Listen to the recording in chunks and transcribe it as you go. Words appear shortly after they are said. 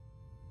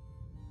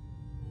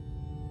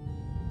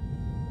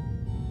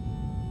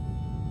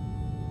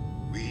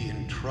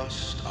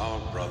trust our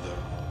brother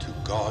to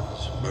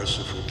God's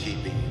merciful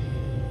keeping,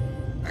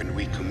 and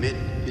we commit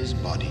his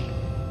body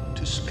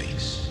to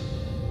space.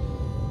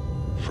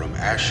 From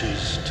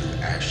ashes to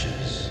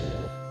ashes,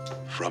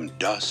 from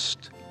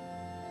dust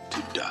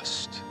to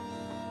dust.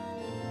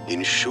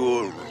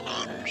 Ensure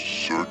I'm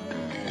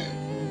certainly.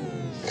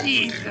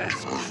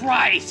 Jesus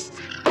Christ!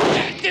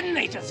 Didn't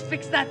they just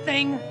fix that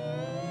thing?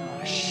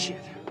 Oh,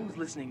 shit. Who's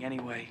listening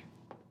anyway?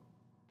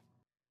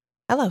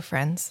 Hello,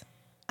 friends.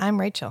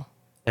 I'm Rachel.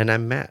 And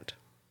I'm Matt.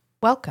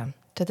 Welcome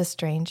to the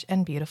Strange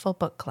and Beautiful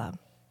Book Club.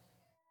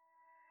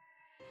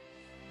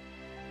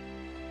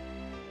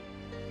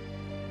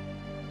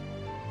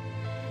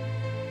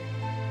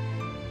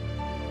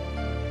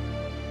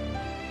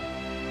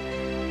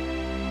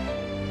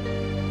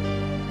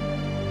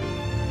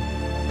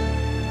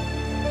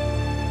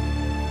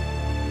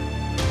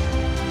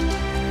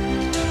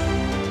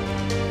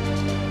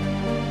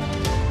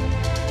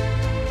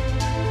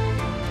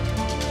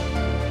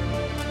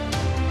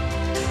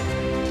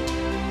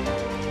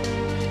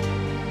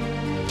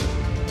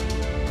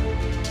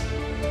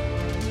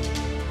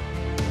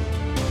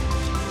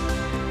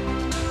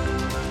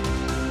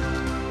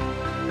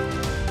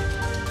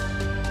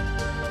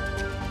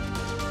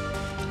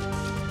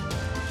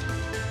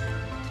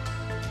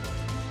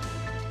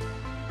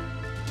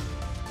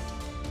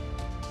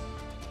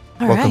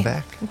 Welcome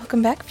back.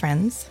 Welcome back,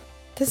 friends.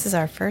 This is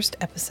our first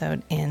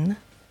episode in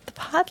the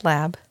Pod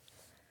Lab.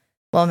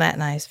 Well, Matt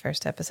and I's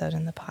first episode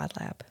in the Pod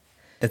Lab.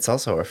 It's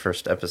also our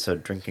first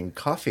episode drinking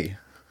coffee.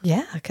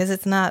 Yeah, because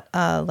it's not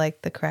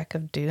like the crack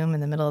of doom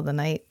in the middle of the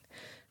night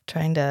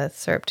trying to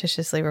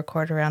surreptitiously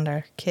record around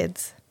our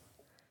kids.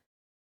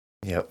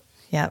 Yep.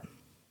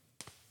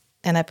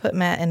 And I put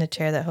Matt in a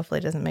chair that hopefully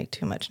doesn't make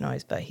too much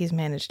noise, but he's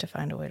managed to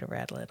find a way to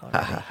rattle it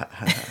already.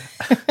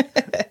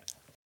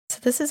 So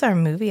this is our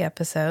movie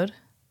episode.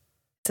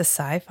 It's a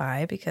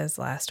sci-fi because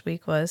last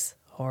week was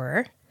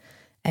horror,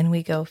 and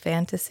we go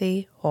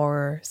fantasy,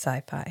 horror,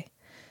 sci-fi.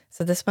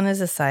 So this one is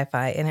a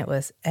sci-fi, and it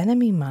was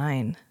Enemy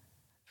Mine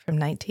from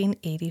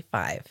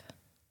 1985.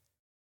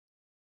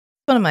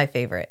 One of my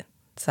favorite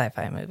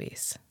sci-fi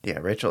movies. Yeah,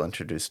 Rachel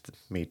introduced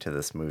me to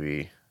this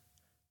movie,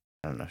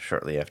 I don't know,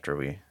 shortly after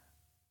we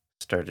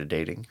started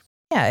dating.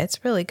 Yeah,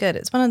 it's really good.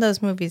 It's one of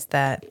those movies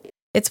that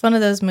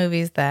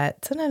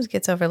sometimes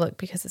gets overlooked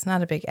because it's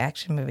not a big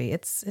action movie.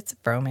 It's a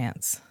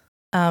bromance,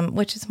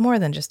 which is more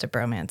than just a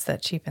bromance.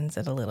 That cheapens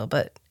it a little,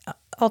 but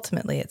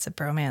ultimately it's a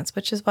bromance,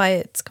 which is why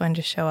it's going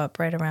to show up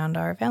right around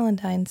our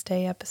Valentine's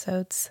Day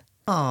episodes.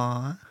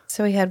 Aww.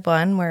 So we had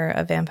one where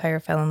a vampire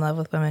fell in love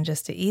with women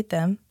just to eat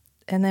them,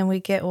 and then we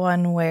get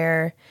one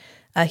where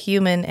a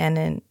human and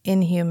an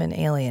inhuman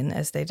alien,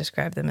 as they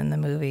describe them in the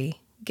movie,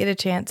 get a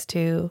chance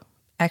to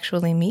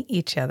actually meet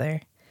each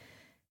other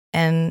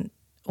and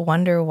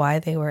wonder why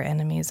they were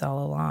enemies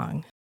all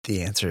along.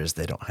 The answer is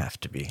they don't have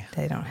to be.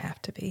 They don't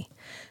have to be.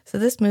 So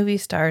this movie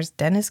stars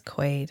Dennis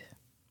Quaid,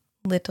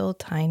 little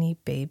tiny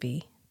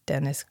baby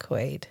Dennis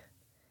Quaid.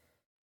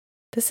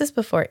 This is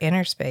before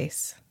Inner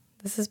Space.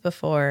 This is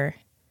before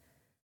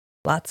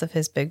lots of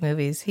his big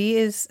movies. He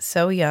is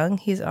so young,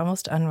 he's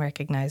almost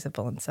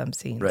unrecognizable in some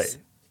scenes. Right.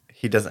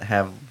 He doesn't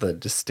have the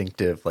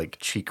distinctive,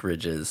 cheek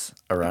ridges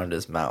around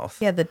his mouth.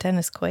 Yeah, the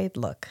Dennis Quaid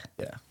look.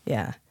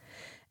 Yeah.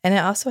 And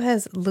it also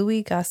has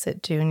Louis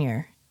Gossett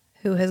Jr.,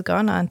 who has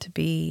gone on to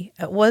be,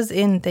 was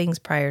in things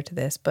prior to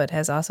this, but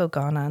has also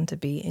gone on to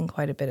be in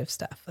quite a bit of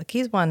stuff.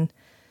 He's won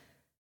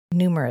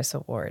numerous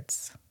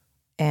awards,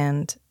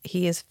 and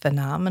he is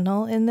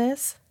phenomenal in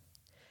this.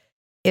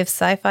 If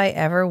sci-fi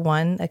ever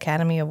won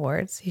Academy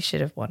Awards, he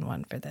should have won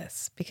one for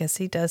this because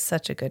he does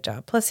such a good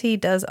job. Plus, he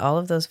does all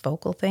of those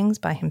vocal things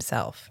by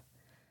himself.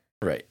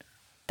 Right.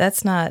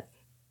 That's not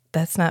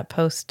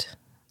post.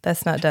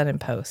 That's not done in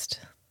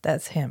post.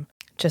 That's him.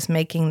 Just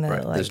making the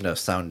right. There's no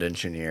sound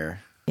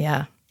engineer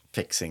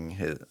fixing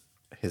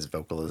his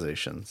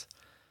vocalizations.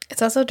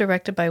 It's also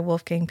directed by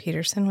Wolfgang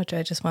Peterson, which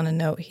I just want to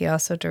note. He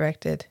also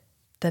directed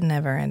The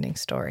Never-Ending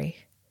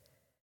Story,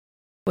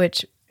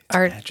 which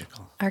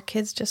magical. Our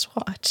kids just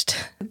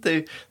watched.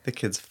 The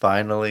kids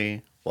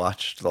finally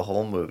watched the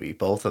whole movie,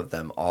 both of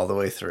them, all the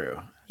way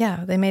through.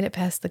 Yeah, they made it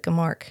past the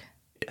Gamork.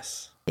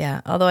 Yes.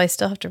 Yeah, although I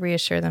still have to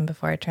reassure them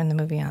before I turn the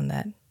movie on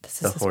that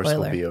this is a spoiler. The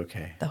horse will be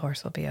okay. The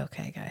horse will be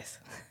okay, guys.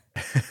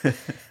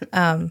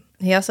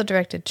 He also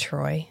directed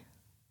Troy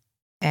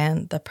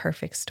and The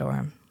Perfect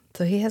Storm.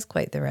 So he has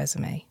quite the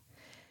resume.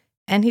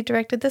 And he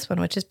directed this one,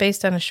 which is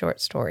based on a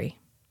short story.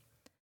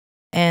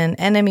 And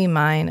Enemy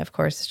Mine, of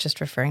course, is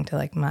just referring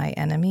to My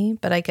Enemy.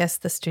 But I guess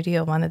the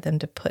studio wanted them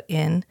to put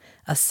in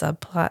a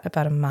subplot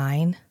about a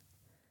mine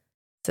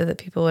so that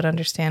people would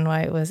understand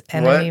why it was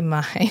Enemy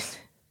Mine.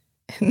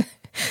 And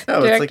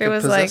no, it's like a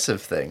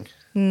possessive thing.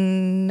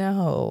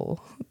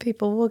 No,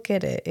 people will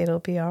get it. It'll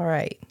be all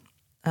right.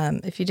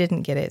 If you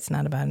didn't get it, it's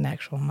not about an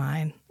actual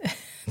mine.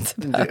 It's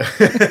about...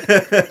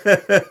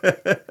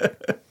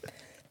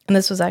 And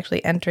this was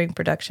actually entering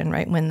production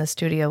right when the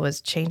studio was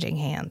changing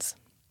hands.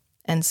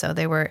 And so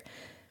they were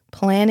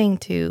planning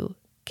to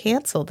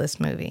cancel this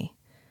movie,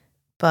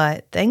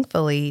 But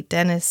thankfully,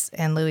 Dennis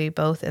and Louis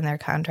both in their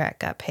contract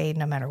got paid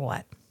no matter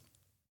what.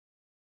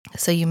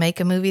 So you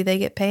make a movie, they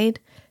get paid.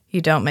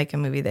 You don't make a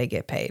movie, they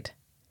get paid.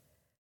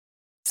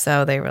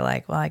 So they were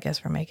like, well, I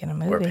guess we're making a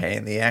movie. We're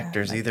paying the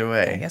actors either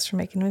way. I guess we're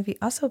making a movie.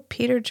 Also,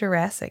 Peter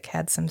Jurassic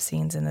had some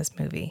scenes in this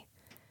movie.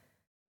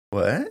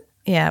 What?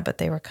 Yeah, but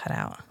they were cut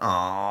out.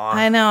 Aww.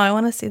 I know. I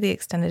want to see the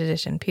extended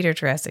edition. Peter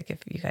Jurassic, if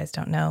you guys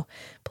don't know,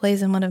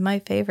 plays in one of my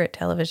favorite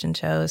television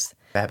shows,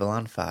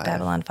 Babylon 5.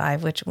 Babylon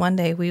 5, which one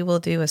day we will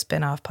do a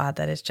spin-off pod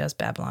that is just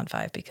Babylon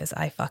 5 because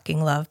I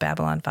fucking love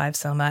Babylon 5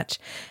 so much.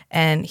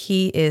 And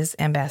he is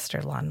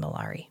Ambassador Lon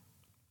Malari.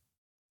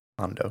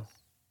 Londo.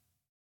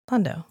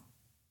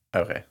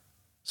 Okay.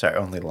 Sorry,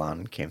 only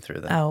Lon came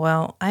through that. Oh,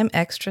 well, I'm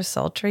extra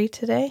sultry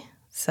today.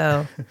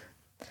 So,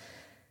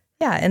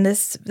 yeah, and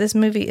this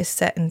movie is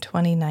set in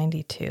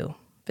 2092,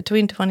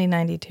 between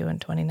 2092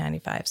 and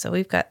 2095. So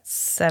we've got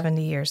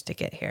 70 years to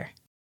get here,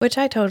 which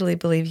I totally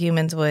believe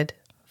humans would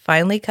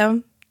finally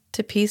come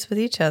to peace with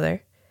each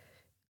other,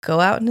 go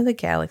out into the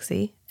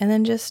galaxy, and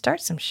then just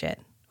start some shit,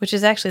 which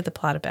is actually the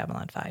plot of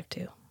Babylon 5,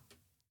 too.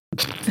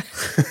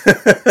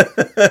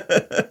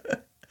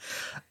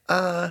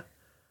 A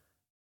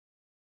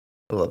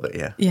little bit,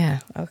 yeah. Yeah,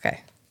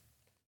 okay.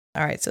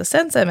 All right, so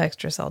since I'm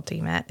extra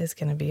salty, Matt is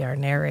going to be our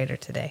narrator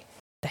today.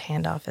 The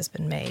handoff has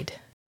been made.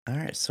 All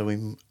right, so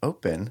we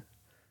open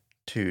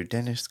to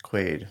Dennis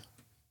Quaid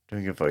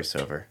doing a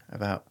voiceover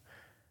about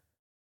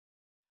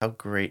how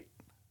great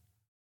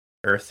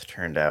Earth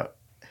turned out.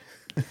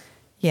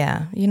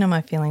 Yeah, you know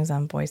my feelings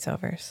on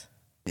voiceovers.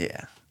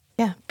 Yeah.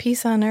 Yeah,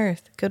 peace on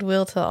Earth,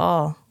 goodwill to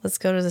all. Let's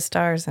go to the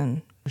stars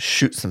and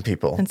Shoot some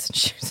people.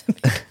 shoot some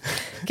people.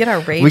 Get our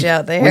rage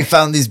out there. We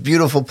found these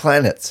beautiful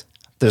planets.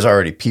 There's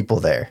already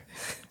people there.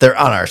 They're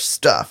on our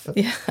stuff.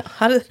 Yeah,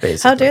 how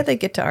Basically. dare they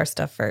get to our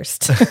stuff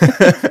first?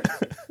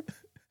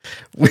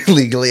 We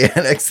legally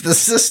annexed the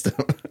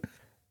system.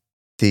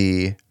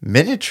 The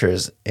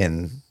miniatures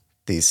in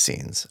these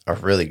scenes are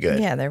really good.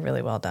 Yeah, they're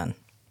really well done.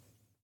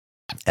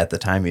 At the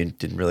time, you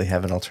didn't really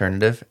have an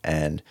alternative,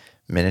 and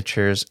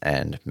miniatures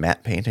and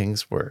matte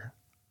paintings were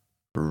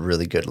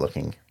really good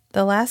looking.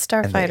 The Last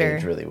And they Starfighter.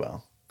 aged really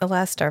well. The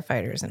Last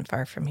Starfighter isn't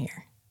far from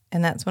here.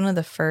 And that's one of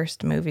the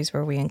first movies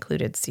where we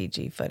included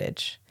CG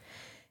footage.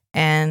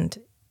 And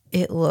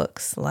it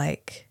looks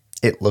like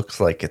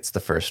it's the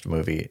first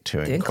movie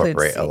to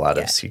incorporate a lot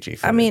of CG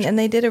footage. I mean, and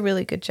they did a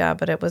really good job,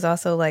 but it was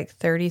also like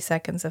 30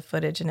 seconds of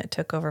footage and it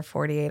took over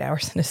 48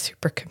 hours in a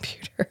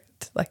supercomputer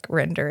to like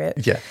render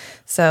it. Yeah.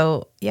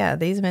 So, yeah,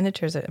 these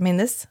miniatures are, I mean,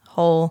 this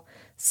whole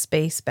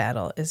space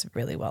battle is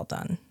really well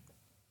done.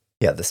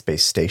 Yeah, the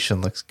space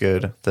station looks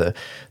good. The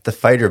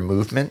fighter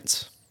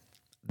movements.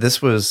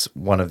 This was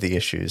one of the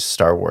issues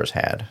Star Wars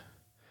had,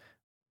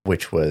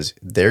 which was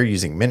they're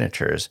using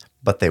miniatures,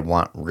 but they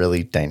want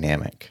really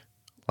dynamic,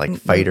 like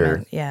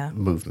fighter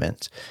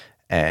movement,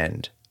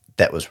 and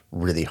that was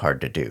really hard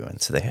to do. And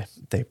so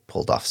they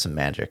pulled off some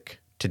magic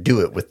to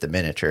do it with the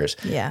miniatures.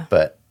 Yeah,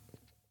 but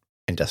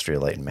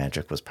Industrial Light and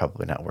Magic was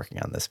probably not working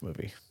on this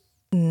movie.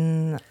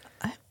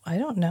 I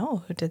don't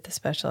know who did the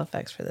special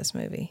effects for this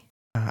movie.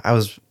 I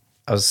was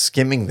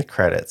skimming the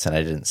credits and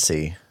I didn't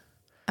see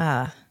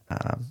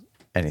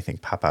anything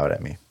pop out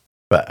at me.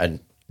 But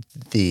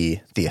the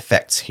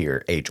effects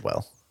here age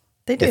well.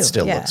 They do. It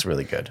still looks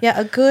really good. Yeah,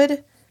 a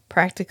good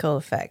practical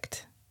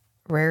effect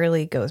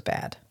rarely goes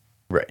bad.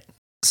 Right.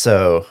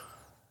 So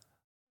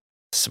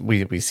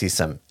we see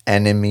some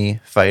enemy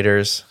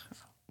fighters.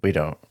 We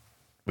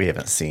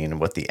haven't seen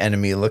what the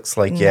enemy looks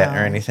like yet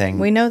or anything.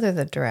 We know they're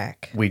the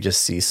Drac. We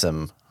just see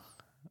some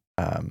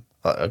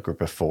a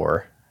group of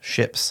 4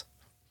 ships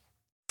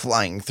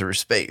flying through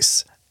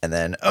space, and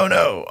then oh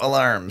no,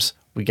 alarms!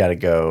 We got to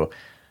go.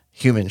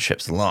 Human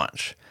ships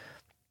launch,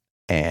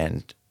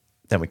 and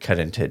then we cut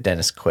into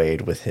Dennis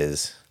Quaid with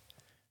his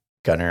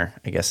gunner,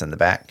 I guess, in the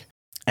back,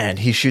 and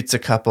he shoots a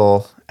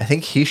couple. I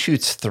think he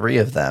shoots 3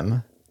 of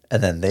them,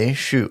 and then they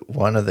shoot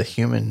one of the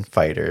human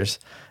fighters.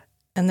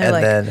 And they're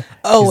then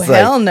oh, he's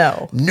hell like,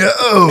 no.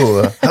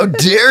 No, how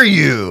dare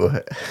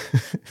you?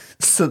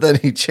 So then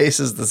he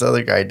chases this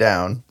other guy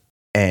down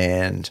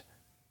and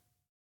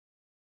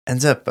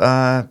ends up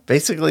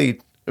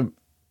basically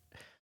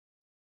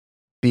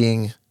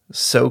being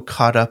so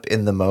caught up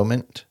in the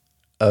moment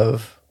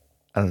of,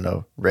 I don't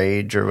know,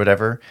 rage or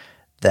whatever,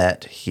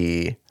 that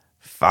he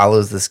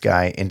follows this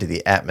guy into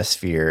the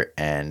atmosphere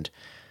and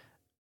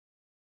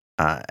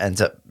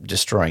ends up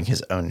destroying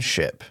his own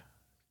ship.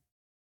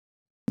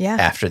 Yeah.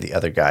 After the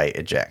other guy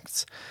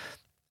ejects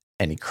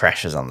and he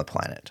crashes on the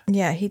planet.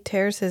 Yeah, he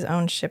tears his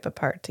own ship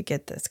apart to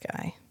get this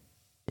guy.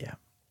 Yeah.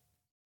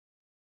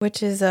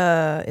 Which is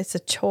it's a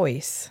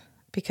choice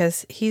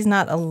because he's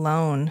not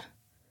alone.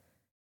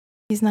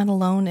 He's not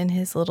alone in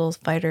his little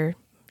fighter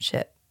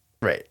ship.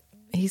 Right.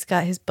 He's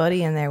got his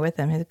buddy in there with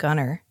him, his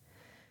gunner.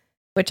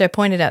 Which I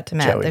pointed out to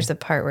Matt. Joey. There's a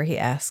part where he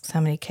asks,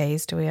 how many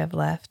Ks do we have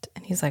left?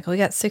 And he's like, well, we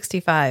got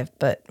 65,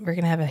 but we're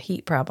going to have a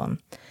heat problem.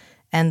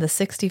 And the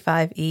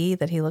 65E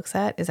that he looks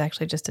at is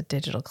actually just a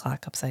digital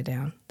clock upside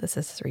down. This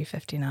is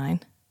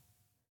 3:59.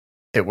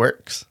 It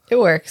works. It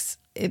works.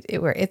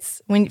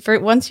 it's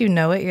once you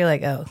know it, you're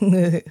like, oh,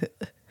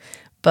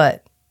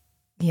 but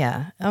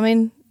yeah, I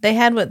mean, they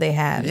had what they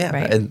had, Yeah,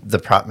 right? and the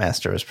prop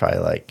master was probably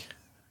like,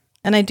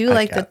 And I do I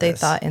like got that they this.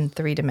 thought in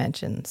 3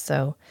 dimensions.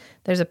 So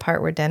there's a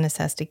part where Dennis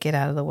has to get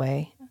out of the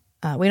way.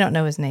 We don't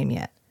know his name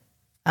yet,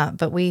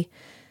 but he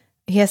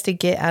has to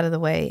get out of the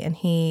way, and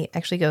he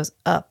actually goes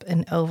up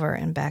and over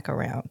and back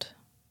around.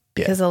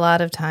 Because a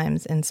lot of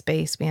times in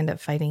space, we end up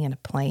fighting in a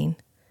plane.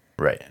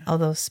 right.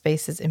 Although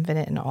space is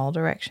infinite in all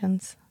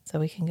directions. So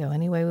we can go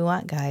any way we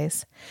want,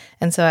 guys.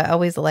 And so I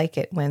always like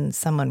it when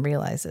someone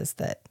realizes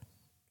that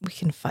we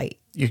can fight.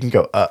 You can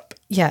go up.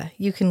 Yeah,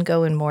 you can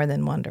go in more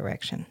than one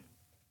direction.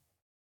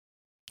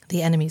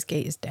 The enemy's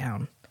gate is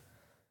down.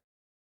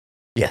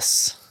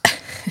 Yes.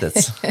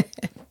 That's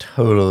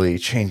totally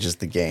changes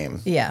the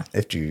game. Yeah.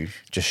 If you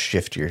just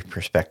shift your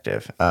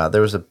perspective.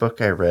 There was a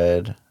book I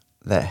read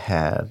that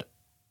had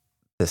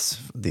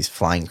these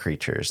flying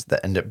creatures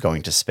that end up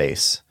going to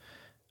space.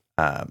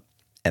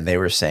 And they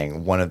were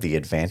saying one of the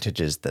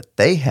advantages that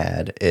they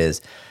had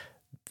is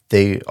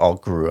they all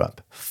grew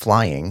up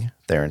flying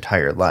their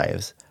entire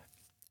lives.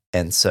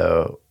 And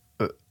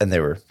they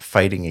were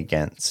fighting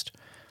against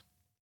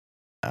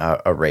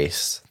a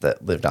race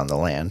that lived on the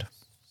land,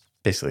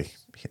 basically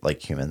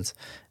like humans.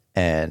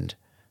 And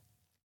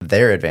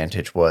their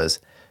advantage was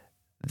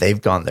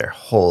they've gone their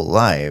whole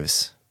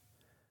lives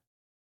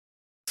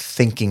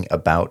thinking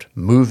about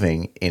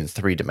moving in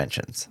 3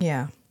 dimensions.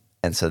 Yeah.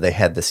 And so they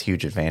had this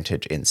huge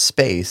advantage in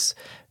space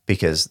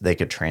because they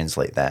could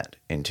translate that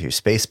into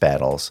space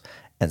battles.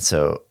 And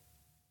so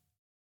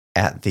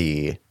at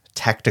the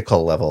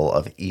tactical level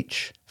of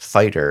each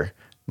fighter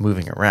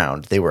moving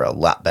around, they were a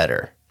lot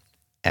better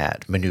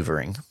at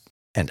maneuvering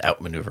and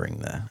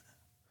outmaneuvering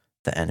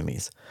the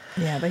enemies.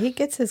 Yeah, but he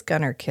gets his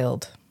gunner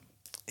killed.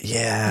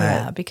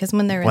 Yeah. Because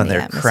when they're When in the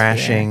they're atmosphere,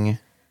 crashing,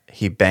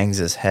 he bangs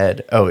his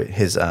head. Oh,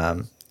 his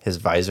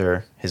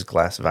visor, his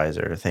glass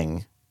visor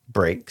thing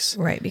breaks.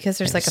 right? Because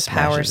there's and like a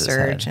power smashes his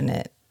surge, head. and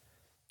it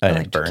And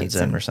it burns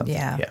electrocutes him him. or something.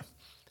 Yeah.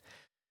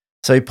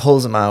 So he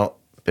pulls him out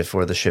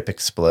before the ship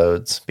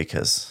explodes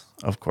because,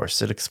 of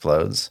course, it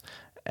explodes.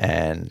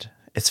 And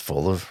it's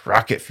full of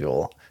rocket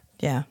fuel.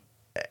 Yeah.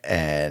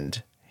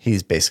 And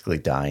he's basically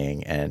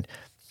dying. And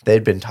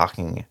they'd been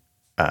talking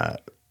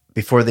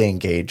before they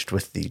engaged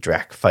with the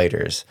Drac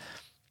fighters.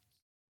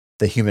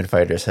 The human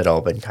fighters had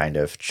all been kind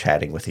of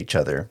chatting with each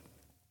other.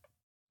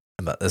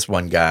 But this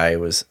one guy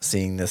was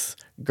seeing this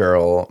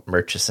girl,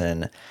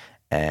 Murchison,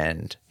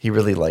 and he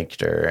really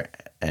liked her.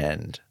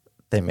 And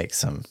they make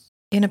some,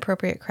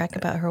 Inappropriate crack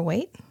about her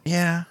weight.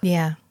 yeah.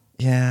 Yeah.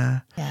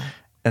 Yeah. Yeah.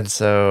 And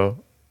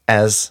so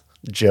as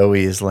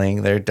Joey is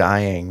laying there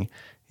dying,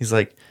 he's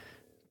like,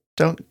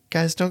 don't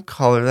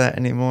call her that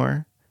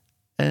anymore.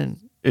 And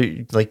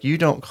like, you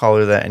don't call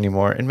her that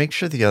anymore. And make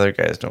sure the other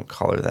guys don't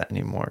call her that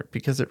anymore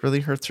because it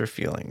really hurts her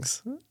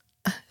feelings.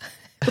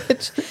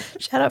 Which,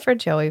 shout out for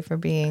Joey for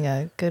being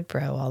a good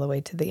bro all the way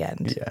to the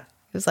end. Yeah.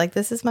 He was like,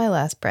 this is my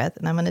last breath,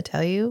 and I'm going to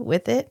tell you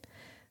with it,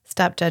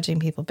 stop judging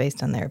people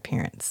based on their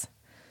appearance.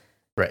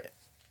 Right.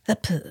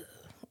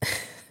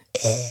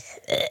 Yeah,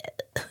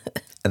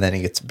 And then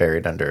he gets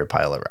buried under a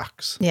pile of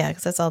rocks.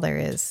 because that's all there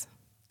is.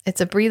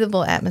 It's a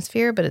breathable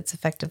atmosphere, but it's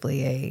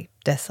effectively a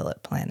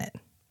desolate planet.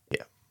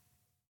 Yeah.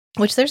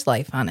 Which there's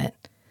life on it.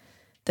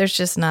 There's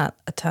just not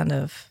a ton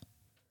of...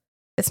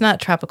 It's not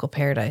tropical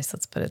paradise,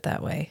 let's put it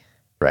that way.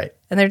 Right.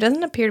 And there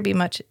doesn't appear to be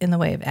much in the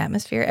way of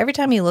atmosphere. Every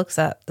time he looks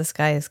up, the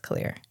sky is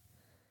clear.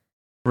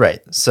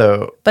 Right.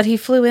 So, But he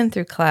flew in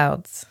through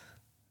clouds.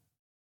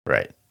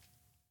 right.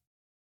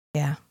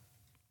 Yeah.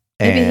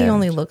 Maybe he And-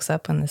 only looks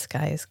up when the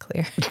sky is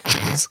clear.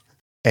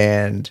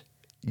 And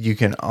you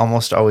can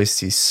almost always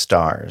see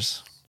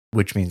stars,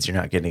 which means you're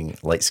not getting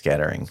light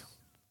scattering,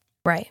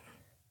 Right.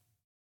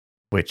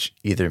 which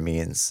either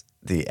means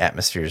the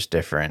atmosphere is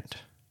different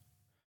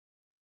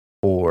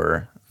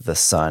or the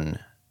sun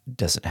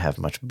doesn't have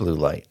much blue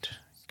light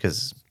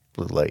because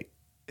blue light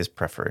is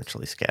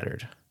preferentially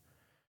scattered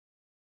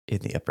in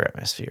the upper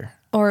atmosphere.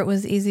 Or it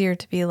was easier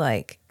to be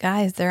like,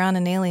 guys, they're on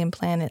an alien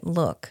planet.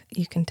 Look,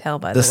 you can tell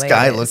by the The way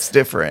sky it is. looks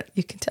different.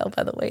 You can tell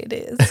by the way it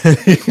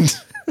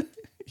is.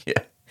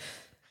 Yeah.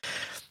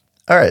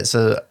 All right.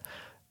 So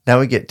now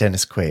we get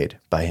Dennis Quaid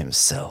by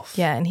himself.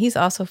 Yeah, and he's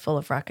also full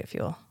of rocket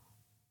fuel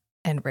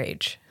and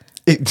rage.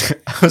 I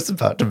was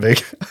about to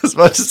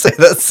say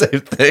that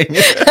same thing.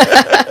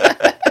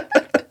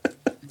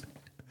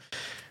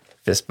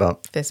 Fist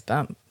bump. Fist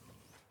bump,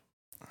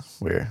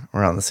 We're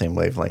on the same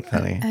wavelength,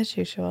 honey. as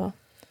usual.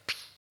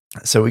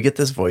 So we get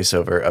this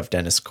voiceover of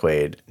Dennis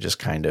Quaid just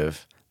kind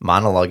of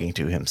monologuing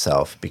to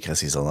himself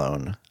because he's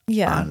alone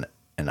Yeah. on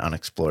an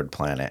unexplored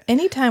planet.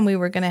 Anytime we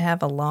were going to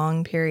have a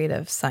long period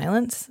of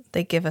silence,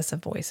 they give us a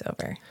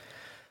voiceover.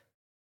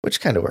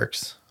 Which kind of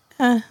works.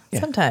 Yeah.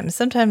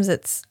 Sometimes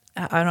it's,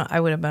 I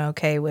would have been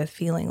okay with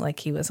feeling like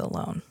he was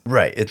alone.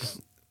 Right.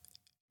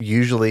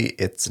 Usually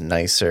it's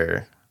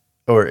nicer,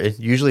 or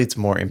usually it's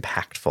more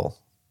impactful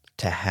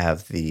to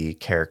have the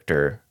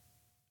character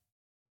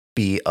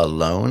be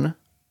alone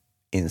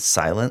in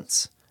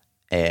silence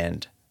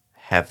and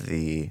have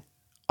the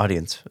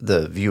audience,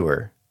 the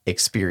viewer,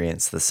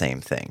 experience the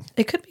same thing.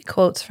 It could be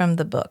quotes from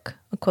the book,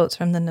 quotes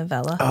from the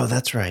novella Oh,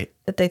 that's right.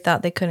 that they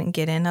thought they couldn't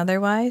get in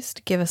otherwise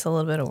to give us a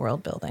little bit of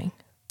world building.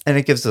 And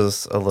it gives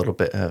us a little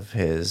bit of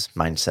his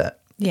mindset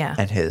Yeah.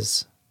 and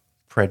his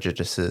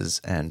prejudices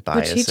and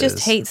biases. Which he just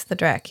hates the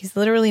Drek. He's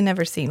literally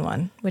never seen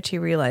one, which he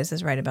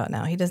realizes right about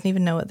now. He doesn't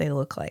even know what they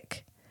look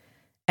like.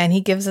 And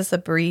he gives us a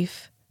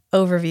brief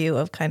overview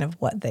of kind of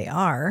what they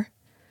are,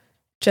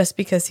 just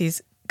because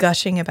he's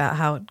gushing about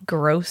how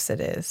gross it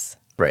is.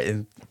 Right.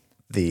 And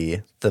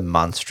the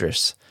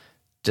monstrous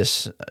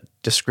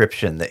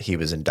description that he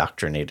was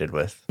indoctrinated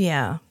with.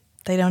 Yeah.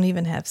 They don't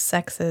even have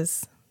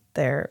sexes.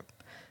 They're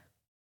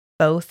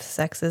both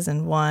sexes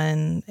in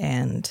one,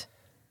 and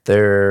they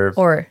are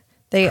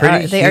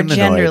humanoid,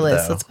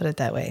 genderless. though. Let's put it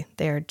that way.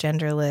 They are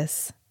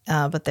genderless,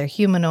 but they're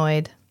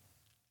humanoid,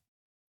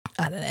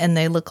 and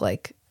they look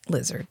like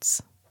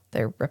lizards.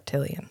 They're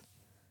reptilian.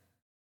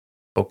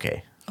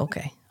 Okay.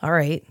 Okay. All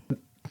right.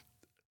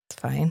 It's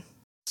fine.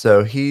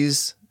 So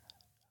he's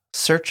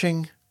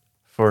searching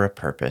for a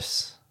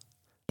purpose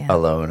Yeah.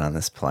 alone on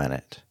this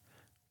planet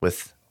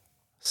with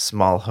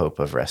small hope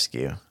of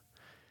rescue.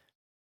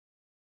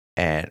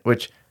 And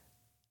which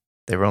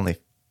they were only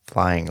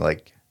flying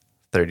like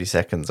 30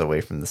 seconds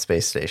away from the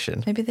space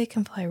station. Maybe they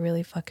can fly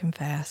really fucking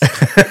fast.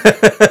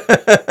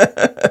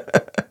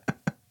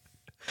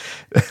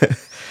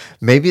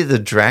 Maybe the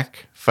Drak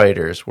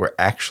fighters were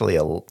actually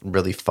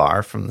really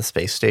far from the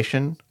space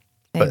station,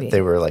 Maybe. but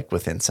they were like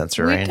within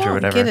sensor We range or don't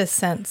whatever. get a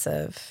sense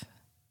of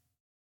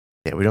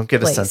Yeah, we don't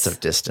get place. a sense of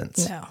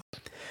distance. No.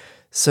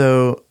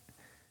 So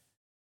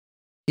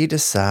he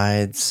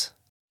decides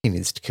he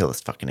needs to kill this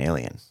fucking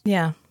alien.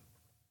 Yeah.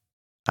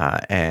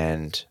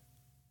 And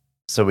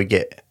so we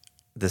get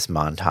this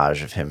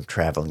montage of him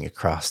traveling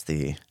across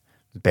the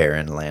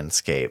barren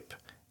landscape,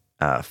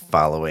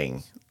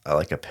 following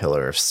like a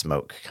pillar of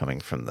smoke coming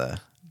from the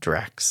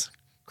Drak's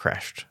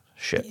crashed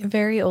ship.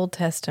 Very Old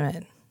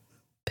Testament.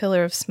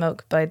 Pillar of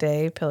smoke by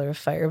day, pillar of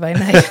fire by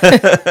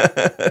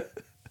night.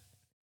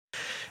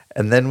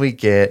 And then we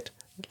get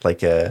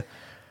like a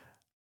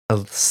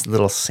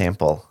little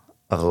sample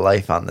of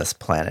life on this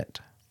planet.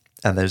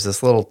 And there's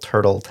this little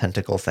turtle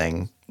tentacle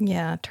thing.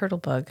 Yeah, turtle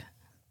bug.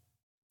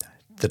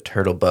 The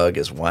turtle bug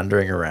is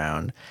wandering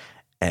around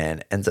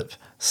and ends up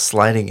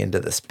sliding into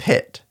this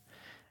pit.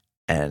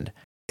 And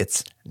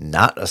it's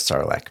not a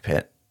Sarlacc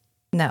pit.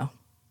 No,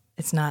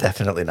 it's not.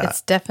 Definitely not.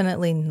 It's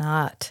definitely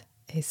not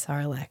a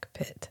Sarlacc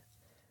pit.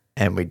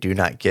 And we do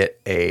not get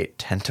a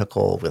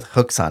tentacle with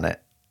hooks on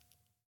it.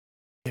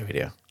 Yeah, we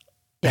do.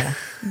 Yeah.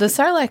 The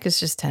Sarlacc is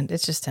just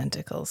it's just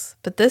tentacles.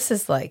 But this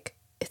is like,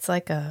 it's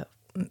like a,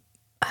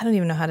 I don't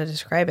even know how to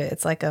describe it.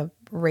 It's like a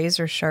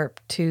razor sharp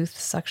tooth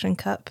suction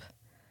cup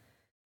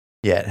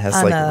Yeah, it has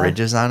On like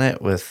ridges on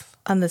it with,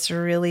 on this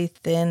really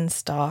thin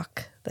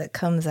stalk that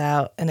comes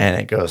out. and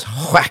it goes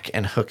whack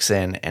and hooks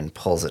in and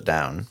pulls it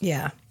down.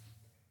 Yeah.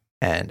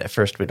 And at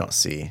first we don't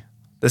see.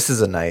 This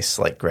is a nice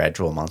like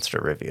gradual monster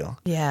reveal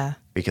Yeah.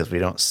 because we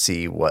don't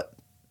see what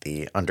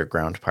the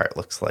underground part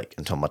looks like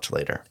until much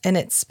later. And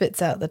it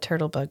spits out the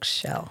turtle bug's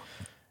shell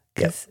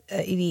because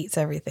it eats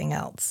everything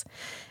else.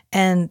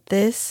 And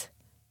this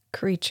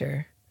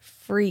creature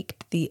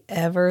freaked the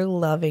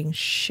ever-loving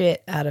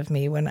shit out of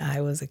me when I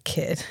was a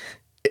kid.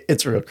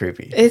 It's real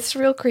creepy. It's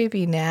real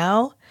creepy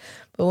now,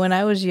 but when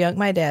I was young,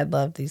 my dad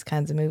loved these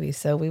kinds of movies,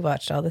 so we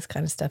watched all this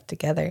kind of stuff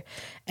together.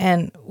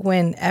 And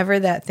whenever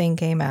that thing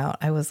came out,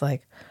 I was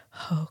like,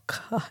 oh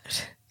God,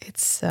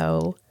 it's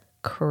so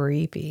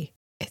creepy.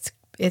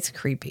 It's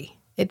creepy.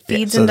 It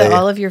feeds into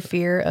all of your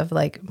fear of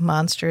like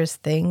monstrous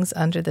things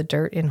under the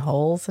dirt in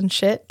holes and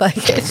shit.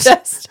 Like it's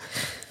just,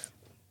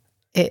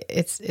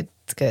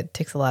 it's good.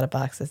 Ticks a lot of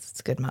boxes. It's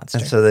a good monster.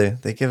 And so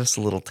they give us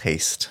a little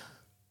taste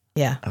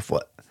Yeah. of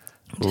what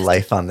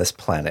life on this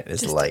planet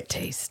is Just like. a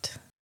taste.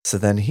 So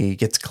then he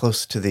gets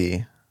close to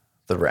the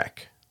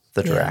wreck,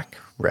 the Yeah. Drak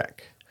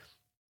wreck.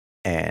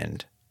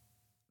 And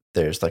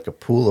there's like a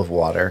pool of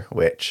water,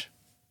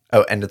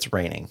 and it's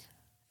raining.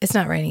 It's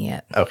not raining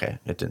yet. Okay,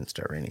 it didn't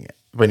start raining yet.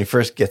 When he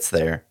first gets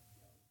there,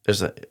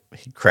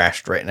 he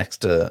crashed right next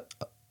to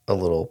a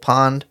little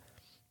pond,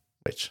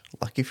 which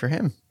lucky for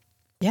him.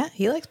 Yeah,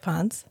 he likes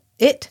ponds.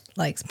 It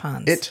likes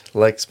ponds. It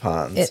likes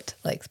ponds. It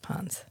likes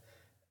ponds.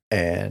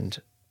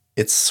 And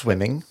it's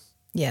swimming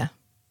Yeah.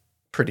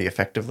 pretty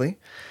effectively.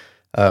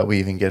 We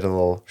even get a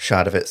little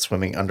shot of it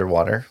swimming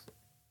underwater.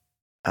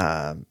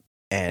 And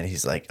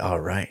he's like, all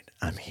right,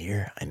 I'm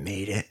here. I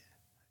made it.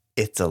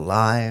 It's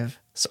alive.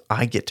 So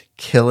I get to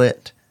kill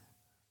it,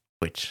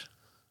 which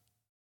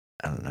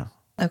I don't know.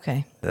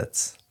 Okay.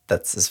 That's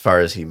as far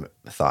as he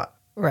thought.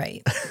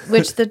 Right.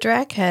 Which the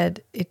Drak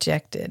had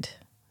ejected.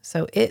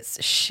 So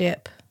its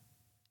ship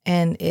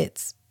and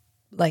its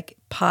like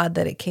pod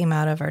that it came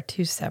out of are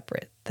two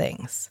separate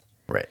things.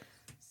 Right.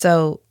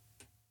 So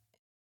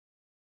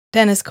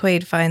Dennis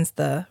Quaid finds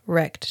the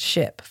wrecked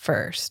ship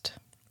first.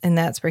 And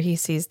that's where he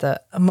sees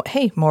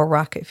more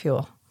rocket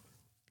fuel.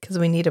 Because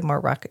we needed more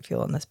rocket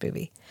fuel in this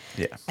movie.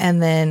 Yeah.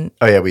 And then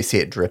Oh, yeah, we see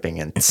it dripping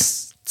and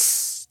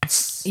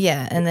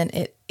Yeah, and then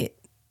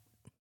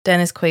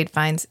Dennis Quaid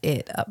finds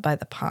it up by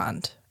the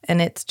pond,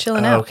 and it's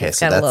chilling out. Okay, It's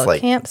so got a that's little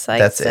like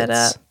campsite set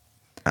up.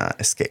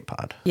 Escape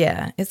pod.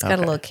 Yeah, it's got a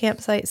Okay. little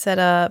campsite set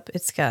up.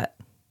 It's got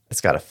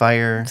It's got a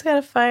fire,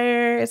 a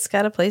fire. It's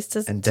got a place to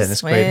and to Dennis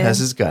swim. Quaid has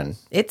his gun.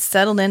 It's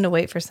settled in to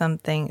wait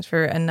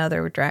for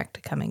another Drac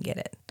to come and get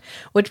it,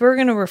 which we're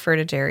going to refer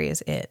to Jerry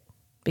as it,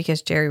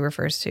 because Jerry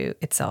refers to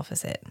itself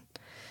as it.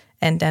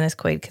 And Dennis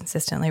Quaid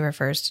consistently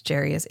refers to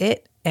Jerry as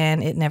it,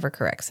 and it never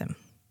corrects him.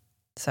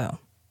 So,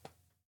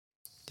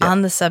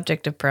 on the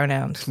subject of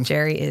pronouns,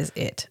 Jerry is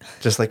it,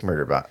 Just like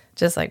Murderbot.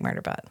 just like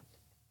Murderbot.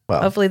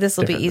 Well, Hopefully this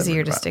will be different than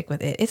easier to Murderbot. stick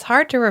with it. It's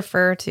hard to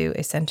refer to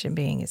a sentient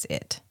being as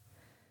it.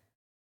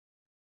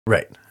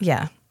 Right.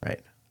 Yeah,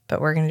 Right.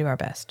 but we're going to do our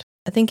best.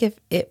 I think if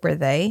it were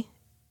they,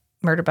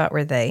 Murderbot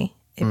were they,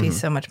 it'd be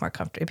so much more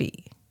comfortable. It'd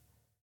be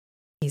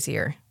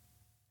easier.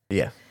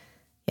 Yeah.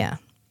 Yeah.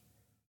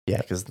 Yeah,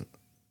 because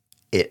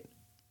it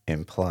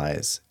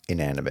implies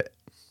inanimate.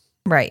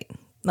 Right.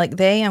 Like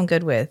they, I'm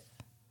good with.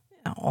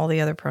 All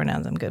the other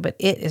pronouns, I'm good. But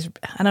it is,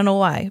 I don't know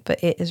why,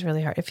 but it is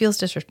really hard. It feels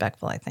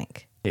disrespectful, I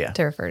think, Yeah.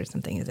 to refer to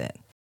something as it.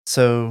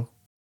 So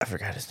I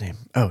forgot his name.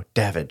 Oh,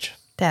 Davidge.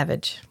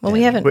 Davidge. Well,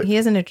 Davidge. he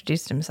hasn't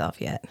introduced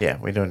himself yet. Yeah,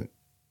 we don't.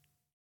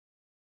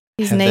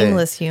 He's Have they-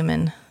 nameless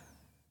human.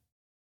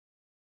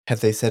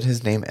 Have they said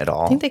his name at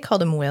all? I think they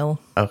called him Will.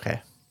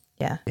 Okay.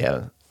 Yeah.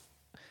 Yeah.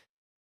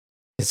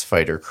 His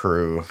fighter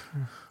crew,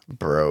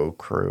 bro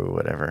crew,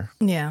 whatever.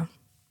 Yeah.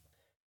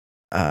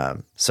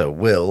 So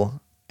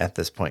Will, at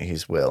this point,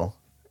 he's Will,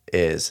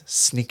 is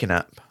sneaking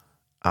up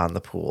on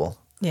the pool,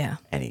 Yeah.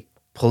 and he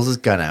pulls his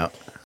gun out,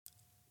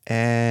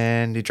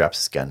 and he drops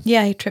his gun.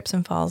 Yeah, he trips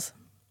and falls.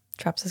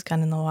 Drops his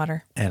gun in the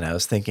water. And I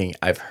was thinking,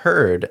 I've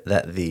heard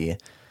that the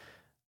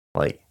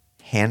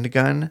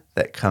handgun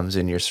that comes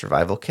in your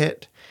survival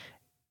kit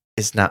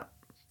is not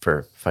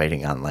for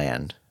fighting on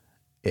land.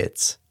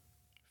 It's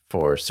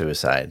for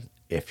suicide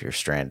if you're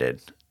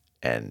stranded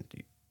and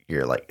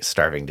you're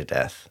starving to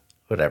death,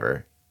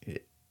 whatever.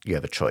 You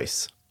have a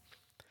choice.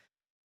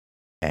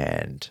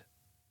 And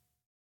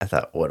I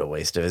thought, what a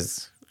waste of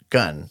his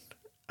gun.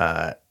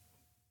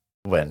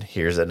 When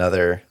here's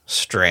another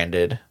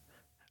stranded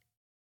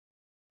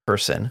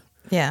person.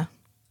 Yeah.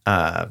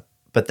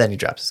 But then he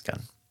drops his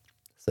gun.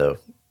 So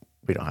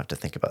we don't have to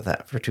think about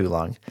that for too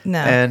long. No.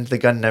 And the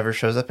gun never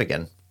shows up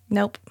again.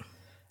 Nope.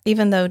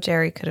 Even though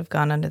Jerry could have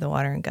gone under the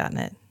water and gotten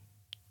it.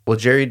 Well,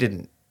 Jerry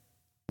didn't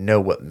know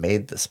what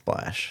made the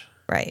splash.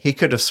 Right. He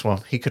could have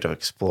swum. He could have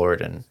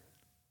explored and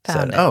Found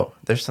said, it. oh,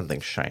 there's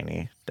something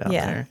shiny down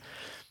Yeah. there.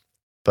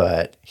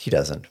 But he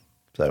doesn't.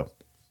 So,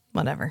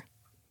 Whatever.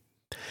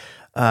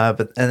 and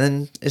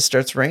then it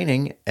starts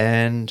raining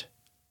and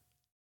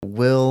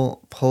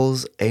Will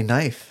pulls a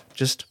knife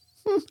just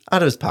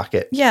out of his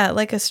pocket. Yeah,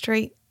 like a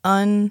straight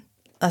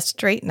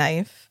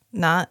knife,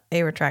 not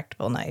a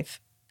retractable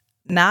knife.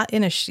 Not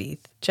in a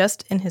sheath,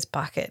 just in his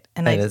pocket.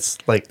 And it's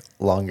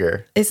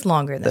longer. It's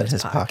longer than than his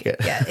his pocket.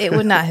 pocket. Yeah, it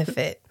would not have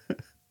fit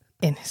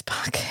in his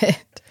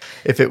pocket.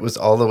 If it was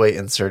all the way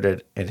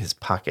inserted in his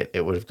pocket,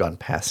 it would have gone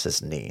past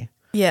his knee.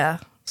 Yeah.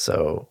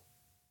 So,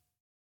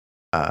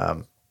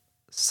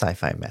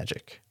 sci-fi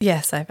magic. Yeah,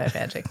 sci-fi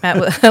magic. Matt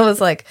was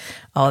like,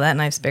 oh, that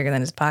knife's bigger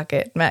than his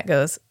pocket. Matt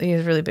goes, he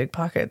has really big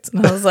pockets.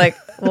 And I was like,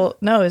 well,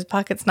 no, his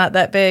pocket's not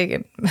that big.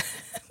 And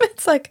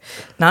it's like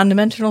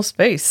non-dimensional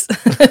space.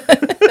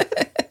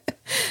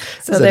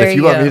 So So there if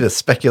you you want go. me to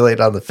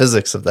speculate on the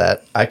physics of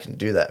that, I can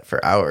do that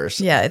for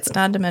hours. Yeah, it's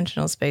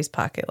non-dimensional space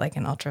pocket like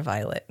an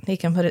ultraviolet. He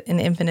can put an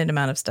infinite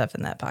amount of stuff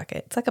in that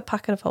pocket. It's like a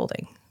pocket of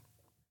holding.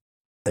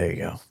 There you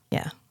go.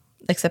 Yeah.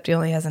 Except he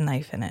only has a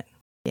knife in it.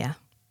 Yeah.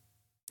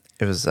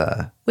 It was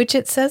Which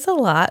it says a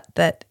lot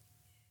that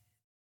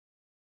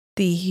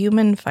the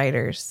human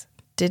fighters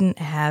didn't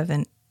have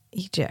an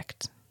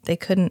eject. They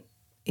couldn't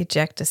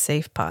eject a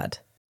safe pod.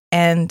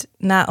 And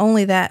not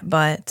only that,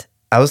 but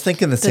I was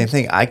thinking the same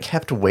thing. I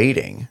kept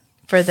waiting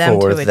for them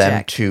to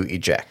eject. to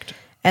eject.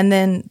 And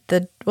then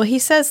he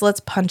says, let's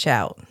punch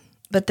out.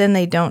 But then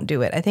they don't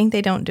do it. I think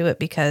they don't do it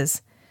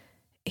because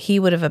he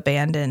would have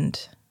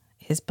abandoned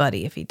his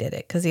buddy if he did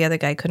it. Because the other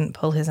guy couldn't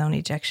pull his own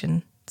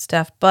ejection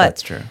stuff. But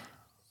That's true.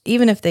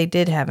 even if they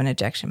did have an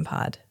ejection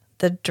pod,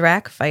 the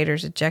Drac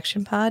fighter's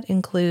ejection pod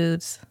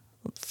includes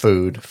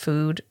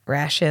Food,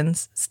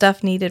 rations,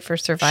 stuff needed for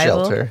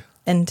survival shelter.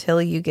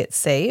 until you get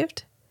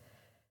saved.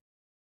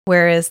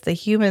 Whereas the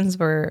humans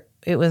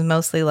it was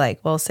mostly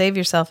like, well, save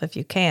yourself if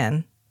you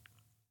can,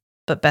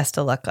 but best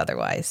of luck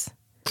otherwise.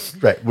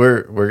 Right.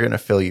 We're going to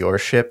fill your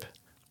ship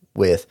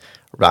with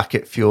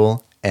rocket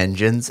fuel,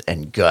 engines,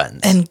 and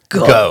guns. And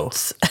Go.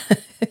 guns.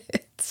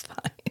 It's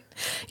fine.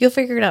 You'll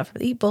figure it out.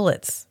 Eat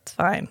bullets. It's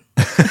fine.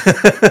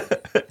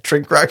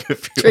 Drink rocket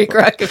fuel. Drink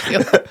rocket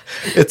fuel.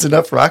 It's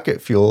enough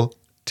rocket fuel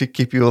to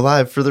keep you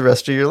alive for the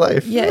rest of your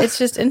life. Yeah, it's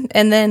just, and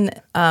then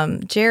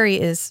Jerry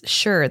is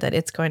sure that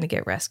it's going to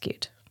get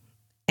rescued.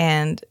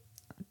 And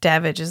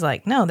Davidge is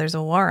like, no, there's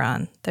a war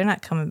on. They're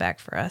not coming back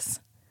for us.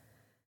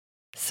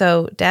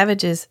 So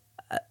Davidge is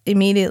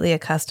immediately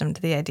accustomed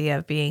to the idea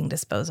of being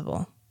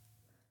disposable.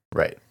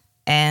 Right.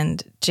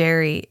 And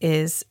Jerry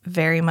is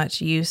very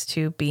much used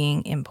to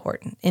being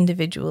important,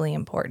 individually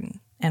important,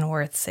 and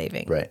worth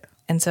saving. Right.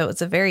 And so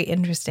it's a very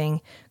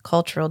interesting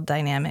cultural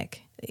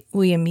dynamic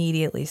we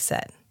immediately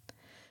set.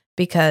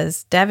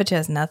 Because Davidge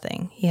has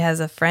nothing. He has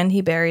a friend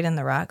he buried in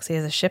the rocks. He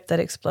has a ship that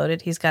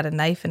exploded. He's got a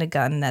knife and a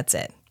gun, and that's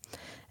it.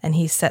 And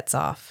he sets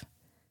off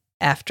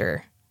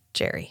after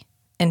Jerry.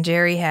 And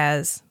Jerry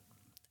has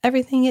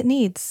everything it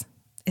needs.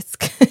 It's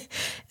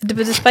but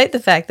despite the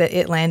fact that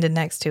it landed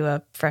next to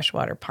a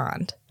freshwater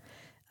pond,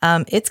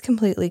 it's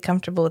completely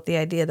comfortable with the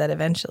idea that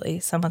eventually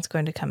someone's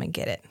going to come and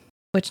get it,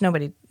 which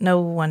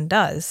no one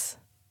does,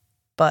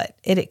 but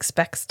it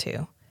expects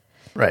to.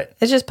 Right.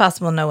 It's just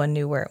possible no one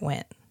knew where it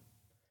went.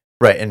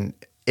 Right. And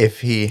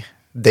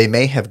they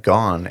may have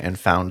gone and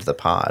found the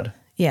pod.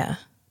 Yeah.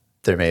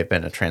 There may have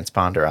been a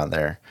transponder on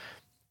there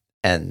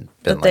and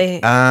been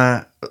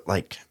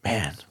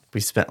man, we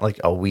spent like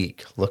a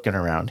week looking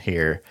around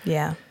here.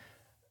 Yeah.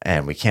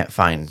 And we can't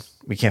find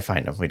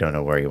him. We don't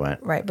know where he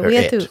went. Right. But we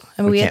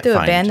had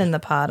to abandon the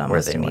pod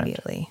almost they went.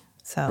 immediately.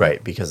 So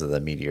Right, because of the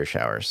meteor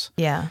showers.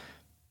 Yeah.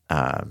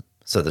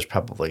 So there's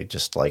probably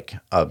just like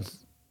a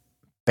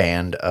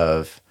band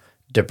of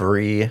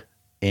debris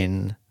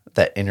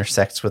that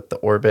intersects with the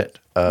orbit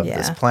of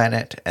this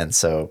planet. And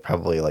so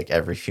probably like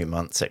every few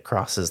months it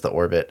crosses the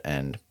orbit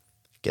and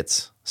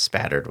gets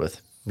spattered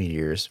with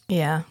meteors.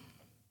 Yeah.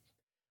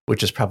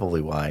 Which is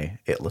probably why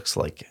it looks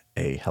like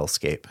a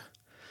hellscape.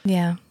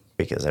 Yeah.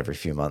 Because every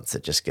few months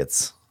it just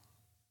gets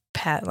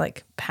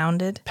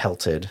pounded,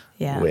 pelted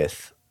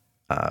with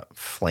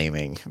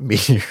flaming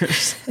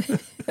meteors.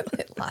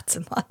 Lots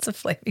and lots of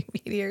flaming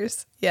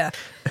meteors. Yeah.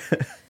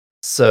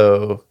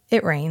 So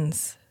it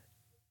rains.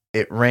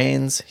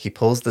 He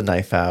pulls the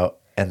knife out,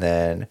 and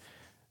then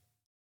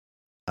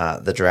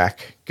the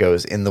Drac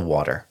goes in the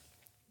water.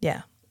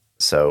 Yeah.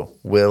 So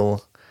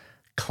Will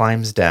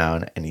climbs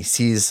down, and he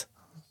sees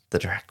the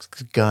Drac's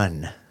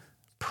gun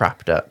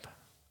propped up.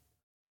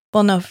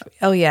 Well, no.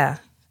 Oh, yeah.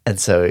 And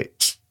so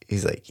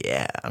he's like,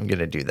 yeah, I'm going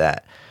to do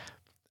that.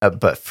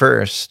 But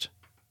first,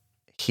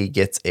 he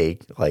gets a,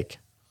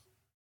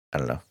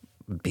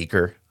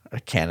 beaker, a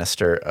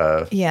canister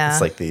of,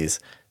 it's like these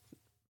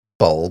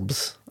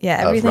bulbs. Yeah,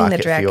 everything the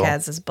Drac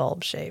has is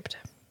bulb shaped.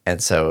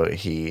 And so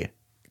he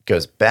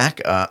goes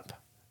back up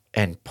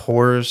and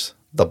pours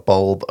the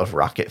bulb of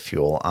rocket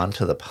fuel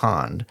onto the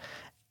pond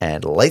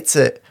and lights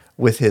it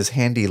with his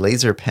handy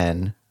laser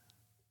pen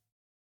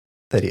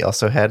that he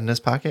also had in his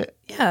pocket.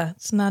 Yeah,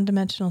 it's a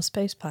non-dimensional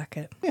space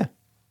pocket. Yeah.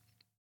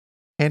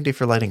 Handy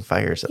for lighting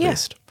fires, at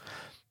least.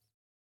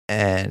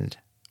 And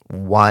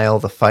while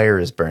the fire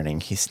is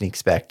burning, he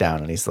sneaks back down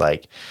and he's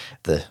like,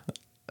 the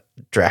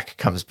Drac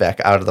comes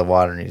back out of the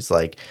water and he's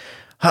like,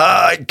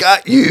 I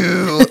got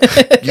you,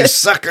 you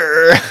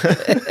sucker.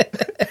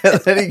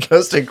 And then he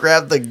goes to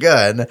grab the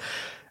gun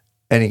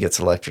and he gets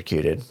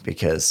electrocuted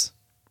because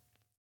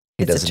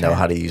he doesn't know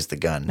how to use the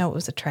gun. No, it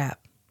was a trap.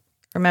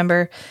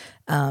 Remember,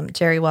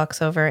 Jerry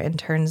walks over and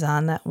turns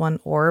on that one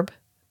orb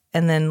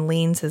and then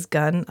leans his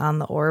gun on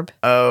the orb.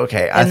 Oh,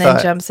 okay. And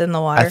then jumps in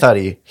the water. I thought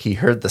he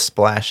heard the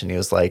splash and he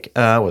was like,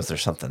 was there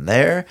something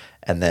there?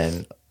 And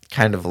then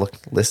kind of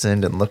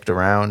listened and looked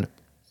around.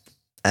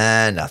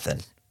 Nothing.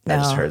 No, I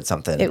just heard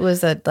something. It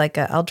was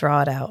I'll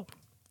draw it out.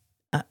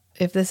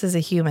 If this is a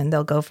human,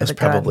 they'll go for the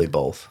gun. It's probably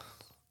both.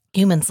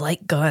 Humans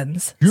like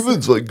guns.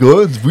 Humans like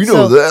guns. We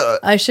know that.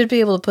 I should be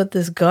able to put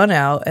this gun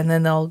out, and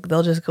then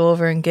they'll just go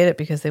over and get it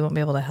because they won't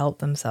be able to help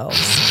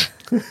themselves.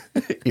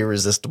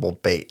 Irresistible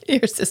bait.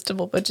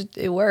 Irresistible, but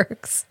it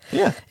works.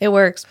 Yeah, it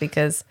works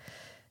because,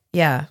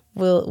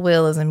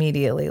 Will is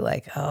immediately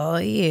like, oh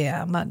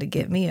yeah, I'm about to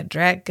get me a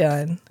Drac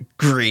gun.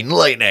 Green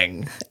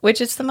lightning.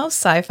 Which is the most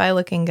sci-fi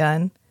looking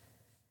gun.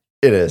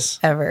 It is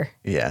ever.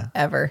 Yeah,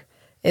 ever.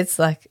 It's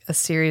like a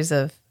series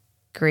of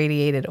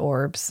gradiated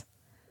orbs.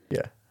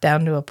 Yeah.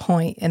 Down to a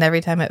point, and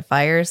every time it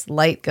fires,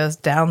 light goes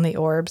down the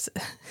orbs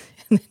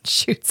and then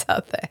shoots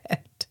out the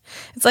head.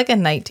 It's like a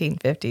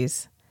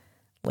 1950s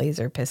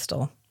laser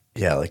pistol.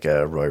 Yeah, like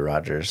a Roy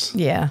Rogers.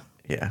 Yeah.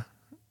 Yeah.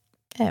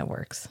 It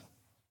works.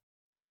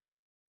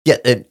 Yeah,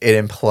 it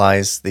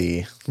implies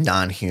the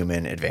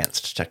non-human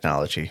advanced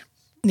technology.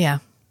 Yeah.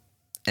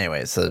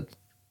 Anyway, so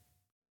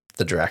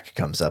the Drac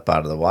comes up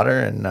out of the water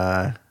and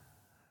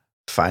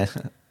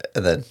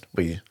and then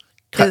we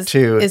cut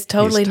to it's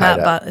totally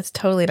not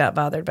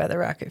bothered by the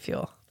rocket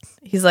fuel.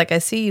 He's like, I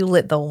see you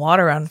lit the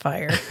water on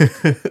fire.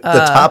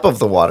 The top of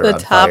the water on fire.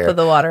 The top of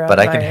the water on fire.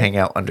 But I can hang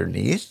out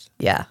underneath?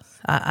 Yeah.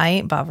 I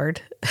ain't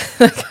bothered.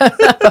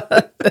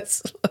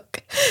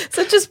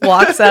 So just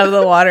walks out of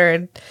the water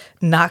and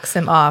knocks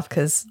him off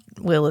because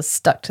Will is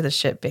stuck to the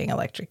ship being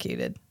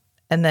electrocuted.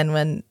 And then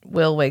when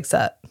Will wakes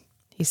up,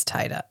 he's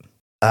tied up.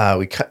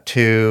 We cut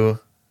to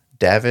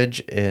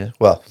Davidge.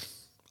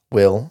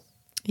 Will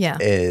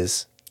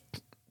is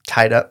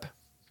tied up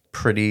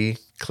pretty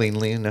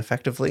cleanly and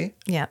effectively.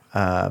 Yeah.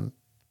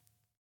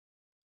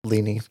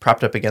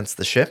 Propped up against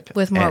the ship.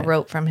 With more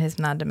rope from his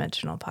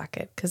non-dimensional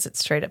pocket because it's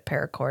straight up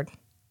paracord.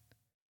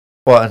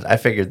 Well, I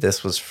figured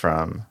this was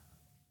from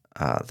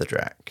the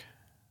Drac.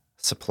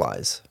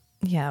 supplies.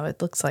 Yeah,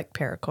 it looks like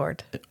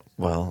paracord.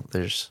 Well,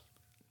 there's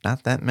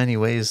not that many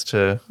ways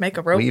to Make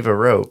a rope. weave a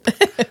rope.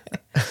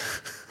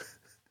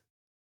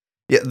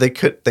 Yeah, they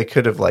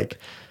could have like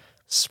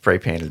spray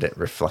painted it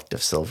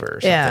reflective silver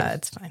or something. Yeah,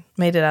 it's fine.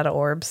 Made it out of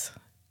orbs.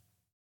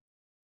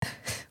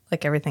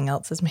 Like everything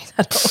else is made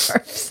out of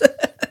orbs.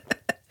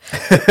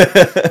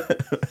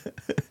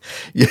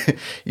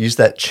 Use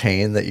that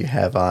chain that you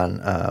have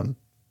on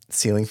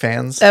ceiling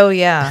fans. Oh,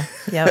 yeah.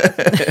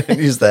 Yep.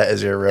 Use that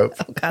as your rope.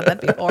 Oh, God,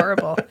 that'd be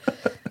horrible.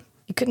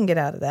 You couldn't get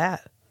out of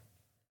that.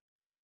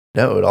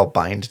 No, it would all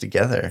bind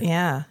together.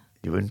 Yeah.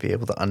 You wouldn't be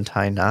able to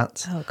untie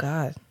knots. Oh,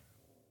 God.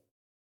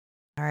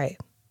 All right.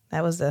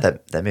 That was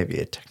That may be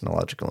a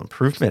technological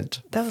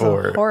improvement a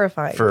for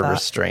horrifying for thought.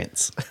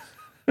 restraints.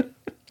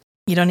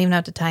 You don't even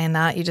have to tie a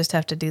knot. You just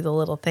have to do the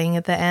little thing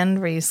at the end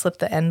where you slip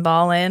the end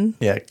ball in.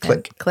 Yeah,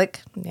 click. And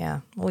click. Yeah.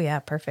 Oh, yeah.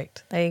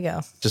 Perfect. There you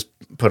go. Just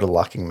put a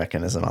locking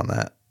mechanism on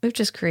that. We've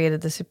just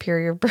created the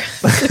superior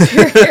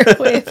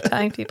way of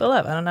tying people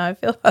up. I don't know how I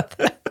feel about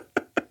that.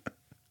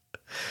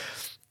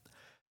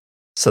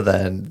 So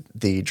then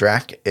the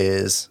Drac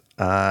is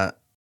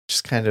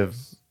just kind of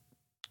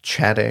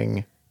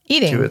chatting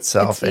Eating. to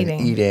itself It's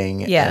and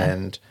eating Yeah.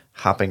 and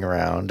hopping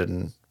around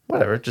and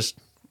whatever, just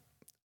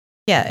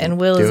Yeah. And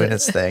Will doing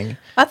is. its thing.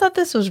 I thought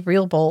this was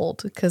real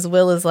bold because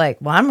Will is like,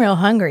 well, I'm real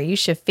hungry. You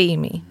should feed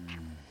me.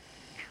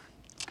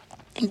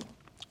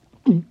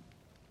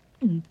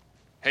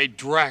 Hey,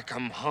 Drac,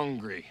 I'm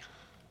hungry.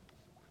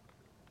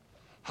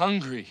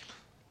 Hungry.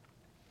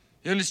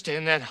 You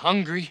understand that?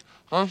 Hungry,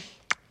 huh?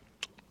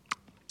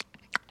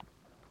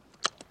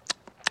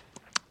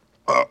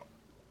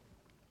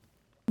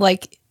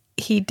 Like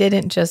he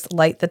didn't just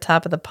light the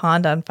top of the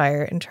pond on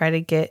fire and try to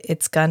get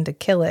its gun to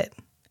kill it.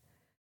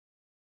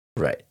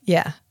 Right.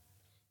 Yeah.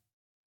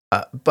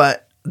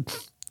 But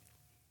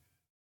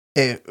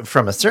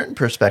from a certain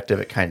perspective,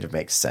 it kind of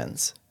makes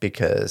sense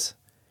because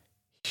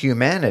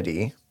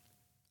humanity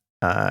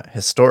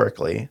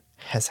historically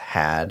has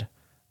had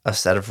a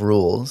set of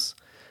rules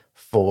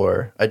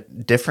for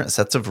different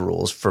sets of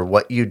rules for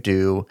what you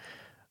do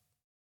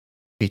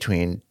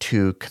between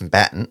two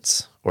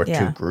combatants or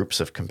Yeah. two groups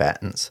of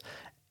combatants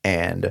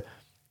and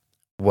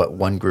what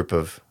one group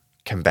of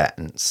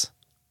combatants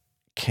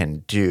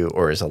can do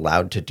or is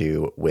allowed to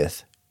do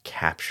with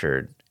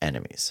captured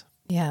enemies.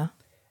 Yeah.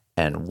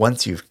 And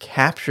once you've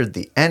captured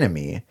the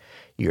enemy,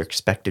 you're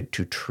expected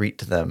to treat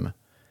them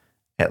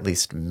at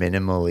least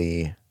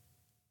minimally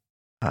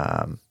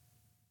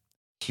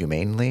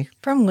humanely.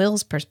 From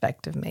Will's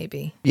perspective,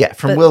 maybe. Yeah,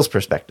 from But- Will's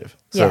perspective.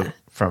 So Yeah.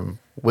 from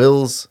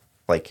Will's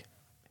like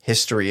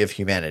history of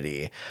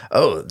humanity,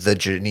 the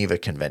Geneva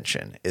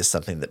Convention is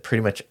something that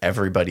pretty much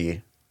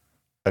everybody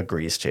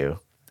agrees to,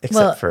 except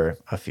Well- for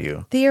a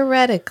few.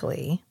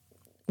 Theoretically,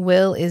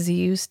 Will is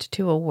used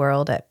to a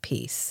world at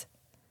peace.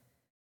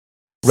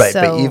 Right,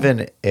 So- but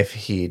even if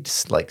he'd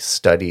like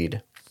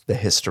studied the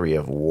history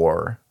of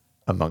war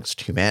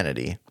amongst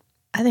humanity,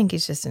 I think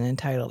he's just an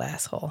entitled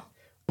asshole.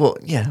 well,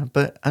 yeah,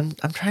 but I'm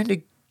trying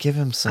to give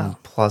him some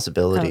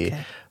plausibility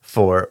Okay.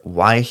 for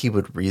why he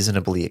would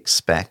reasonably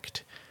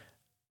expect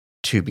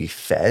to be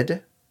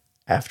fed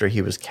after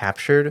he was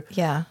captured.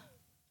 Yeah.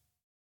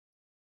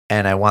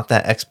 And I want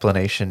that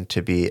explanation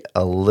to be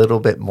a little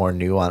bit more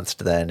nuanced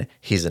than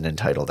he's an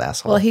entitled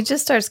asshole. Well, he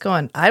just starts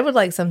going, I would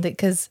like something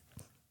because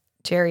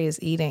Jerry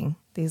is eating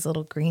these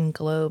little green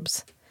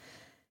globes.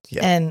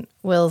 Yeah. And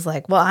Will's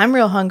like, well, I'm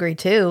real hungry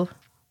too.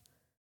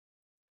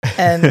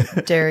 And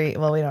Jerry,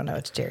 well, we don't know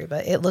it's Jerry,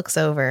 but it looks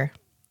over.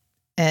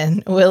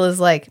 And Will is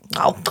like,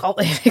 oh,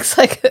 it makes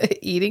like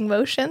eating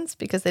motions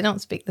because they don't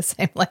speak the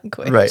same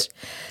language. Right.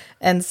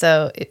 And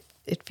so it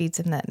feeds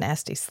him that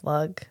nasty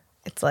slug.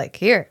 It's like,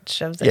 here, it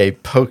shoves it.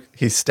 Yeah,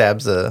 he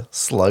stabs a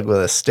slug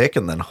with a stick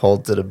and then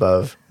holds it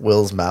above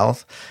Will's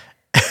mouth.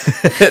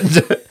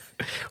 And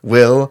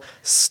Will,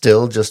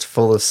 still just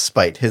full of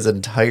spite, his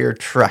entire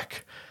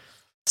trek,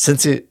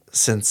 since he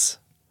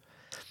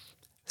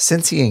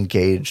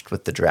engaged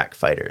with the Drac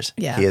fighters,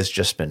 Yeah. he has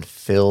just been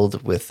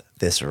filled with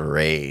this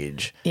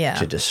rage Yeah.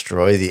 to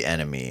destroy the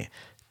enemy,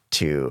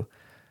 to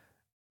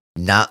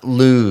not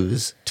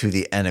lose to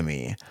the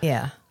enemy,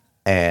 Yeah.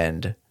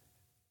 and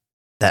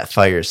that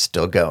fire's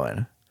still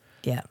going.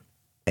 Yeah.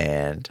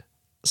 And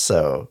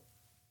so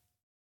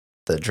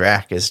the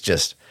Drac is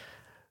just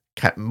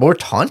more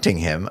taunting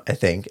him, I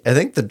think. I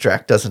think the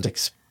Drac doesn't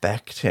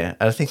expect him.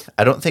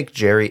 I don't think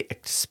Jerry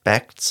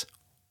expects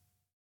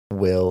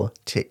Will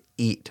to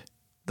eat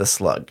the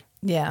slug.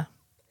 Yeah.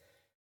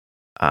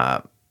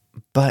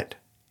 But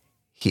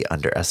he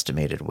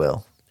underestimated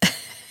Will.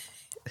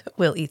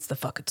 Will eats the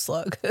fucking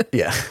slug.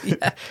 Yeah.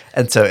 Yeah.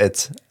 And so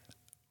it's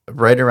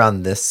right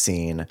around this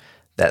scene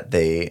that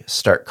they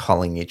start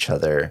calling each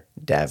other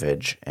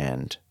Davidge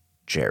and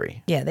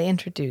Jerry. Yeah, they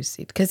introduce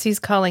it because he's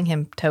calling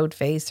him Toad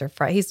Face or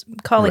Fry. He's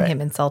calling Right.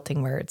 him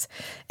insulting words.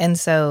 And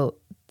so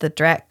the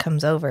Drac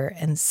comes over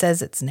and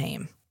says its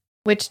name,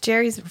 which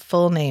Jerry's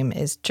full name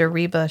is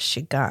Jariba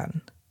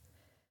Shigan.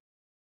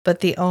 But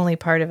the only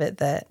part of it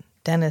that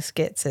Dennis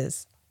gets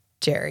is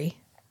Jerry.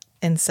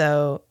 And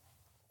so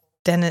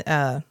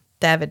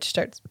David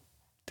starts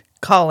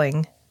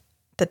calling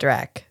the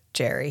Drac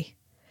Jerry.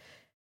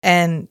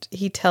 And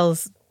he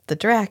tells the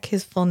Drac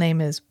his full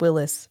name is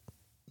Willis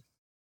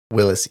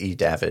E.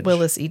 Davidge.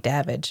 Willis E.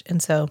 Davidge.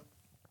 And so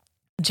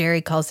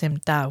Jerry calls him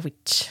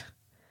Dawich.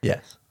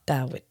 Yes.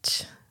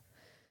 Dawich.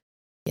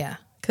 Yeah.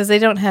 Because they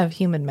don't have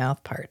human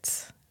mouth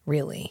parts,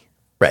 really.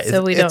 Right.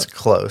 So it's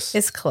close.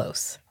 It's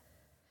close.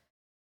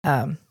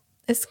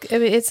 It's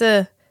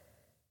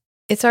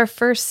our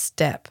first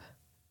step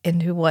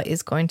into what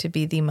is going to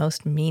be the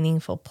most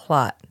meaningful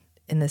plot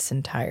in this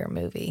entire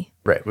movie.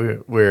 Right.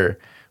 We're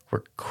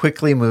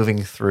quickly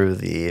moving through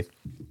the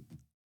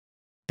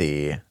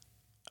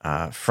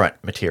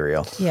front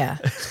material. Yeah.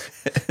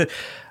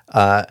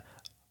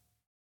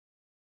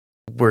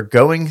 We're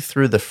going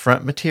through the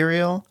front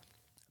material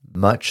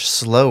much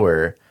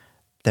slower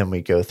than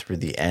we go through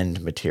the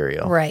end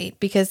material. Right.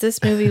 Because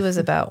this movie was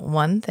about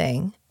one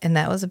thing, and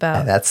that was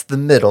about... And that's the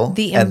middle.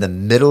 The and the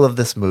middle of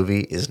this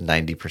movie is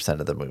 90%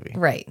 of the movie.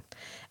 Right.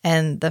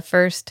 And the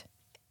first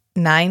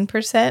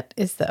 9%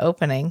 is the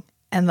opening,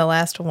 and the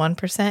last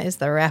 1% is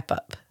the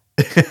wrap-up.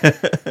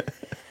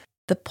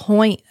 The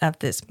point of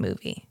this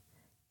movie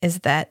is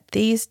that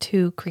these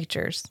two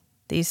creatures,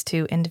 these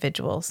two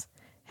individuals,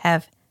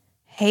 have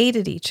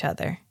hated each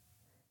other,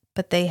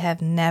 but they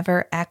have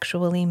never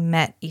actually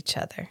met each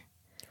other.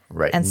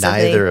 Right. And so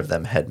neither of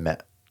them had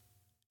met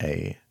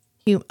an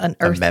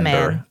Earth member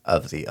man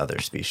of the other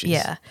species.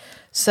 Yeah.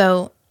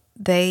 So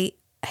they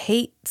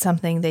hate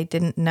something they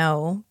didn't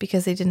know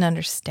because they didn't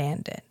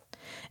understand it.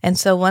 And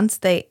so once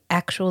they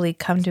actually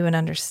come to an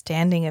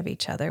understanding of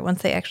each other,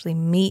 once they actually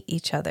meet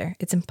each other,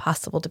 it's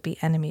impossible to be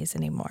enemies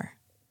anymore.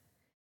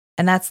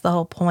 And that's the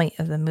whole point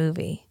of the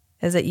movie,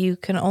 is that you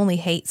can only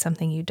hate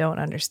something you don't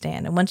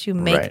understand. And once you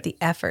make the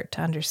effort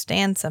to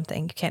understand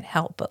something, you can't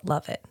help but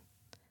love it.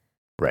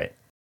 Right.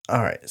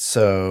 All right.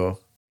 So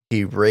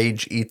he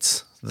rage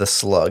eats the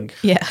slug.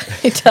 Yeah,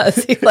 he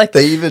does. He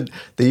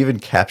they even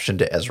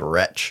captioned it as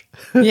wretch.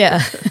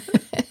 Yeah.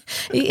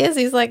 He is.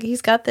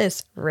 He's got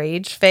this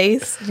rage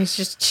face, and he's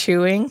just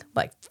chewing,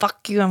 like,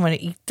 fuck you, I'm going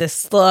to eat this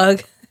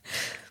slug.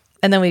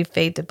 And then we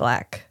fade to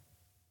black.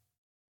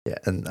 Yeah.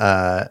 And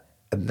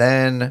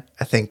then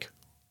I think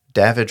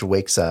Davidge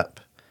wakes up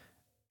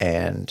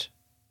and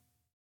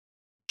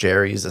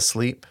Jerry's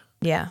asleep.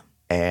 Yeah.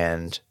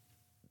 And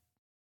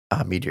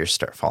meteors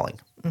start falling.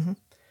 Mm-hmm.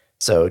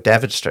 So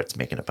Davidge starts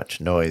making a bunch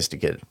of noise to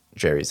get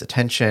Jerry's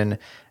attention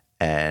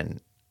and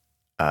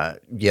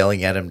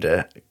yelling at him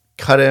to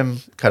cut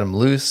him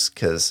loose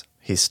because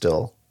he's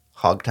still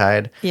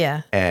hogtied.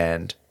 Yeah.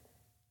 And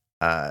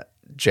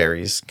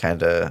Jerry's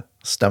kind of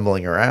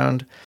stumbling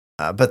around,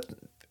 but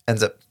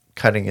ends up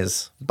cutting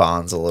his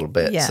bonds a little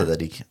bit so that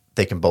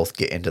they can both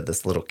get into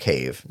this little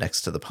cave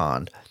next to the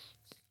pond.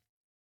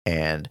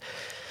 And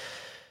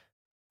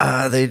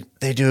they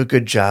do a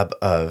good job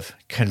of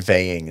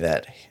conveying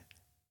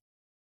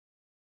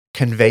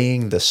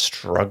the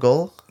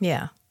struggle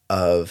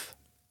of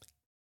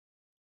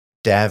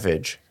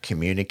Davidge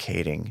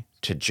communicating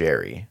to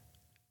Jerry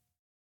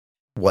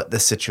what the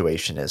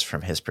situation is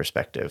from his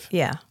perspective.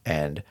 Yeah.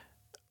 And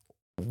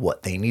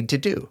what they need to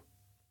do.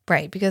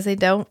 Right, because they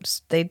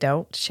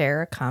don't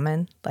share a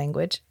common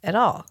language at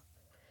all.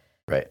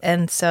 Right.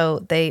 And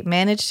so they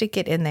manage to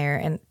get in there,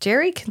 and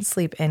Jerry can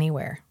sleep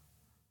anywhere.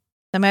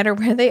 No matter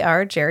where they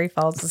are, Jerry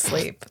falls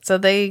asleep. So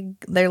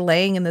they're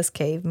laying in this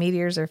cave,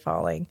 meteors are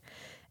falling,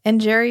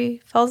 and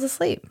Jerry falls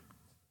asleep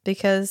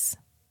because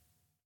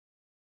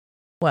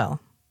I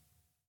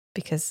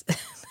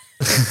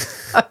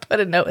put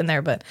a note in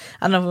there, but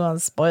I don't know if we want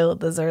to spoil it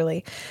this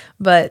early.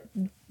 But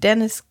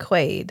Dennis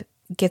Quaid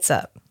gets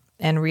up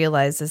and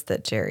realizes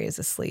that Jerry is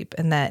asleep,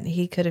 and that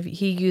he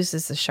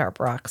uses the sharp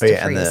rocks to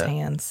free his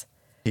hands.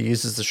 He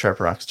uses the sharp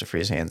rocks to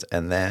free his hands,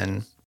 and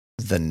then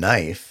the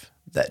knife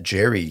that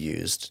Jerry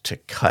used to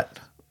cut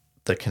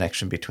the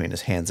connection between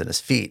his hands and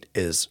his feet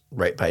is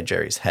right by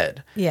Jerry's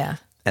head. Yeah.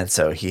 And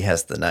so he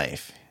has the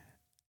knife,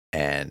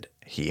 and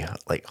he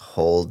like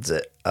holds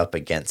it up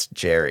against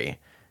Jerry,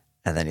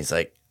 and then he's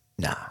like,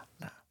 nah.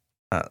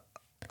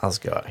 I'll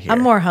just go out here.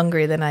 I'm more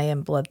hungry than I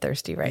am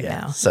bloodthirsty right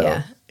now.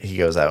 So he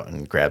goes out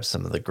and grabs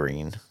some of the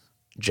green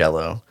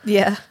Jell-O.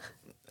 Yeah.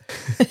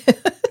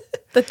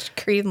 The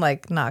green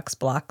like Knox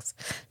blocks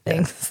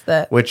things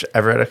which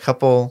I've read a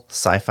couple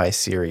sci-fi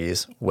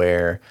series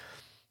where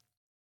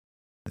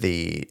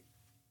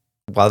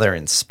while they're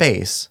in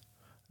space,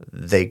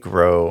 they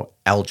grow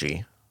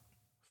algae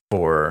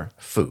for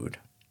food.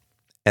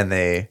 And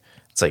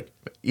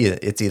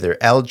it's either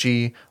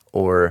algae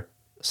or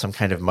some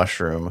kind of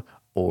mushroom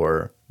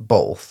or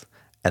both,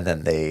 and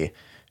then they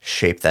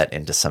shape that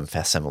into some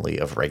facsimile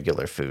of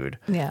regular food.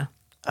 Yeah.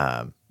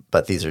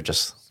 But these are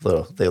just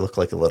they look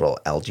like little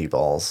algae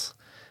balls,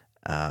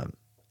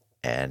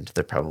 and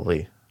they're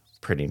probably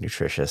pretty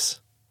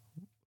nutritious.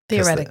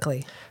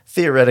 Theoretically,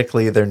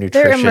 they're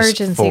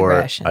nutritious for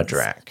rations. A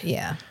Drac.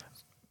 Yeah.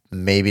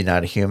 Maybe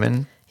not a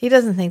human. He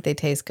doesn't think they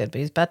taste good, but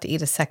he's about to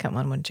eat a second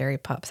one when Jerry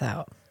pops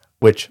out.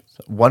 Which,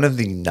 one of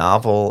the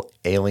novel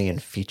alien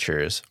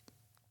features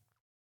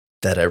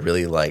that I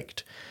really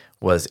liked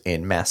was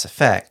in Mass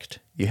Effect.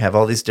 You have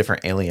all these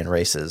different alien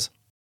races,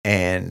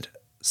 and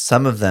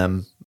some of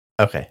them...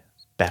 Okay,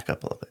 back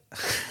up a little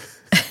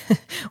bit.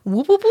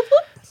 Whoop, whoop, whoop,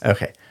 whoop.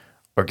 Okay,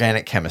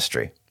 organic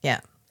chemistry. Yeah.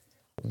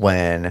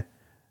 When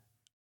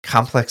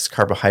complex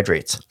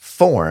carbohydrates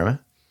form,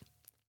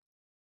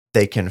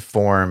 they can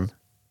form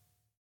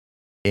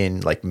in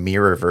like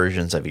mirror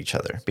versions of each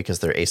other because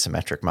they're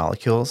asymmetric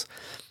molecules.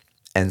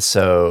 And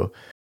so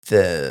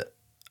the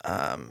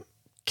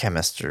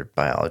chemists or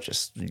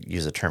biologists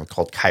use a term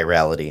called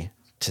chirality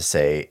to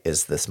say,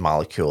 is this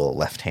molecule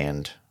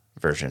left-hand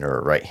version or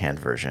a right-hand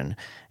version?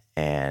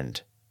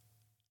 And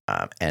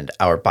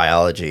our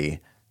biology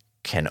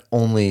can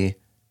only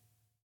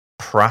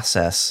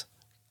process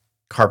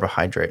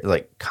carbohydrate,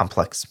 like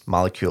complex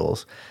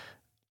molecules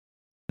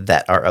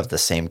that are of the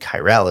same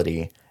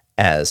chirality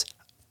as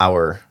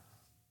our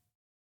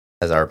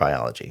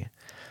biology.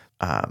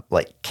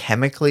 Like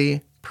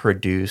chemically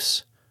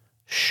produce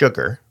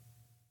sugar.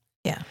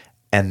 Yeah.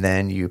 And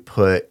then you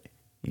put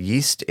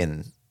yeast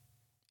in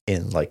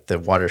like the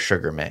water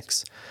sugar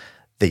mix.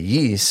 The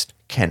yeast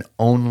can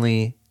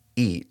only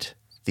eat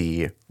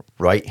the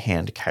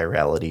right-hand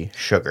chirality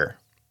sugar.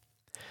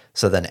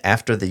 So then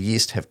after the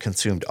yeast have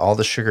consumed all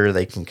the sugar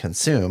they can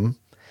consume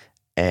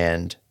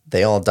and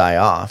they all die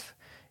off,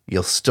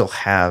 you'll still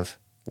have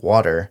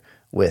water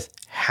with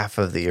half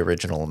of the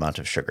original amount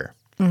of sugar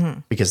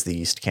because the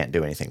yeast can't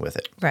do anything with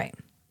it. Right.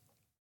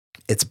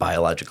 It's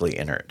biologically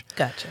inert.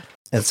 Gotcha.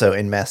 And so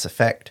in Mass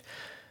Effect,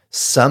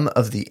 some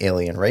of the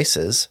alien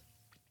races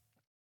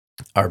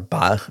are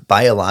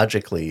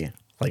biologically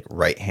like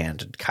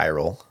right-handed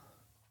chiral,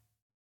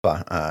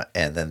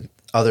 and then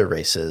other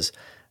races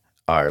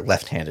are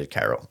left-handed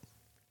chiral.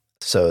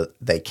 So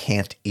they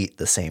can't eat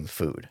the same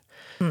food.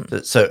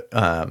 So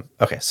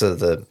so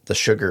the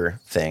sugar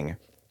thing,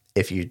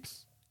 if you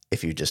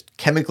just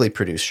chemically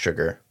produce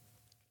sugar,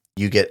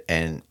 you get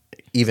an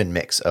even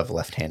mix of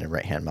left-hand and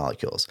right-hand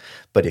molecules.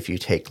 But if you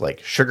take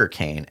like sugar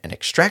cane and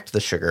extract the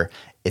sugar,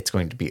 it's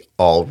going to be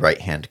all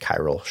right-hand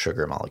chiral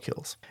sugar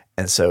molecules.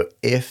 And so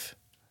if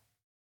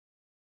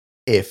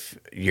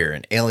you're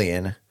an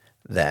alien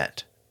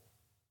that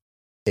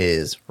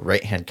is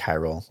right-hand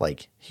chiral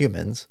like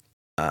humans,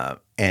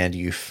 and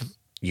you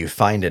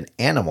find an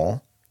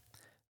animal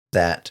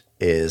that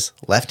is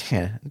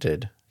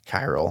left-handed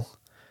chiral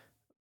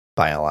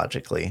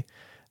biologically,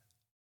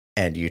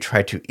 and you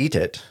try to eat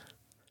it,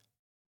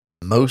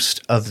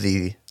 most of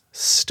the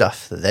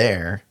stuff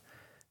there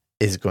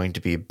is going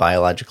to be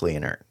biologically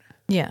inert.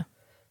 Yeah.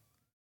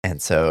 And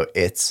so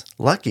it's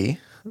lucky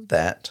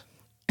that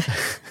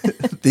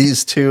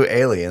these two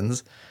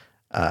aliens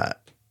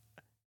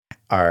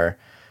are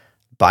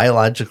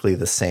biologically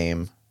the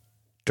same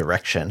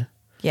direction.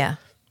 Yeah.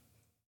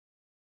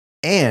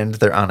 And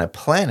they're on a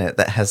planet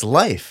that has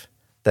life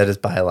that is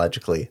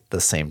biologically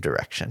the same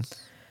direction.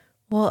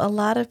 Well, a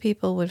lot of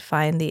people would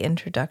find the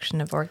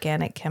introduction of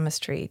organic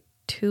chemistry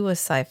to a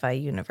sci-fi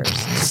universe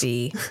to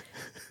be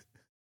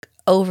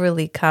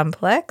overly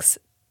complex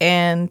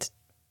and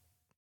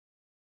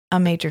a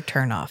major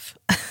turnoff.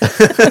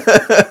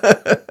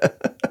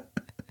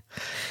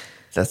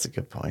 That's a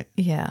good point.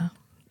 Yeah.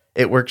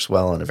 It works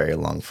well in a very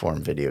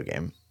long-form video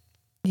game.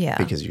 Yeah.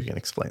 Because you can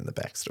explain the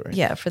backstory.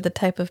 Yeah, for the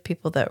type of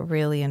people that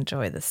really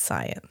enjoy the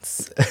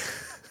science.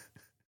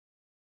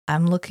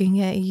 I'm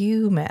looking at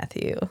you,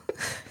 Matthew.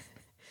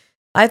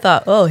 I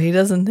thought, oh, he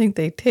doesn't think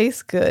they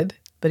taste good,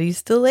 but he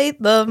still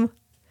ate them.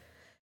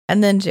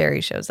 And then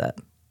Jerry shows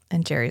up,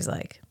 and Jerry's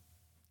like,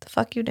 the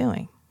fuck you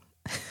doing?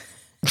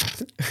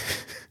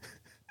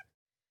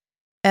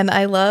 And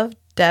I love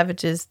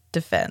Davidge's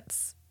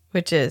defense,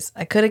 which is,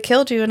 I could have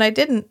killed you and I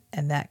didn't,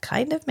 and that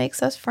kind of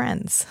makes us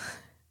friends.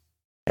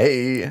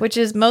 Hey. Which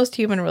is most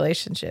human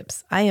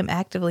relationships. I am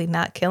actively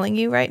not killing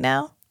you right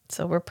now,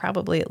 so we're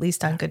probably at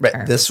least on good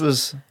terms. This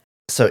was,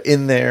 so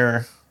in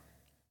their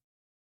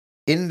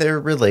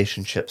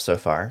relationship so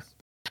far,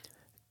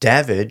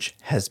 Davidge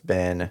has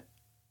been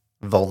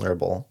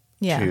vulnerable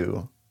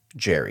to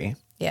Jerry.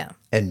 Yeah.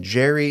 And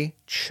Jerry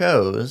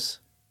chose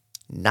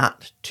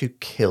not to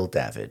kill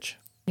Davidge.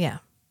 Yeah.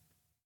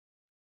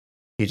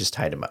 He just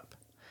tied him up.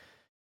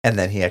 And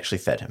then he actually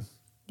fed him.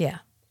 Yeah.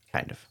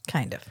 Kind of.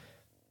 Kind of.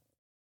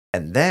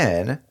 And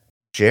then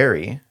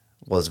Jerry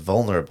was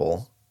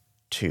vulnerable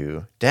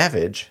to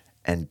Davidge,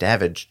 and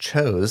Davidge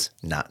chose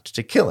not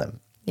to kill him.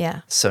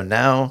 Yeah. So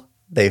now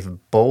they've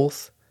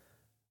both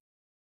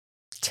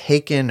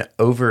taken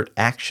overt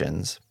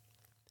actions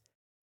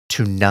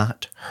to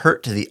not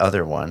hurt the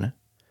other one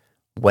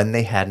when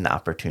they had an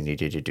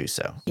opportunity to do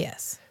so.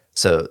 Yes.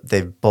 So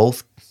they've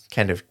both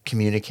kind of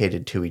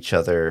communicated to each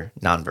other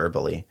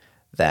non-verbally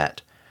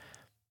that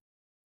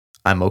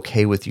I'm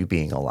okay with you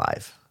being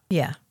alive.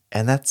 Yeah.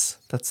 And that's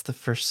the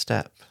first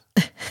step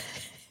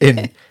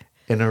in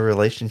a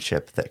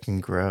relationship that can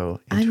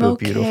grow into a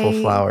beautiful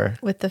flower.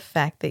 With the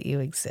fact that you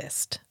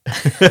exist.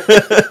 It's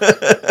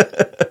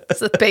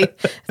a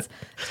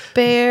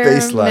bare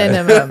Baseline.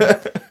 minimum.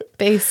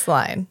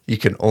 Baseline. You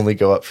can only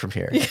go up from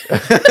here.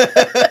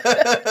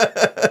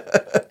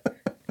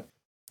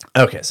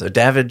 Okay, so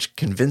Davidge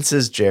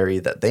convinces Jerry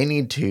that they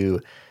need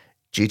to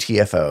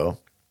GTFO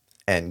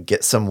and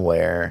get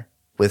somewhere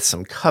with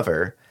some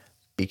cover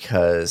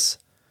because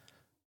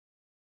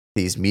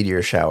these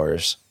meteor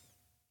showers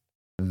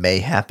may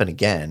happen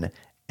again,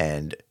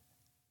 and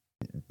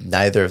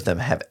neither of them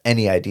have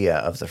any idea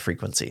of the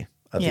frequency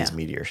of these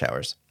meteor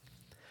showers.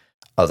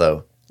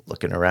 Although,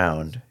 looking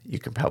around, you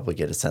can probably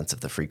get a sense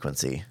of the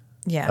frequency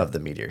of the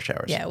meteor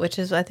showers. Yeah, which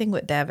is, I think,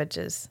 what Davidge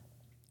is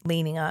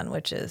leaning on,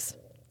 which is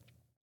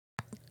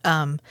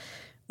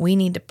we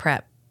need to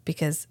prep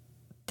because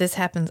this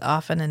happens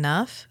often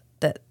enough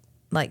that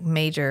like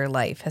major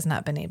life has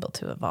not been able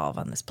to evolve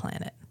on this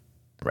planet.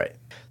 Right.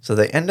 So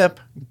they end up,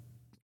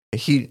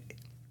 he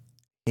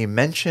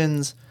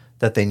mentions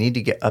that they need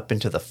to get up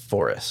into the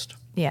forest.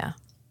 Yeah.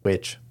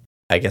 Which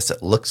I guess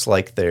it looks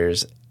like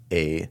there's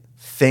a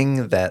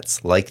thing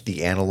that's like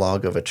the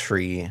analog of a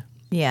tree.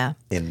 Yeah.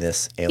 In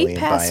this alien he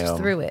passed biome.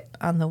 through it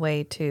on the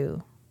way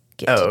to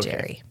get to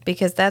Jerry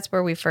because that's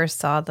where we first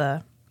saw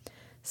the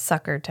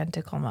sucker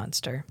tentacle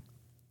monster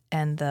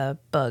and the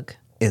bug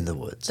in the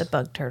woods. The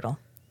bug turtle.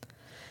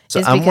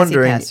 So I'm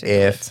wondering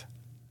if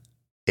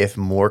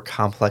more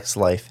complex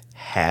life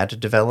had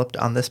developed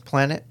on this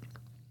planet,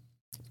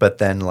 but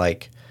then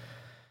like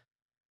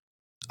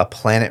a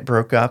planet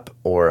broke up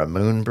or a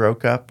moon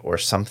broke up or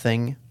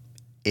something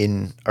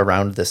in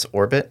around this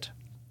orbit.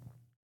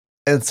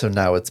 And so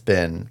now it's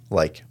been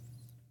like,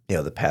 you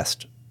know, the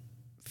past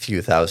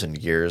few thousand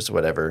years,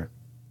 whatever,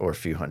 or a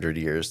few hundred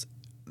years,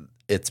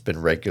 it's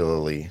been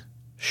regularly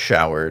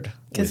showered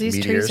because with these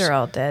meteors. trees are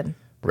all dead.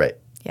 Right.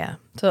 Yeah.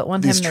 So at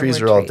one these time trees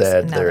there are were all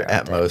dead. and now They're all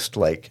at dead. most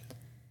like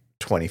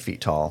 20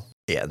 feet tall.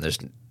 Yeah, and there's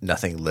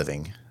nothing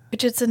living.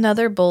 Which it's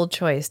another bold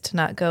choice to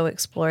not go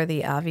explore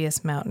the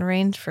obvious mountain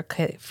range for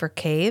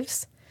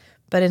caves,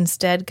 but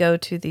instead go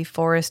to the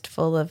forest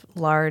full of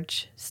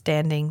large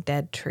standing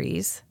dead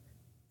trees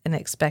and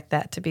expect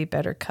that to be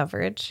better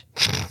coverage.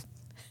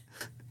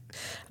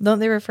 Don't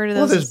they refer to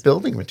those there's as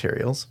building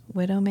materials.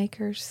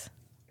 widowmakers?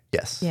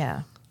 Yes.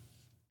 Yeah.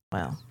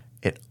 Well,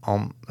 it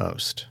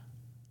almost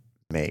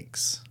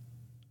makes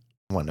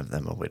one of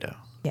them a widow.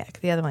 Yeah,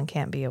 the other one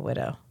can't be a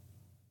widow.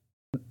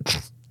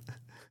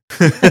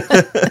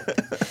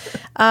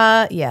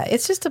 Yeah,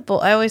 it's just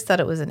I always thought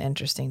it was an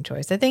interesting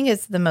choice. I think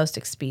it's the most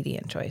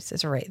expedient choice.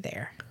 It's right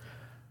there.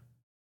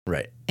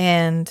 Right.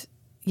 And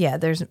yeah,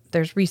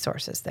 there's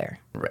resources there.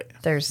 Right.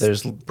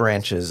 There's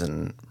branches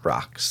and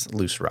rocks,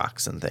 loose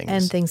rocks and things.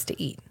 And things to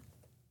eat.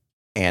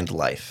 And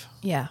life.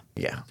 Yeah.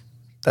 Yeah.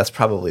 That's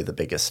probably the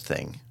biggest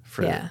thing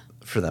for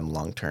them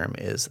long term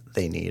is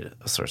they need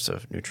a source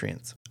of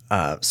nutrients.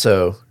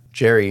 So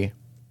Jerry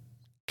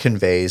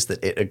conveys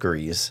that it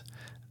agrees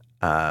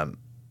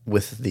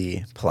with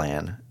the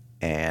plan,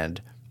 and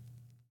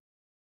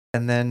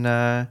then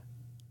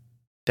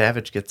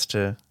Davidge gets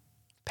to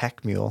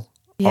pack mule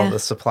all the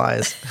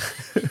supplies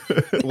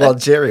while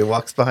Jerry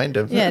walks behind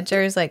him. Yeah,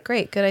 Jerry's like,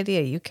 great, good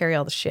idea. You carry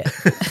all the shit.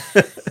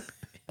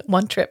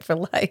 One trip for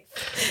life.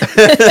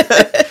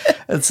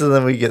 And so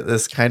then we get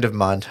this kind of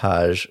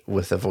montage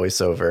with a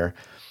voiceover,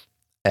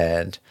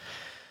 and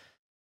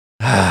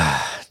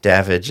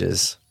Davidge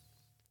is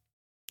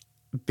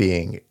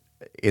being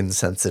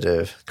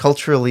insensitive,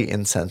 culturally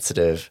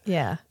insensitive,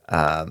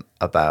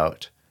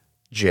 about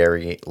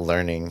Jerry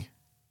learning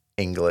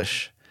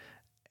English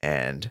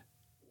and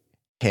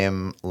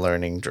him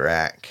learning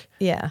Drac,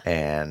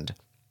 and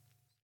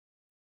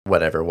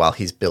whatever while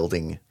he's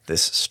building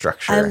this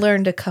structure. I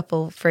learned a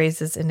couple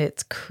phrases in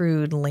its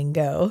crude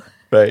lingo.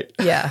 Right.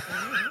 Yeah.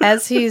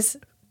 As he's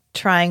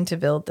trying to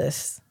build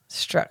this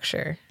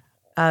structure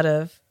out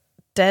of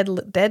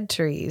dead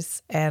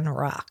trees and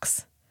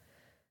rocks.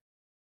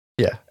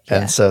 Yeah.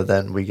 And so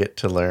then we get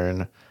to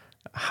learn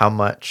how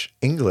much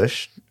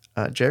English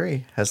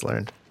Jerry has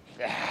learned.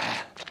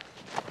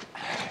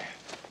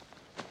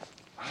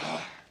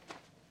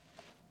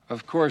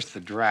 Of course, the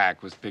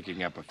Drac was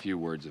picking up a few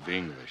words of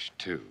English,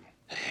 too.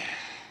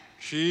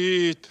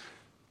 Shit.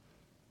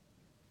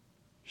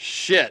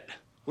 Shit.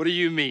 What do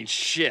you mean,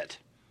 shit?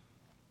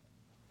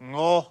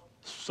 No,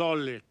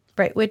 solid.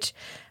 Right, which,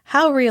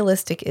 how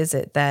realistic is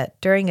it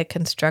that during a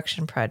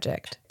construction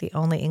project, the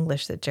only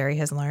English that Jerry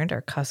has learned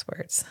are cuss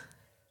words?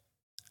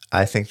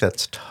 I think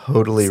that's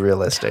totally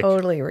realistic.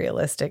 Totally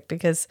realistic,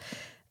 because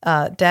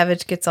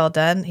Davidge gets all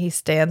done, he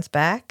stands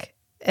back,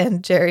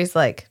 and Jerry's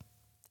like,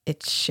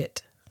 it's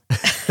shit.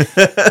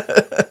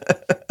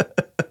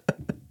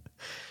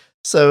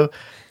 So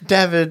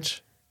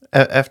Davidge,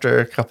 after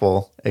a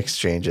couple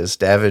exchanges,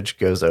 Davidge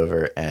goes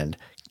over and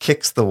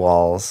kicks the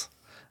walls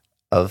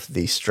of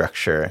the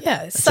structure.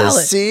 Yeah, it's solid.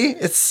 Says, see,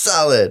 it's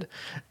solid.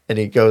 And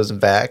he goes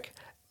back,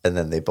 and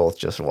then they both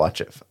just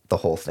watch it, the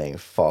whole thing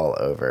fall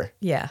over.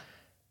 Yeah.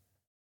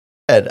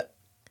 And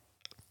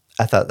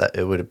I thought that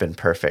it would have been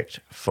perfect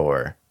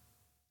for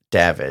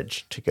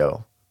Davidge to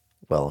go,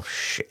 well,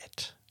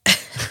 shit.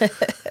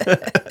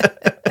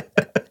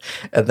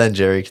 And then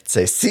Jerry could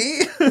say,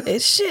 see?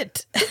 It's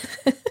shit.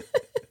 All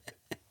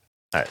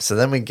right, so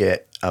then we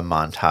get a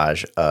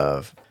montage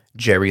of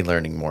Jerry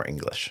learning more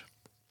English.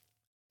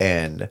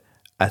 And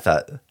I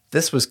thought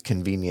this was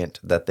convenient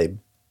that they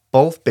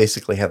both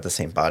basically have the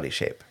same body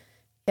shape.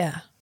 Yeah.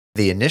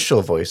 The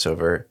initial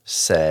voiceover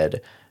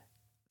said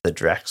the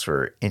Dreks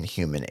were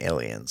inhuman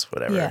aliens,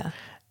 whatever. Yeah.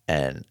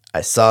 And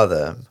I saw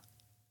them,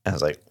 and I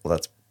was like, well,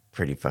 that's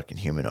pretty fucking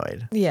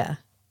humanoid. Yeah.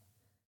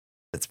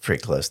 It's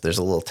pretty close. There's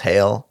a little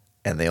tail,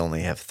 and they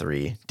only have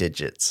 3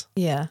 digits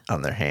Yeah.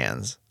 on their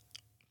hands,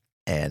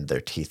 and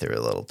their teeth are a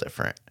little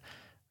different,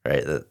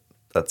 right?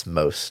 That's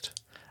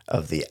most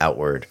of the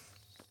outward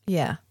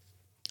Yeah.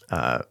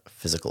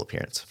 physical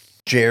appearance.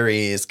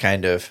 Jerry is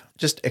kind of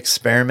just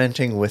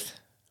experimenting with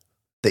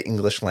the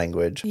English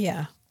language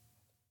Yeah.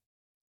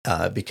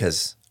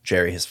 because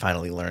Jerry has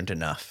finally learned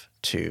enough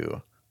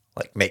to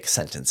like make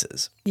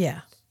sentences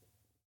Yeah.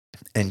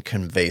 and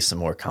convey some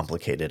more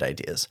complicated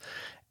ideas.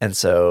 And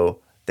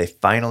so they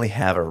finally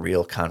have a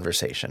real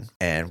conversation,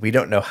 and we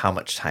don't know how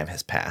much time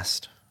has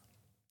passed.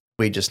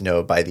 We just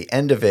know by the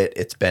end of it,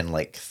 it's been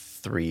like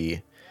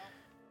 3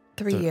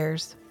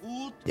 years.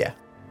 Food. Yeah.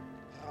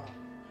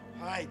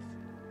 Right.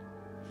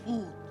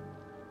 Food.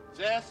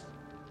 This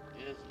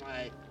is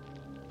my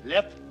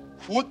left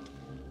foot.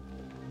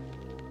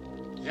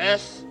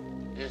 This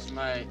is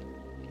my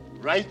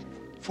right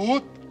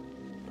foot.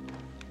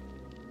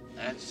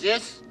 And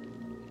this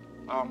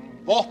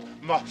both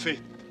my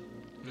feet.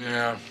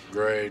 Yeah,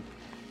 great.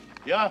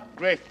 Yeah,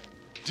 great.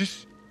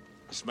 This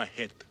is my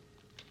head.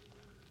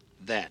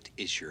 That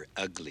is your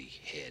ugly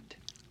head.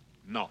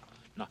 No.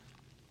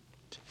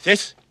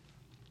 This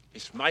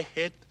is my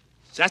head.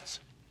 That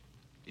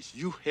is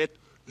you head.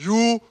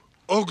 You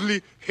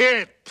ugly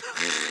head.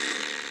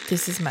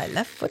 This is my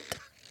left foot.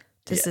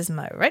 This is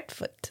my right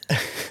foot.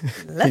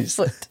 Left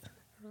foot.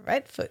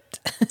 Right foot.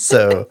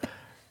 So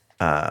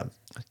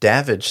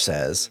Davidge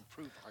says,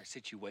 Improve our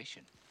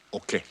situation.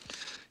 Okay.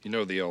 You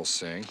know the old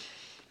saying.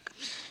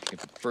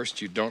 If at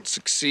first you don't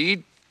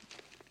succeed,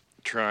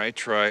 try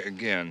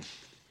again.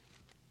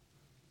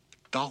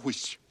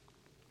 Darwish.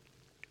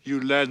 You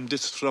learned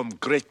this from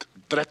great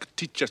Drek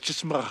teacher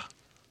Chismara.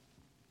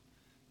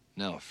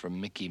 No,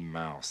 from Mickey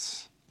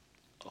Mouse.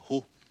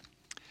 Who?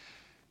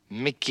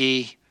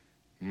 Mickey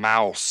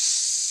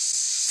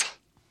Mouse.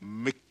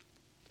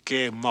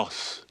 Mickey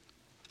Mouse.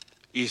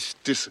 Is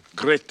this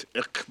great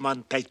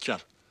Ekman teacher?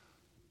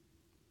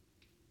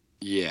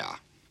 Yeah.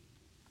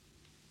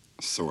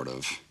 Sort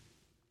of.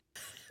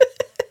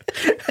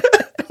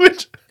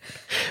 which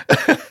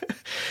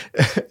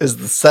is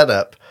the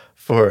setup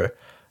for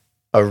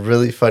a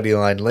really funny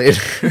line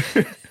later.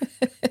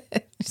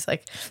 He's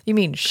like, you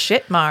mean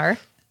shit, Mar?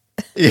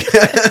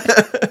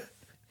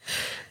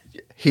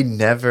 He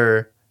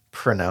never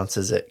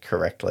pronounces it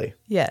correctly.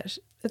 Yeah.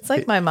 It's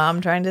like my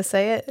mom trying to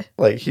say it.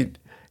 Like he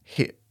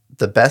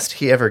the best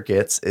he ever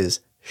gets is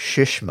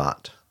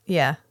shishmat.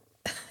 Yeah.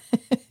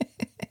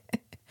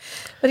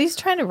 But he's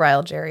trying to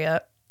rile Jerry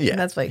up. Yeah, And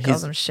that's why he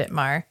calls him shit,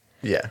 Mar.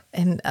 Yeah.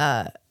 And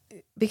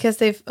because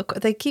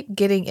they keep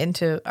getting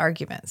into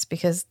arguments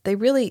because they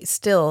really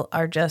still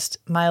are just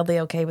mildly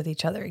okay with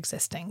each other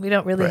existing. We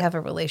don't really Right. have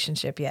a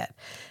relationship yet.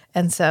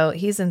 And so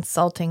he's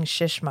insulting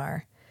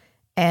Shishmar,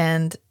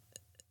 and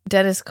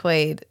Dennis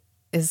Quaid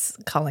is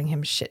calling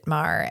him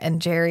Shitmar,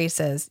 and Jerry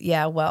says,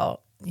 yeah,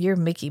 well, your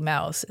Mickey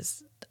Mouse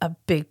is a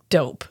big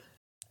dope.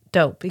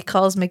 He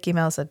calls Mickey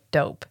Mouse a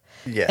dope.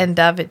 Yeah. And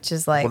Davidge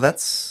is like, Well,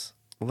 that's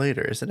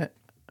later, isn't it?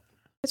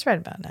 it's right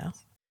about now.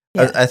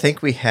 Yeah. I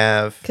think we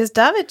have Because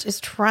Davidge is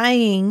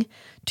trying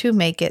to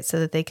make it so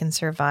that they can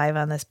survive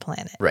on this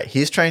planet. right.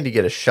 He's trying to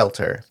get a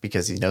shelter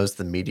because he knows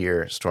the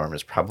meteor storm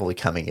is probably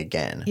coming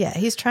again. Yeah,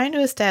 he's trying to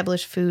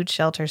establish food,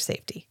 shelter,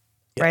 safety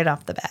right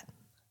off the bat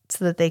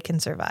so that they can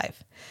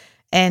survive.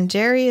 And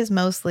Jerry is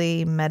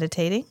mostly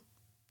meditating.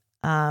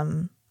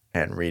 And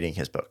reading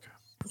his book.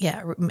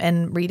 Yeah,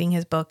 and reading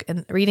his book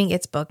and reading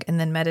its book and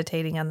then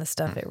meditating on the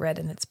stuff it read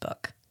in its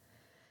book.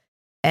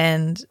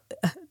 And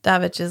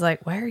Davidge is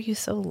like, why are you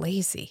so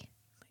lazy?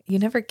 You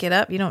never get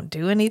up. You don't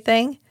do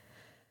anything.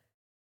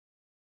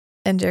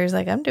 And Jerry's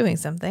like, I'm doing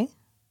something.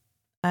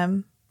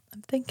 I'm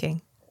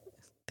thinking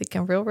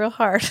real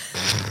hard.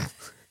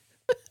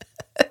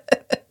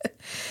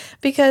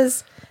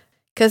 because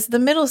the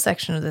middle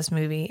section of this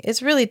movie,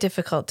 it's really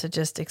difficult to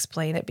just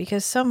explain it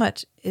because so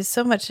much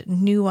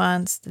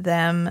nuanced,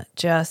 them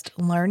just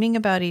learning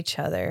about each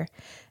other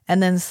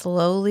and then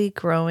slowly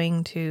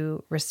growing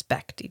to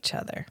respect each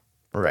other.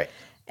 Right.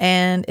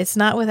 And it's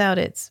not without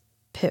its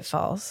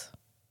pitfalls,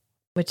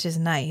 which is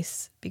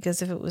nice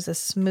because if it was a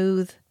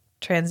smooth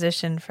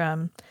transition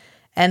from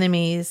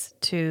enemies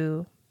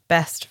to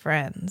best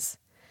friends,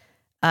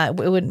 it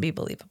wouldn't be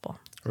believable.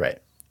 Right.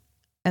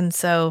 And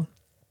so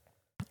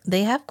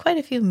they have quite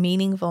a few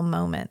meaningful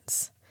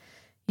moments,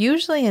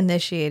 usually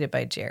initiated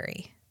by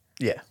Jerry.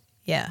 Yeah.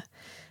 Yeah.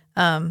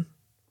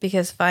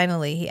 Because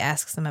finally he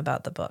asks Jerry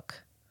about the book.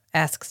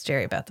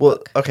 Well,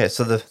 okay,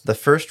 so the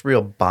first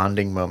real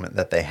bonding moment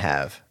that they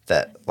have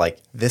that like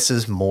this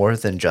is more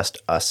than just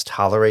us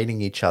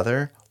tolerating each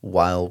other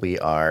while we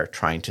are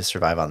trying to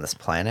survive on this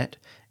planet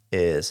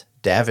is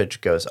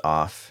Davidge goes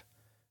off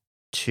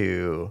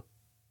to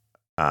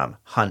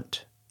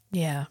hunt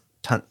Yeah.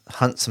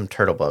 hunt some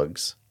turtle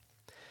bugs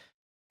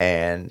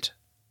and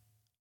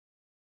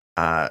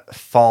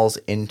falls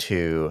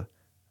into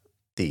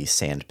the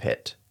sand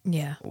pit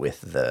Yeah.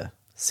 with the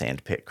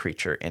sand pit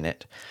creature in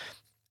it.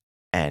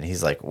 And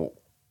he's like,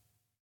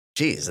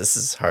 geez, this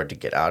is hard to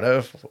get out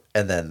of.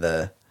 And then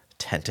the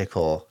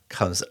tentacle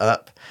comes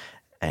up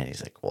and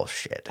he's like, well,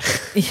 shit.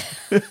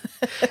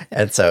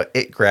 And so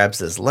it grabs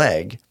his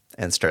leg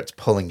and starts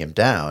pulling him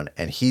down.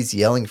 And he's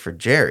yelling for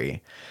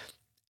Jerry.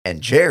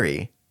 And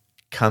Jerry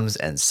comes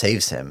and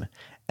saves him.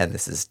 And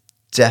this is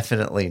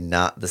definitely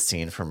not the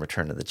scene from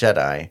Return of the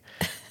Jedi.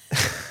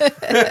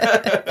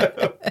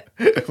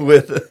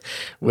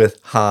 with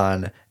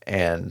Han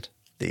and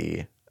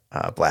the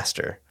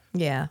blaster.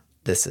 Yeah.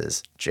 This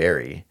is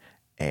Jerry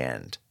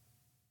and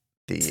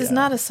the. This is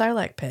not a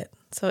Sarlacc pit,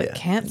 so it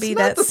can't be It's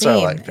not that the scene.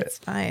 Sarlacc pit. It's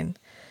fine.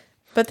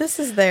 But this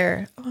is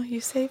their, oh,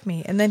 you saved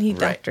me. And then he Right.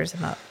 doctors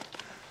him up.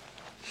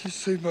 You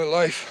saved my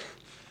life.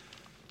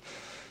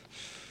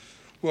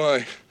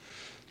 Why?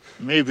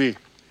 Maybe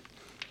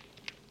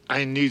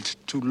I need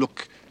to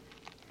look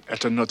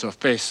at another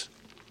face,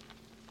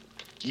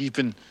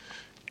 even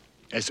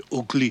as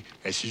ugly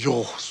as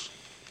yours.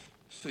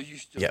 So you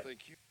still Yep.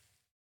 think you...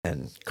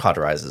 And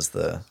cauterizes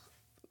the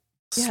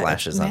Yeah,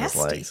 slashes it's on his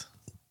nasty. legs.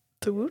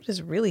 The wound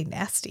is really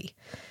nasty,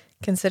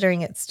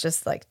 considering it's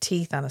just like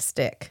teeth on a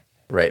stick.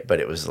 Right, but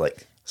it was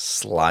like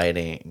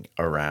sliding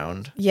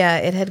around. Yeah,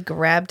 it had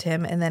grabbed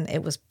him and then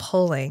it was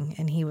pulling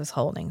and he was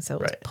holding. So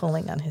it was Right.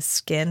 pulling on his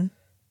skin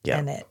Yeah.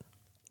 and it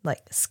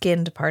like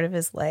skinned part of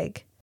his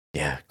leg.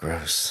 Yeah,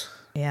 gross.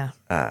 Yeah.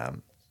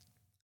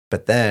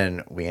 But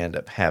then we end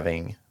up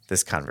having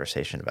this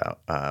conversation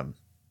about,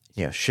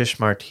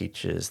 Shishmar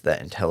teaches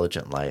that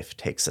intelligent life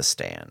takes a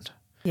stand.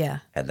 Yeah.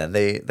 And then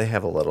they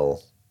have a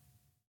little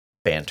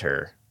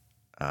banter,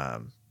 a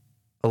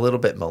little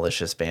bit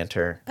malicious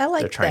banter. I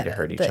like They're trying that. to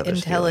hurt each the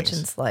other's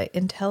feelings.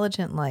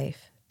 intelligent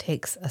life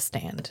takes a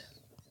stand.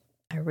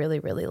 I really,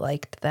 really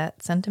liked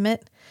that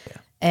sentiment. Yeah.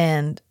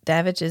 And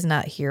Davidge is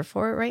not here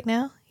for it right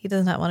now. He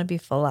does not want to be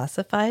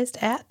philosophized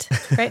at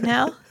right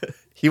now.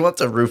 He wants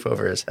a roof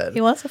over his head.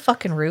 He wants a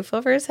fucking roof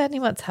over his head and he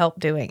wants help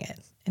doing it.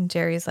 And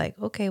Jerry's like,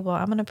 okay, well,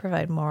 I'm going to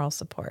provide moral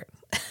support.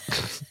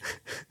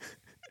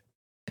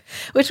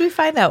 Which we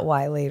find out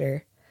why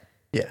later.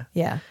 Yeah.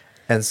 Yeah.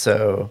 And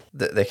so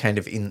they kind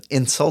of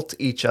insult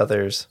each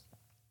other's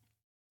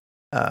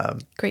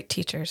Great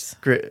teachers.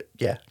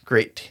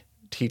 great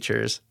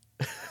teachers.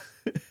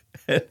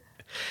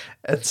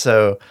 And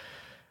so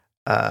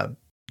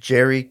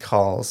Jerry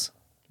calls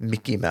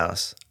Mickey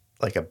Mouse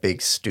like a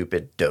big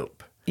stupid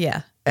dope.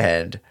 Yeah.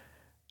 And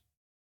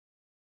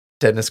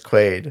Dennis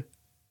Quaid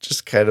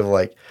just kind of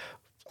like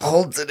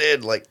holds it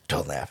in, like,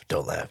 don't laugh,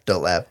 don't laugh,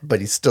 don't laugh. But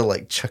he's still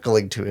like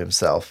chuckling to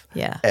himself.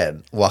 Yeah.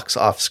 And walks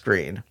off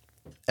screen.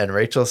 And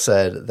Rachel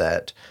said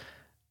that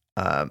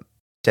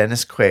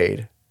Dennis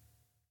Quaid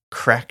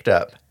cracked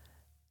up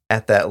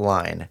at that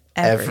line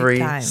Every every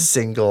time.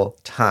 single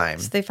time.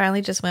 So they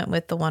finally just went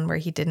with the one where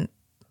he didn't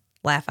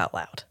laugh out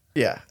loud.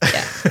 Yeah.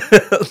 Yeah.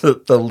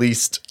 the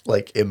least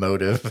like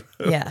emotive,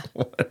 Yeah.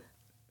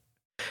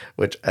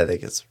 which I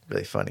think is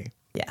really funny.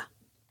 Yeah.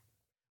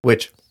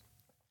 Which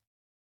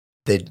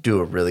they do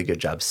a really good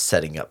job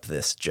setting up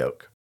this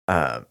joke.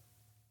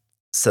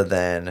 So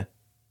then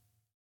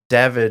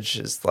Davidge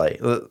is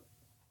like,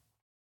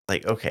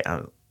 okay,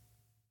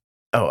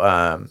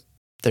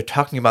 they're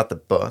talking about the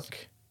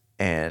book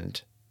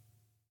and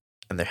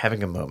they're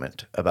having a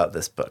moment about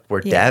this book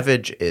where Yeah.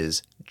 Davidge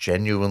is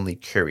genuinely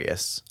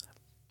curious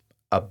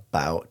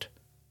about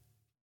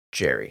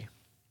Jerry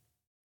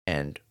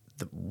and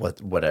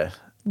what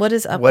What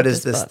is up what with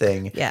is this book?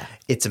 thing? Yeah.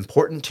 It's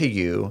important to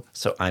you,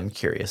 so I'm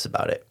curious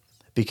about it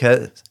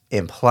because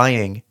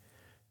implying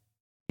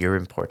you're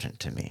important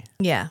to me.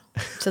 Yeah.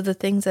 So the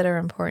things that are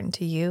important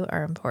to you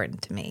are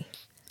important to me.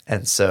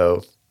 And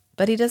so,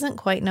 But he doesn't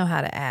quite know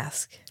how to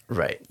ask.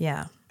 right.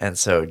 Yeah. And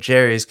so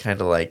Jerry's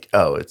kind of like,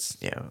 oh, it's,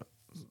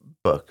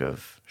 Book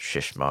of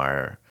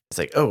Shishmar. It's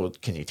like, oh,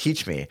 can you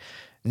teach me?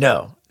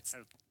 No, it's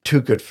too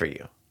good for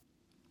you.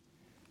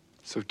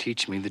 So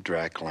teach me the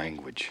Drac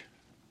language.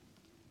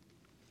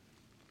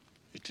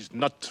 It is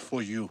not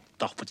for you,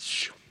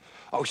 Davidge.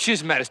 Oh,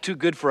 Shizmat is too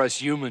good for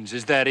us humans.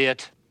 Is that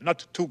it?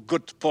 Not too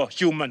good for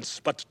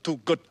humans, but too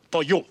good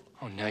for you.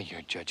 Oh, now you're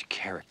a judge of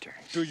character.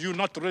 Do you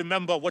not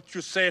remember what you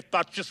said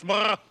about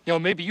Shishmar?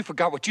 Maybe you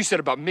forgot what you said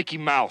about Mickey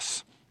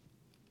Mouse.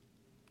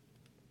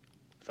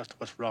 That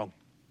was wrong.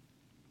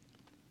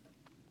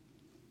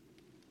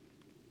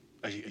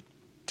 I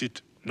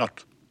did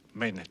not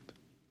mean it.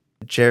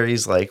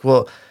 Jerry's like,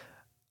 well,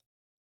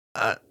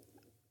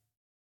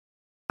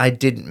 I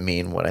didn't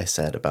mean what I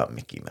said about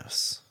Mickey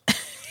Mouse.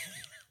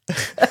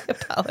 I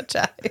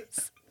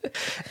apologize.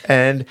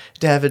 And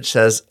Davidge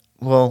says,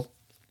 well,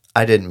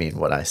 I didn't mean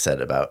what I said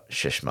about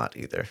Shishmat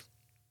either.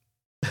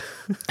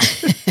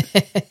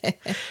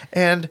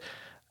 And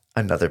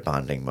another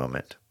bonding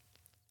moment.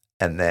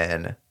 And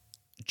then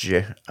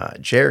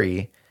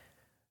Jerry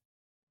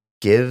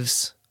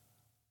gives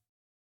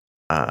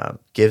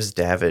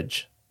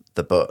Davidge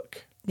the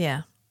book.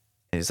 Yeah.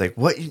 And he's like,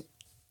 what?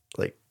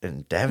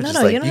 And David's No,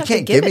 just like, you don't you have to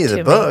can't give give me it the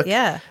to me." book.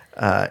 Yeah. He's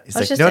I was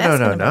like, just no.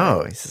 asking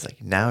about it. He says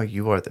like, now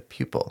you are the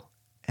pupil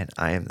and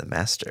I am the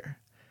master.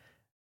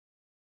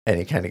 And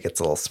he kind of gets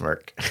a little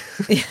smirk.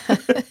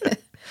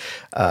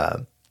 But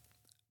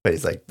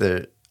he's like,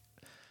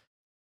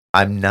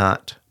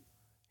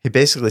 he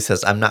basically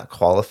says, I'm not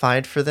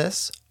qualified for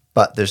this,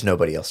 but there's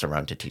nobody else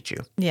around to teach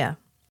you. Yeah.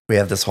 We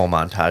have this whole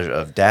montage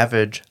of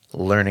David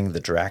learning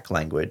the Drac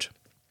language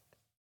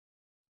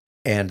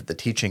and the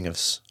teaching of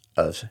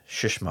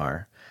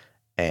Shishmar,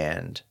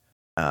 and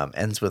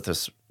ends with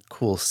this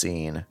cool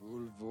scene.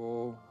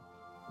 Ulvo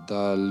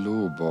da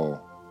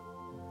Lubo.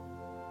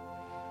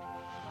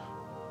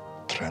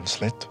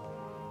 Translate.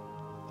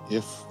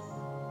 If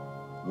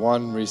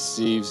one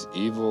receives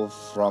evil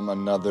from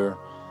another,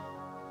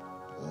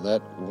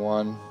 let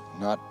one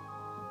not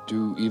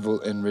do evil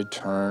in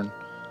return.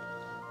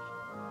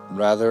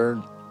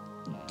 Rather,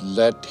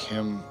 let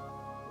him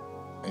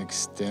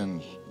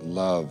extend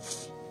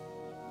love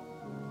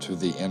to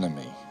the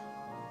enemy,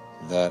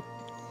 that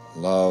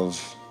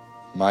love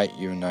might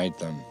unite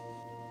them.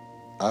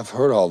 I've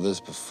heard all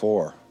this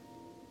before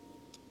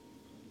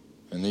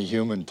in the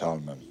human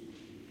Talmud.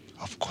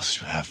 Of course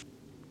you have.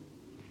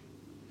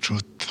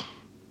 Truth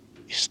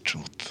is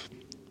truth.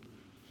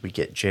 We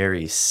get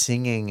Jerry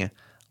singing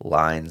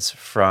lines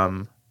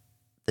from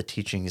the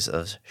teachings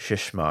of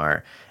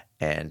Shishmar,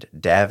 and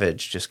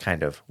David's just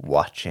kind of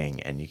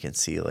watching, and you can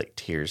see like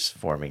tears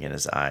forming in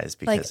his eyes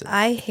because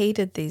I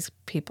hated these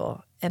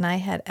people, and I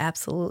had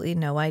absolutely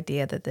no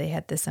idea that they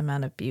had this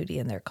amount of beauty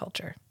in their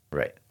culture.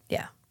 right.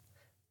 Yeah.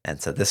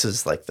 And so this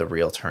is like the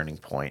real turning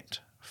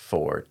point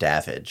for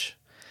David,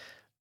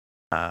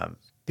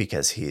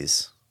 because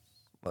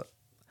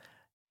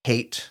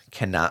hate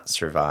cannot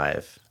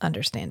survive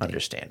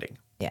Understanding.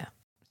 Yeah.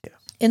 Yeah.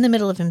 In the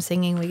middle of him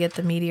singing, we get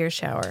the meteor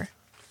shower.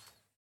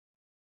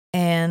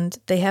 And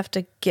they have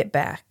to get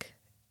back.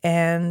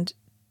 And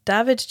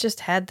David's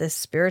just had this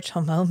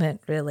spiritual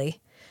moment, really,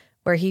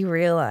 where he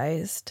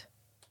realized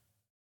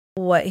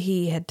what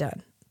he had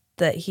done,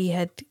 that he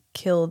had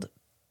killed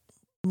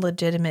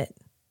legitimate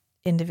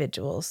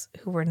individuals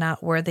who were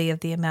not worthy of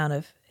the amount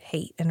of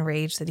hate and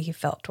rage that he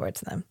felt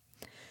towards them.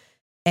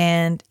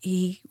 And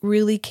he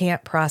really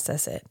can't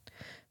process it.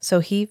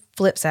 So he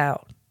flips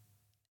out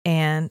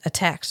and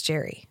attacks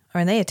Jerry,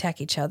 and they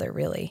attack each other,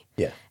 really.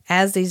 Yeah.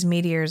 As these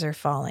meteors are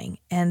falling,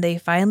 and they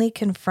finally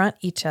confront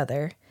each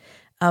other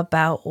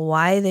about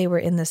why they were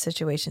in this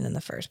situation in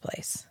the first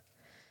place.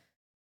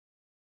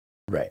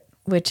 Right.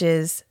 Which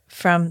is,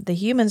 from the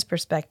humans'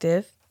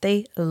 perspective,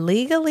 they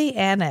legally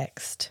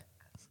annexed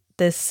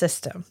this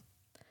system.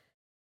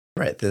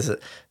 Right.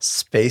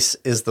 Space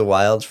is the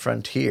wild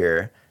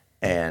frontier,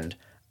 and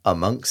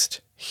amongst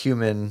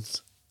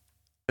humans,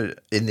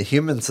 in the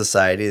human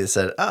society, they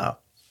said, "Oh,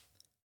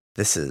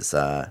 this is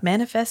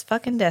Manifest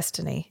fucking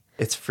destiny.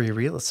 It's free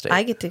real estate.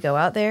 I get to go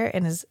out there,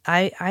 and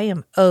I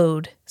am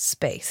owed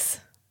space."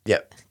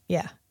 Yep.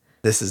 Yeah.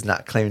 This is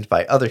not claimed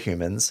by other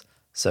humans,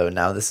 so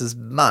now this is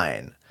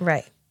mine.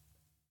 Right.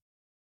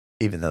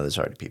 Even though there's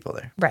already people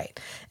there. Right.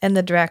 And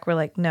the Drac were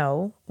like,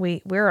 "No,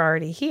 we're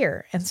already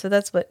here." And so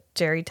that's what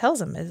Jerry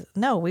tells him is,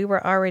 "No, we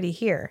were already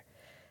here."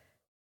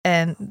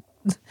 And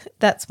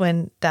that's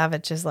when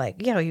David's just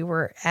like, you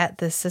were at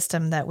this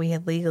system that we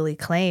had legally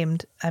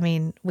claimed. I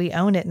mean, we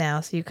own it now,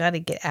 so you got to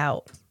get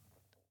out.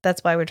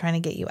 That's why we're trying to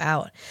get you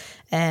out.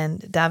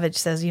 And David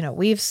says,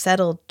 we've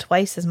settled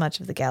twice as much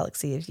of the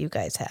galaxy as you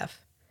guys have.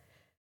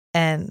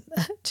 And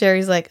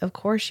Jerry's like, "Of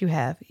course you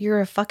have. You're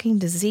a fucking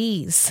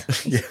disease.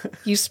 Yeah.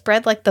 You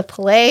spread like the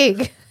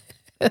plague."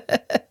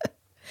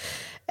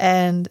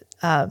 And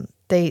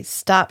they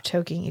stop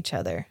choking each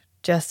other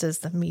just as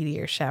the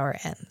meteor shower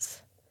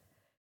ends.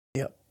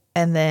 Yep.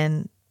 And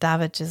then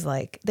David is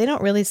like, they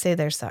don't really say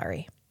they're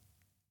sorry.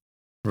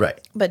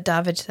 Right. But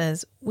David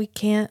says, "We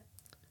can't."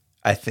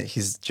 I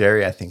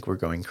think we're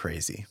going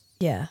crazy.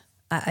 Yeah.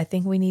 I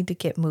think we need to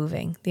get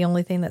moving. The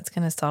only thing that's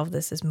going to solve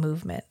this is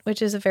movement,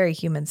 which is a very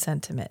human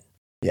sentiment.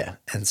 Yeah.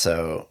 And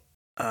so,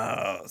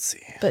 let's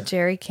see. But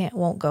Jerry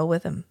won't go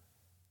with him.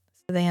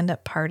 So they end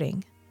up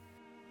parting.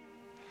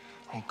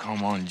 Oh,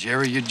 come on,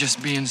 Jerry. You're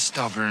just being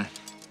stubborn.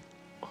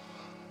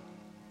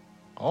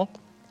 Oh,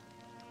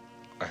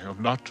 I am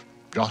not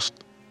just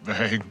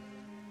being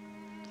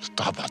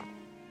stubborn.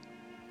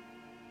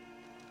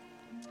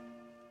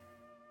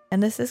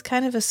 And this is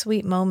kind of a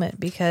sweet moment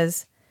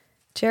because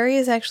Jerry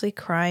is actually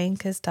crying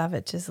because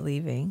David is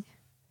leaving.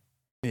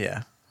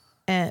 Yeah.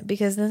 And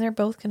because then they're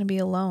both going to be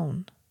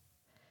alone.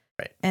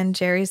 Right. And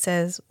Jerry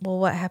says, "Well,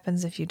 what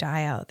happens if you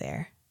die out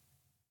there?"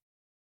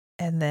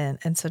 And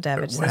so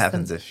David says, What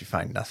happens if you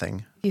find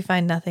nothing? "You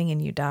find nothing and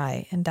you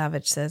die." And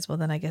David says, "Well,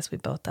 then I guess we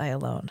both die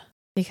alone."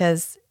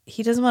 Because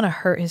he doesn't want to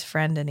hurt his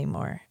friend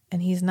anymore.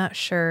 And he's not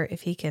sure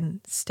if he can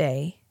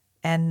stay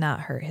and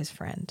not hurt his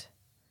friend.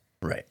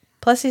 Right.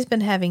 Plus, he's been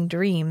having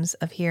dreams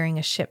of hearing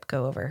a ship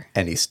go over.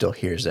 And he still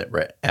hears it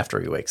right after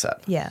he wakes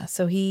up. Yeah,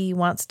 so he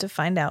wants to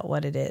find out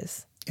what it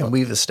is. And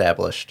we've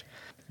established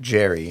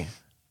Jerry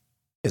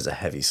is a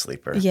heavy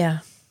sleeper. Yeah.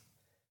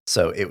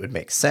 So it would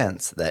make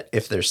sense that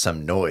if there's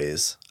some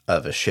noise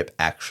of a ship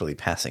actually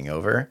passing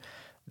over,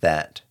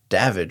 that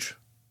Davidge,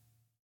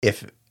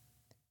 if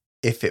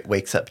it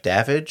wakes up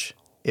Davidge,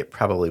 it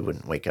probably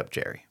wouldn't wake up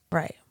Jerry.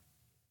 Right.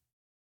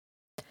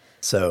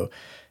 So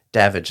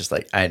Davidge is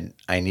like,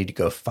 I need to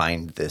go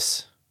find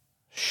this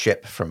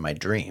ship from my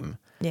dream.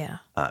 Yeah.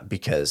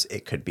 Because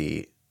it could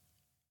be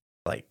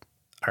like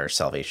our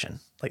salvation.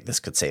 Like this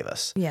could save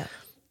us. Yeah.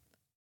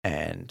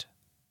 And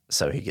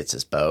so he gets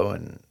his bow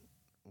and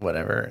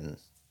whatever and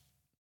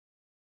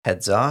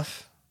heads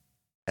off.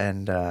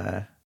 And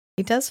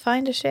He does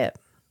find a ship,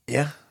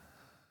 yeah.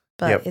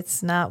 but Yep.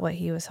 it's not what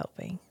he was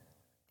hoping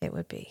it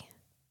would be.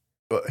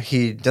 Well,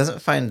 he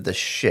doesn't find the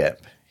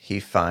ship. He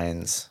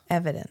finds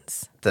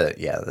Evidence. the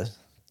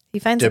He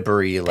finds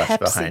debris a left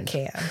Pepsi behind.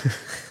 can.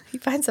 He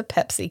finds a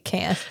Pepsi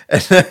can.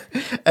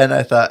 And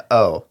I thought,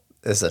 oh,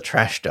 it's a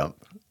trash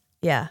dump.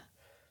 Yeah.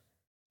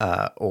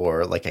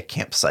 Or like a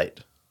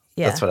campsite.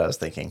 Yeah. That's what I was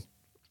thinking.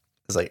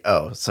 It's like,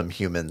 oh, some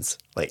humans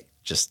like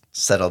just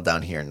settled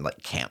down here and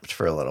like camped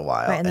for a little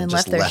while Right, and then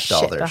just left their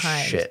all shit their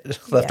behind. shit,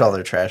 left Yeah. all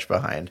their trash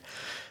behind.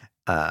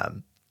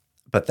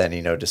 But then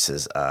he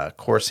notices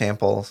core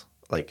samples,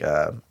 like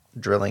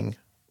drilling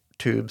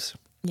tubes,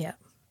 Yeah.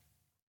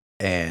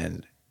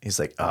 and he's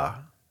like,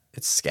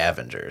 it's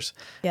scavengers.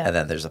 Yeah. And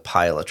then there's a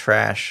pile of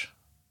trash,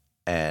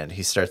 and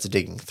he starts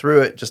digging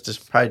through it just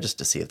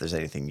to see if there's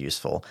anything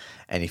useful,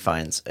 and he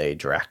finds a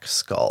Drac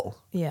skull.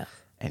 Yeah.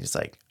 And he's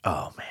like,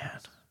 oh man,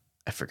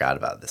 I forgot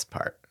about this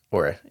part.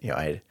 Or,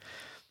 I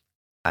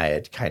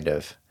had kind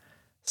of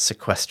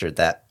sequestered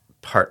that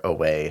part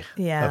away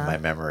Yeah. of my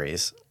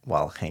memories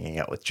while hanging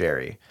out with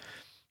Jerry.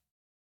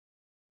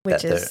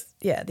 Which that is,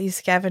 these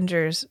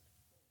scavengers,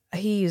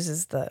 he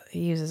uses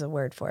a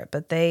word for it,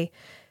 but they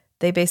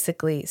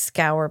basically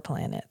scour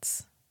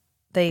planets.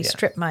 They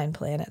strip mine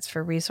planets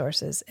for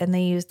resources, and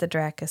they use the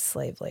Drac as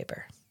slave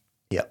labor.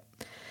 Yep.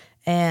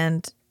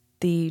 And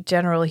the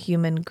general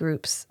human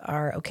groups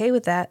are okay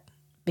with that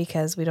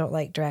because we don't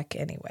like Drac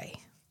anyway.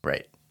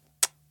 Right.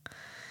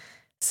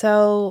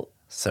 So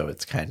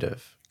it's kind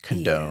of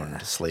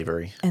condoned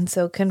slavery. And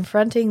so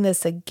confronting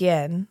this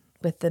again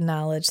with the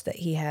knowledge that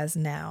he has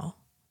now,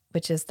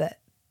 which is that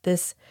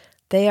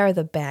they are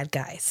the bad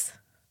guys.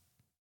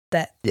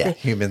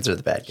 Humans are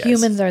the bad guys.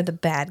 Humans are the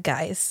bad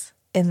guys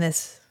in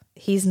this.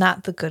 He's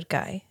not the good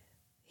guy.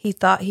 He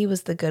thought he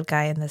was the good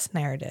guy in this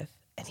narrative,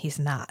 and he's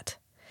not.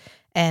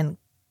 And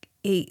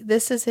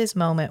this is his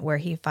moment where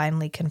he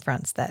finally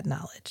confronts that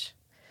knowledge,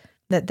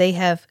 that they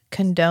have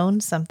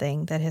condoned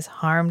something that has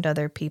harmed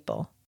other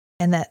people,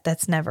 and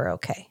that's never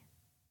okay.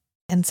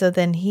 And so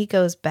then he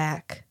goes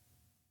back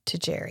to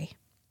Jerry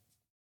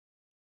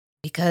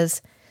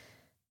because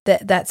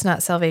that's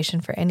not salvation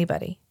for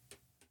anybody.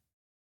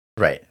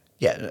 Right.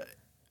 Yeah.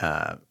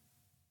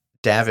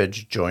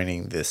 Davidge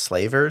joining the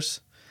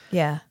slavers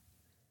Yeah.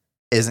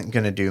 isn't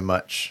going to do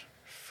much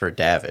for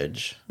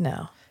Davidge.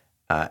 No.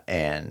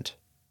 And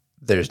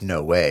there's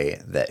no way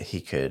that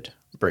he could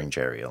bring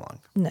Jerry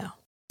along. No.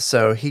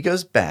 So he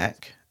goes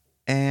back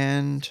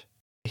and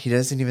he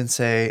doesn't even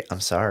say, I'm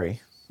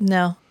sorry.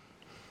 No.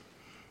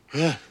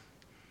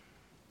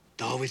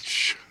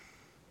 Davidge,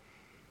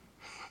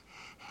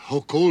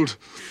 how cold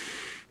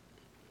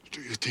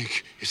do you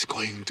think it's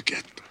going to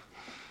get?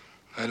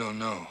 I don't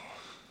know.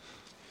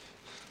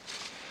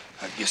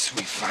 I guess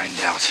we find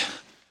out.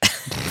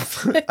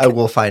 I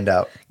will find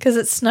out. Because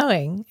it's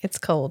snowing. It's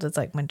cold. It's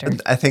like winter.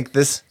 I think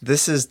this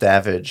is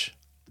Davidge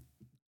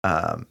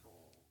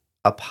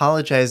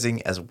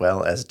apologizing as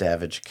well as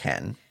Davidge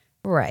can.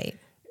 Right.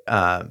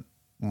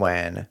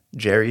 When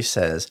Jerry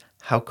says,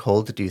 how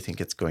cold do you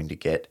think it's going to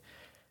get?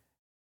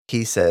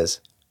 He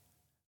says,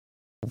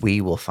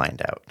 we will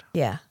find out.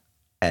 Yeah.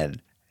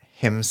 And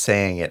him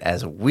saying it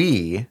as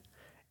we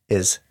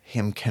is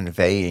him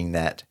conveying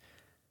that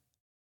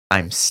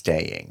I'm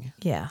staying.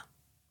 Yeah.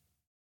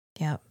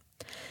 Yep.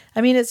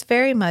 I mean, it's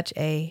very much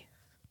a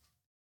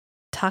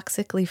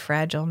toxically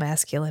fragile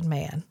masculine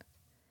man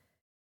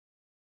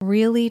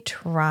really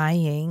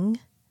trying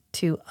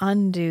to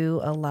undo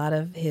a lot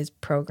of his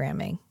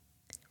programming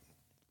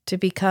to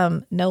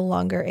become no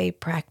longer a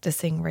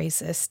practicing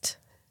racist,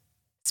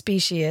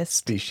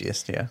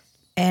 speciesist, Yeah.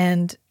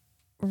 and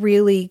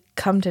really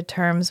come to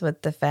terms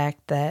with the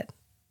fact that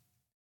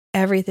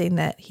everything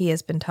that he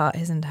has been taught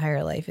his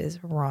entire life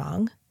is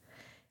wrong.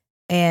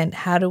 And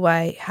how do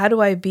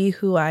I be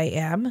who I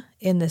am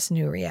in this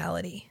new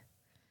reality?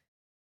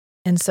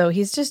 And so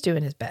he's just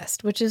doing his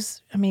best, which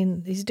is, I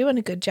mean, he's doing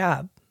a good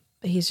job,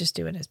 but he's just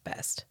doing his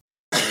best.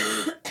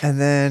 And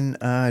then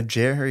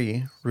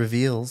Jerry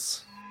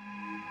reveals.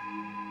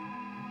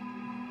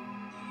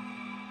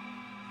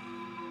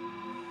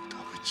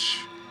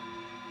 Davidge,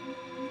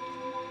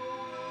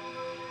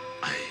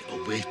 I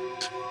await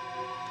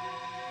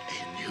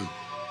a new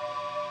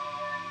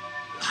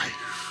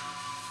life.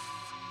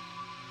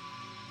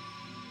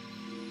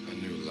 A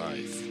new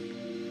life.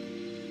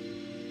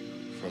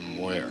 From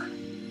where?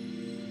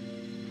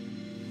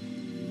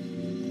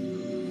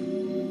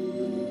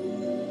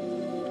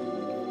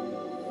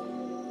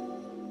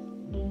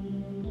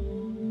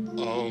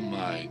 Oh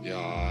my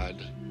God.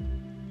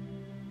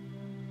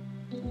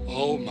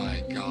 Oh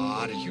my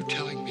God, are you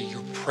telling me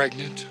you're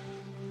pregnant?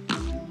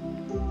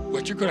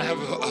 What, you're gonna have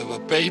a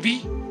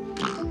baby?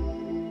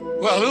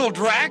 Well, a little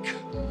Drac?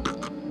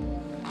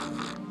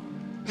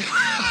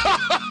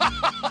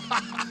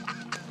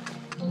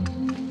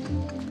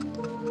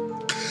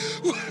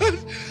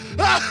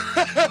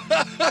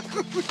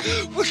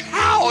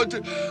 How?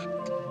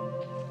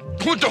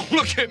 Oh, don't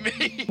look at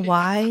me.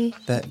 Why?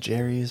 That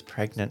Jerry is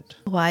pregnant.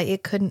 Why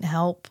it couldn't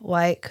help?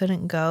 Why it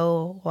couldn't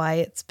go? Why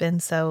it's been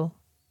so?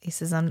 He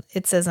says,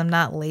 It says I'm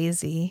not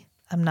lazy.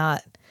 I'm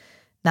not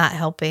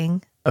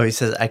helping. Oh, he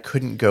says, I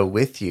couldn't go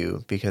with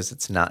you because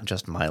it's not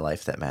just my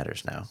life that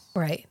matters now.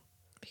 Right.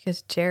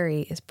 Because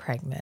Jerry is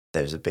pregnant.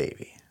 There's a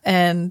baby.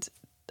 And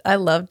I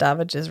love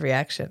David's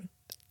reaction.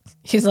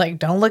 He's like,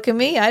 don't look at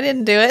me. I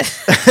didn't do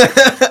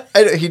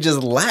it. He just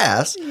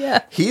laughs.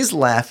 Yeah. He's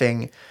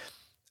laughing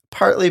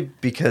partly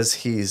because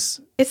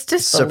he's It's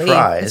disbelief.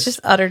 surprised. It's just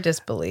utter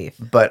disbelief.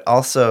 But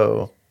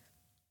also,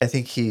 I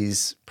think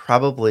he's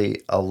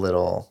probably a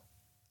little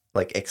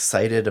like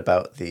excited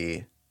about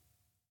the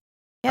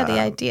Yeah, the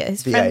idea.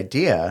 His the friend,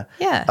 idea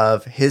Yeah.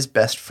 of his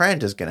best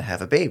friend is going to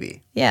have a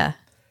baby. Yeah.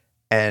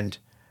 And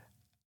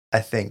I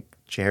think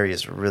Jerry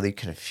is really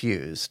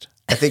confused.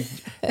 I think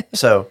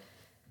so.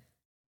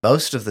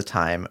 Most of the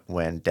time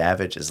when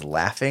Davidge is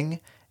laughing,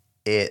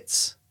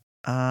 it's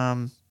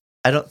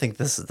I don't think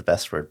this is the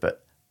best word,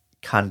 but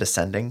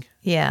condescending.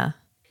 Yeah.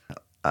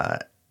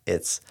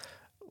 It's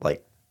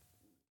like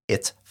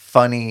it's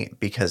funny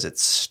because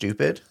it's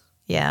stupid.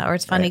 Yeah. Or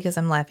it's funny Right. because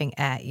I'm laughing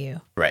at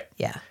you. Right.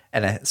 Yeah.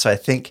 And so I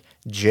think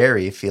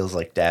Jerry feels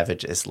like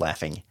Davidge is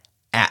laughing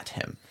at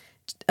him.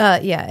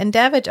 Yeah. And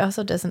Davidge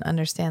also doesn't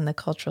understand the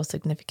cultural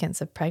significance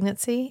of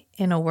pregnancy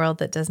in a world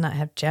that does not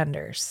have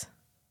genders.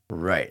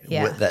 Right.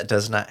 Yeah. That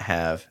does not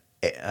have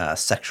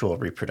sexual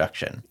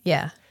reproduction.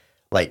 Yeah.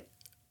 Like,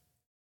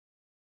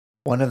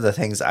 one of the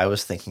things I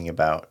was thinking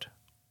about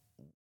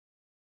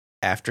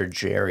after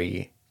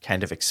Jerry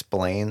kind of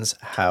explains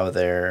how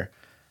their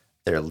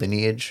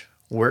lineage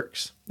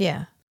works,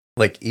 Yeah.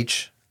 like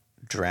each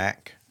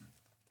Drac,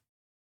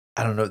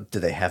 I don't know, do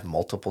they have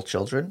multiple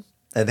children?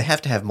 They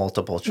have to have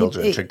multiple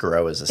children to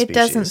grow as a species. It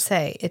doesn't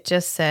say. It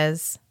just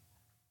says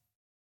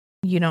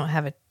you don't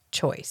have a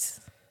choice.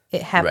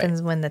 It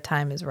happens when the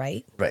time is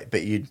right. Right,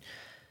 but you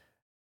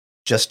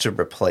just to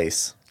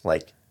replace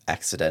like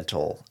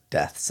accidental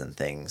deaths and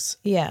things.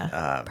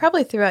 Yeah.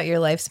 Probably throughout your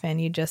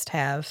lifespan, you just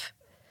have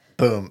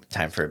Boom,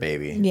 time for a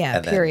baby. Yeah,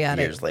 and then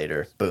periodic. years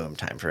later, boom,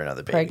 time for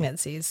another baby.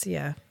 pregnancies.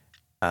 Yeah.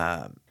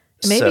 Um,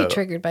 Maybe so-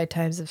 triggered by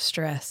times of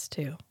stress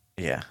too.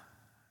 Yeah.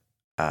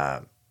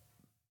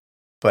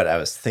 But I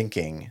was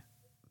thinking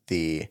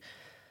the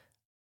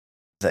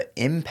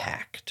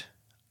impact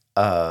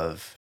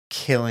of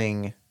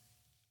killing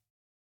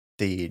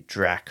the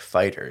Drac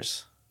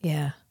fighters,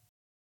 Yeah.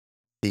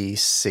 the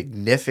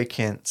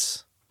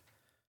significance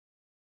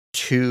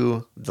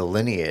to the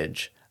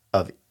lineage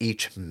of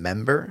each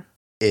member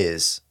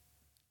is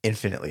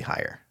infinitely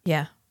higher.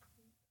 Yeah.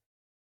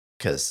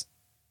 Because,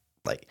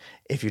 like,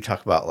 if you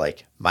talk about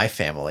like my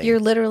family, You're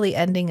literally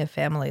ending a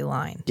family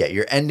line. yeah,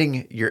 you're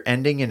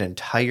ending an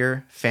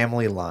entire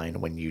family line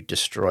when you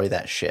destroy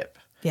that ship.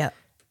 Yeah.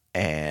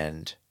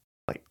 And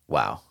like,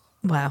 wow.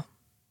 Wow.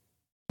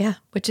 Yeah.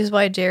 Which is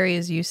why Jerry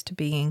is used to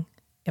being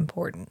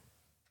important.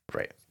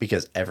 Right.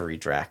 Because every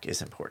Drac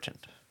is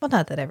important. Well,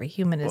 not that every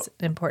human is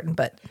important,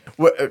 but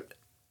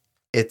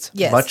It's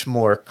Yes. much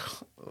more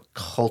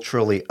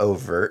culturally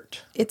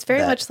overt. it's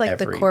very that much like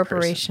the every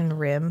Corporation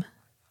Rim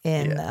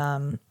in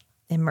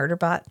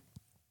Murderbot,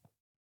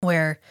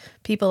 where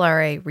people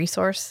are a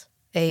resource,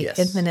 a Yes.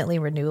 infinitely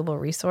renewable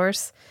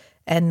resource,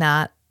 and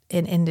not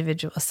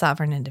a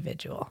sovereign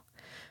individual.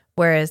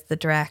 Whereas the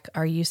Drac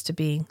are used to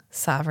being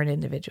sovereign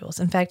individuals.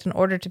 In fact, in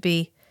order to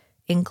be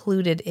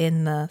included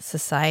in the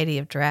society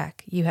of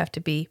Drac, you have to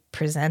be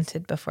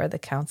presented before the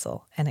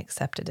council and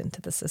accepted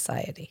into the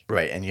society.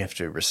 Right, and you have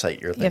to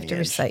recite your You lineage. have to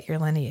recite your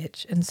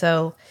lineage. And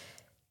so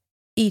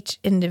each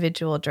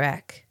individual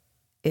Drac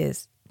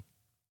is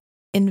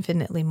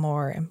infinitely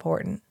more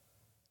important.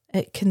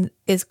 It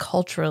is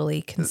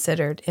culturally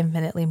considered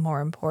infinitely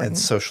more important. and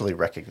socially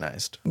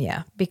recognized.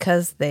 Yeah,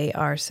 because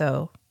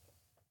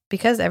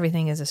because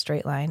everything is a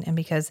straight line and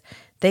because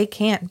they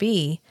can't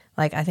be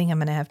like, I think I'm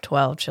going to have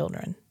 12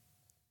 children.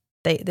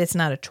 It's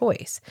not a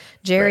choice.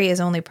 Jerry is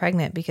only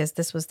pregnant because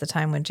this was the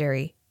time when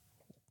Jerry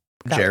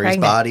got Jerry's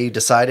pregnant. body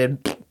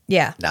decided,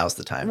 Yeah. now's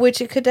the time.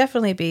 Which it could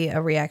definitely be a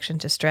reaction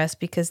to stress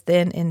because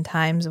then in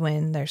times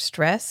when there's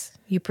stress,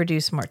 you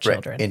produce more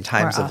children. Right. In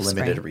times more of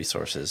offspring. limited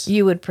resources,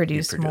 You would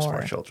produce, more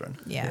more. children.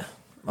 Yeah.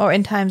 Or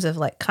in times of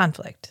like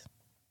conflict,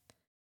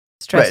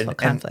 Right, stressful and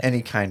conflict,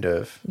 any kind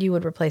of you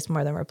would replace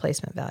more than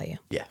replacement value.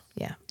 yeah.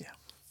 Yeah.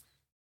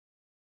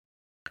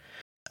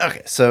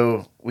 Okay,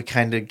 so we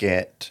kind of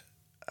get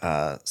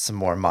some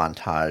more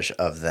montage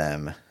of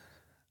them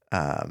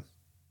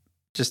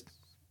just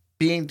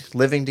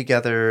living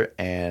together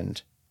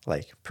and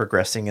like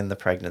progressing in the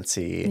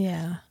pregnancy.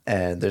 Yeah.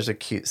 And there's a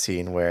cute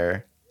scene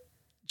where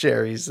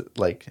Jerry's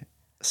like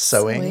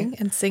sewing.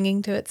 and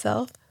singing to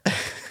itself.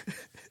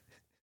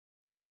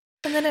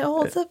 And then it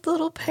holds up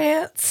little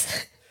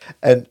pants.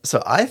 And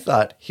so I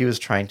thought he was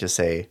trying to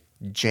say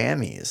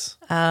jammies,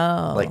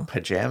 Oh. like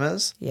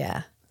pajamas.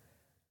 Yeah.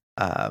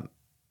 And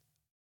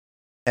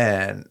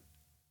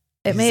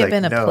It he's may have like,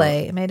 been a "No."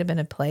 play. It may have been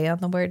a play on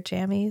the word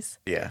jammies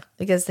Yeah.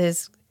 because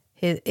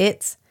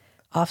its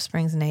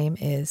offspring's name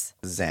is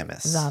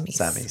Zamis. Zamis.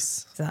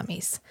 Zamis.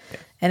 Zamis. Yeah.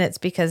 And it's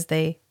because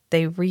they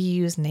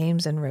reuse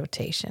names in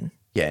rotation.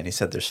 Yeah, and he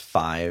said there's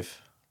five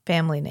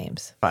Family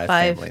names.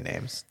 family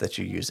names that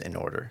you use in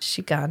order.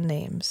 Shigan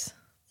names.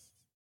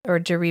 Or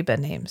Jariba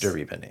names.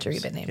 Jariba names.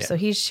 Jariba names. Yeah. So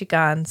he's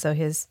Shigan, so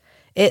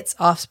its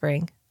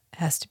offspring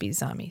has to be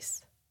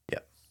Zamis.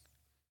 Yep.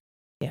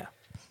 Yeah.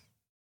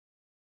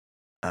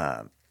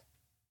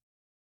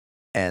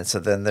 And so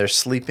then they're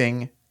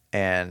sleeping,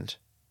 and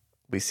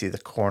we see the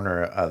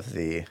corner of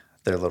their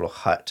little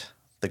hut.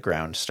 The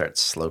ground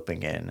starts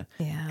sloping in,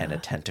 Yeah. and a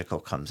tentacle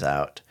comes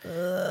out.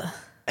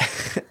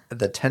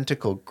 The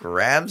tentacle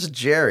grabs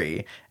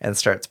Jerry and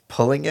starts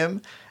pulling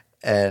him,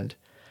 and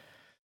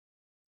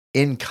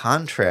in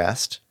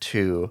contrast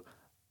to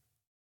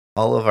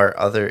all of our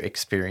other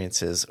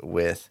experiences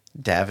with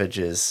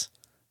Davidge's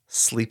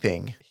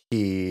sleeping,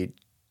 he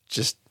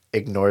just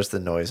ignores the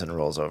noise and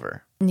rolls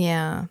over.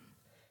 Yeah.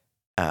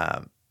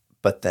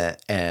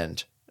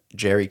 And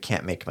Jerry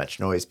can't make much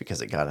noise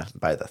because it got him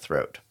by the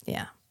throat.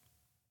 Yeah.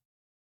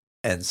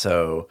 And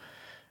so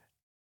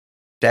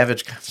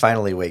Davidge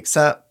finally wakes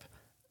up,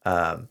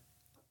 and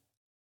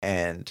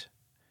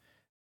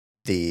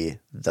the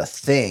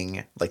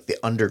thing, like the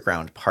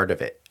underground part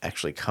of it,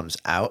 actually comes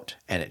out,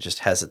 and it just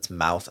has its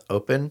mouth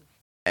open,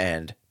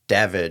 and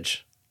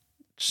Davidge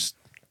just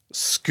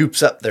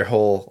scoops up their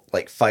whole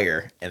like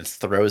fire and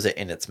throws it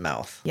in its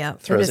mouth. Yeah,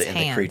 with throws his it in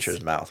hands. the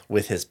creature's mouth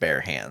with his bare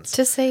hands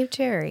To save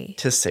Jerry.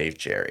 to save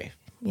Jerry.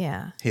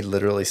 Yeah. He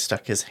literally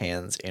stuck his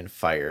hands in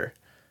fire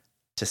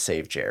to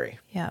save Jerry.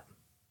 Yeah.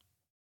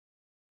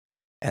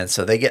 And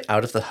so they get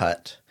out of the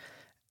hut,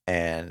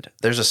 and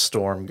there's a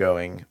storm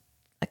going,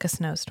 Like a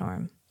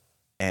snowstorm.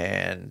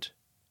 and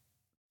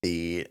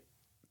the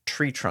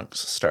tree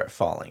trunks start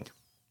falling.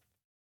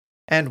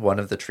 And one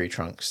of the tree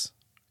trunks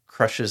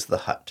crushes the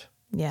hut.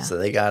 Yeah. So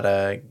they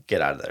gotta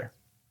get out of there.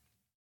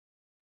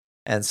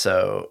 And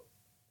so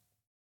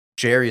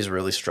Jerry's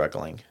really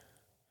struggling.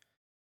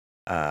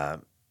 I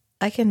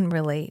can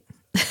relate.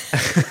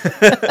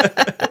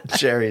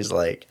 Jerry's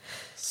like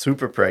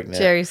super pregnant.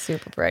 Jerry's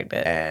super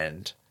pregnant.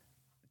 And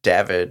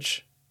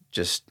Davidge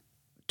just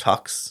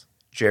talks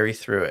Jerry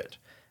through it.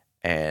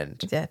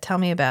 And Yeah, tell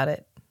me about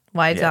it.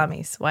 Why Yeah.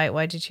 Zamis?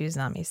 Why'd you choose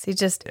Zamis? He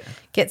just Yeah.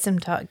 gets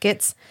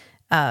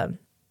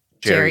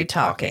Jerry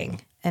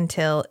talking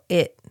until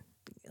it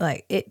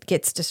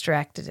gets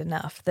distracted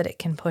enough that it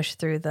can push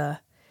through the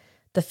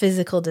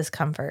physical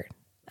discomfort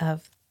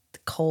of the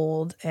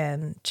cold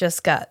and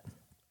just got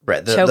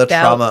right, the choked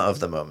out. trauma of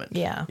the moment.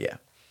 Yeah. Yeah.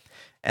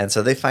 And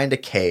so they find a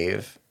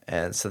cave,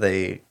 and so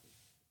they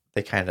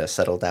kind of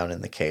settle down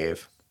in the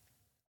cave.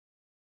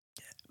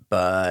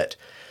 But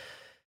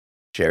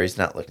Jerry's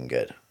not looking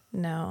good.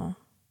 no.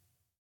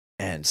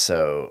 And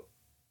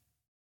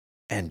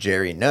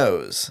Jerry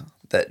knows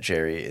that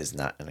Jerry is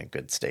not in a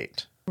good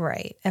state.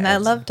 Right. And I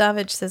love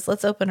Davidge says,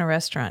 let's open a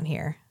restaurant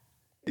here.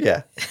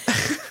 Yeah.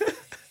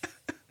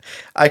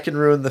 I can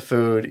ruin the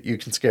food. You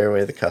can scare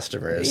away the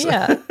customers.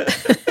 Yeah.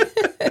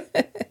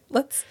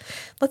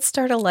 Let's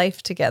start a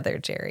life together,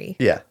 Jerry.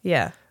 Yeah.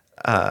 Yeah.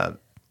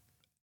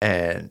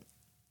 And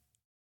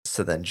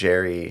so then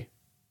Jerry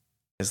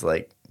is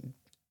like,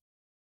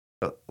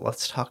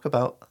 let's talk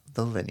about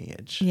the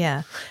lineage.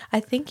 Yeah. I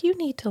think you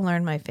need to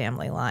learn my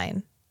family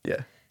line.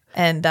 Yeah.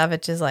 And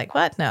Davidge is like,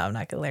 what? No, I'm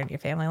not going to learn your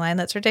family line.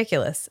 That's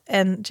ridiculous.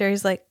 And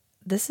Jerry's like,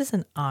 this is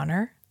an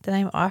honor that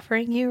I'm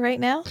offering you right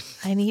now.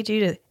 I need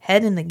you to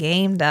head in the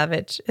game,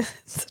 Davidge.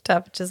 So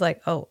Davidge is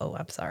like, oh,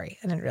 I'm sorry.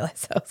 I didn't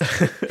realize I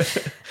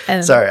was.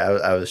 And Sorry,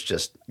 I was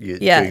just doing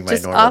my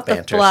just normal off the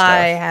banter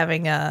fly stuff.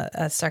 having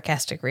a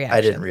sarcastic reaction.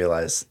 I didn't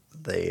realize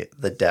the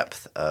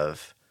depth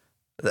of.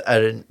 I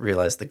didn't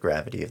realize the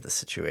gravity of the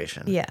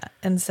situation. Yeah.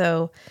 And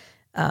so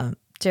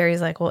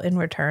Jerry's like, well, in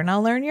return,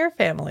 I'll learn your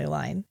family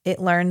line. It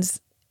learns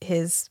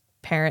his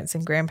parents'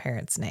 and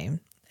grandparents'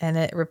 name, and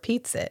it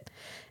repeats it.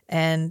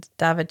 And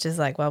Davidge is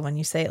like, well, when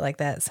you say it like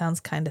that, it sounds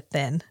kind of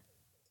thin.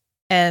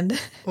 And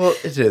Well,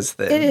 it is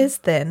thin. it is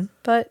thin,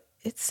 but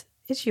it's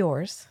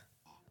yours.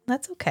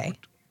 That's okay.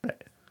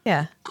 Right.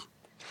 Yeah.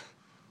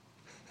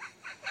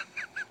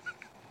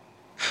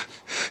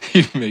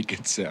 You make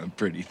it sound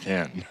pretty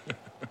thin.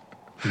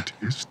 It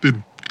is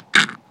thin.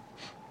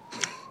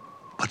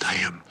 But I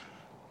am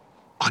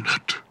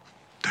honored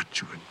that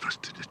you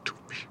entrusted it to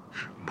me.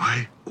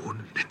 My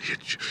own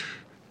lineage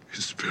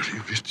is very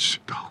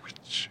rich, thou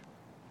which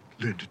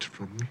learned it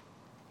from me.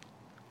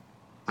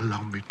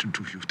 Allow me to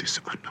do you this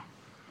honor.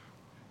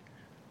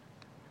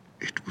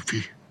 It will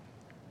be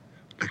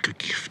like a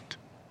gift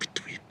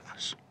between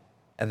us.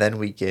 And then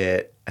we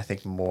get, I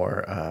think,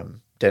 more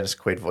Dennis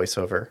Quaid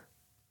voiceover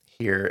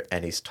here,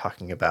 and he's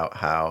talking about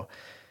how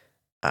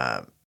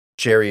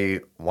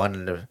Jerry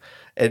wanted to.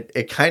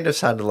 It kind of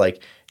sounded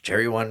like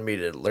Jerry wanted me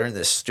to learn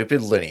this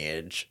stupid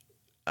lineage.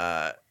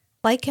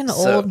 Like an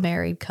So- old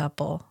married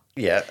couple.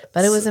 Yeah,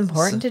 But it was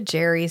important to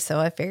Jerry, so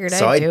I figured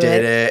So I'd I do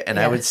did it, and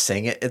I Yeah. would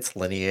sing its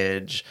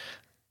lineage,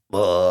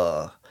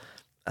 ugh.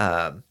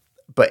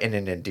 But in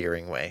an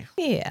endearing way.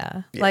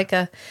 Yeah. Yeah. Like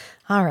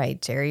all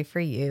right, Jerry, for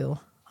you.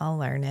 I'll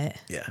learn it.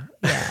 Yeah,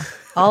 Yeah.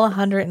 All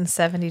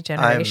 170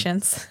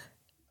 generations.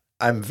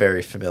 I'm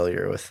very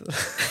familiar with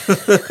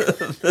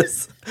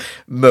this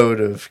mode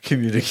of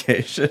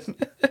communication.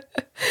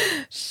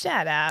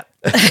 Shut up.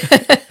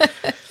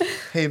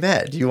 Hey,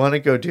 Matt, do you want to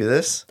go do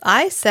this?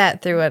 I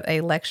sat through a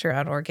lecture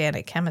on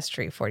organic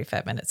chemistry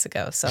 45 minutes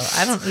ago, so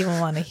I don't even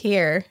want to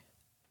hear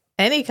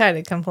any kind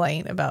of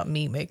complaint about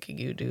me making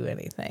you do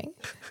anything.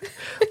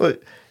 Well,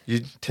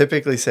 you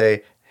typically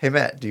say, "Hey,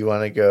 Matt, do you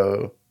want to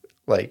go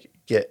like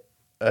get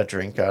a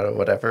drink out of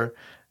whatever?"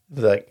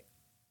 They're like,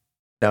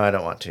 "No, I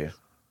don't want to,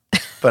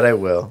 but I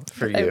will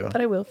for you."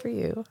 But I will for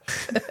you.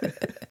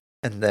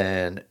 And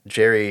then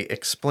Jerry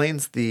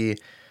explains the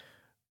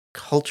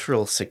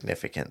cultural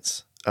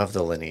significance of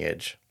the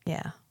lineage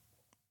Yeah.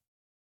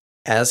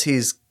 as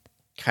he's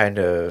kind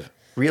of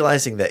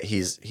realizing that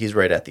he's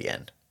right at the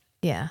end.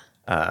 Yeah.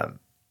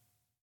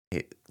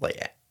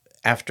 Like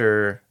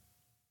after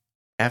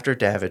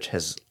Davidge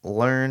has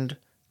learned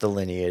the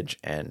lineage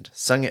and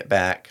sung it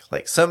back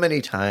like so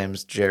many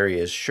times, Jerry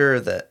is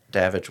sure that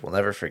Davidge will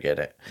never forget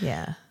it.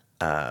 Yeah.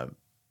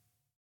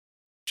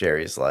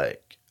 Jerry's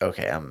like,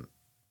 okay, I'm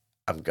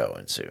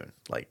going soon.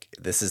 Like,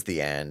 this is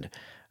the end.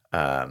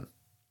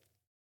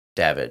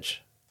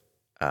 Davidge,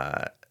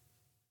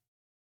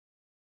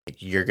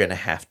 you're gonna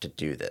have to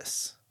do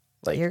this.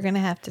 Like, You're going to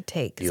have to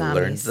take you zombies.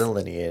 learned the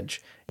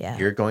lineage. Yeah.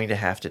 You're going to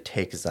have to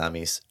take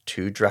Zamis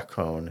to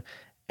Dracon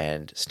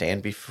and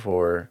stand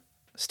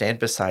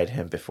beside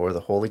him before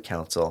the Holy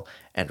Council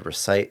and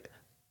recite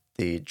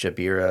the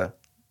Jabira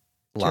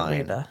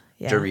line, Jariba.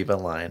 Yeah. Jariba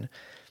line,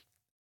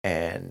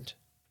 and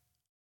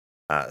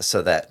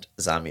so that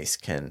Zamis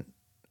can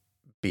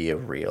be a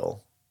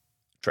real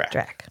Drac.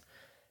 Drac.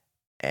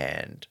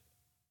 And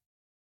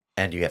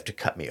you have to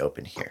cut me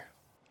open here.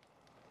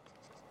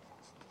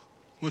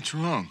 What's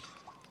wrong?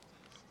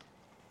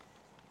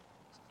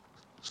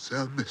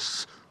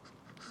 Zamis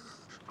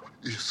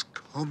is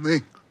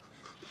coming.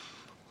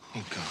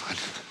 Oh, God.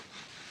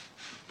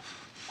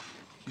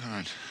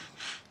 God.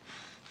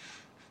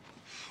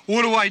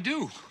 What do I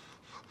do?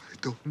 I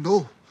don't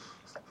know.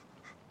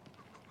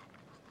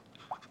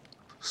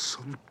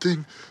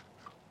 Something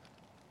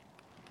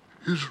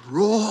is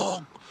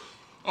wrong.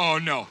 Oh,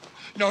 no.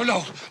 No.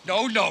 No,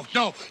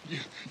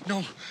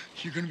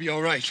 you're gonna be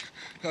all right.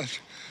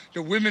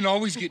 The women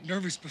always get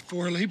nervous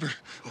before labor.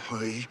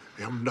 I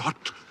am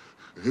not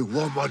a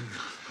woman.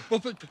 Well,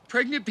 but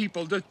pregnant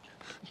people, the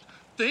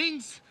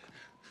things.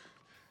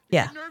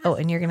 Yeah. Oh,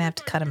 and you're going to have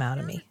to cut him out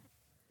of me.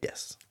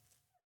 Yes.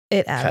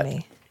 It out Cut. of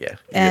me. Yeah. You're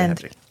And-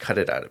 gonna have to cut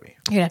it out of me.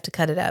 You're going to have to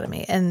cut it out of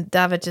me. And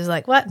Davidge is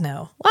like, what?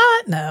 No.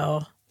 What?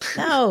 No.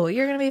 No,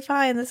 you're going to be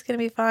fine. This is going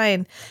to be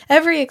fine.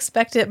 Every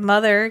expectant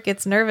mother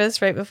gets nervous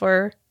during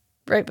labor.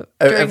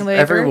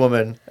 Every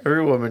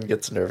woman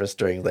gets nervous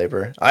during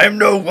labor. I am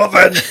no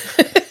woman.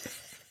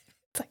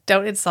 It's like,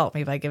 don't insult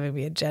me by giving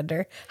me a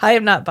gender. I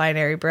am not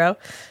binary, bro.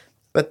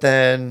 But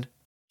then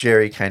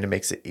Jerry kind of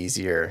makes it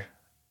easier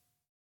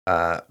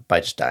by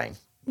just dying,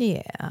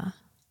 Yeah.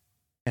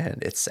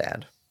 and it's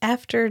sad.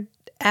 After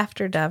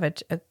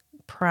Davidge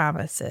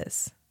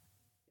promises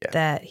Yeah.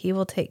 that he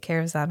will take care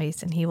of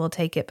zombies and he will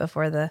take it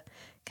before the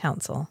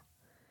council,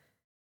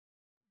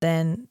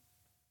 then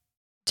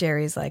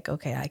Jerry's like,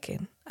 okay, I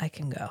can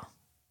go.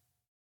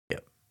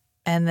 Yep.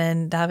 And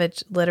then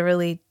Davidge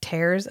literally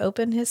tears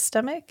open its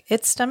stomach.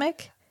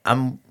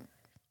 I'm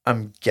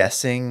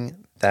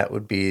guessing that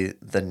would be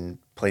the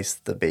place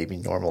the baby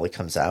normally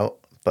comes out,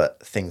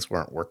 but things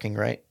weren't working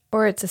right.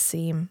 Or it's a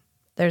seam.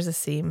 There's a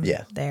seam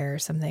Yeah. there or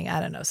something. I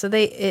don't know. So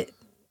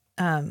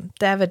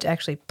Davidge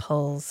actually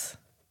pulls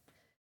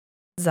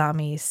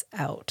zombies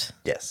out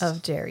Yes.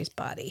 of Jerry's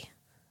body.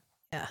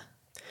 Yeah.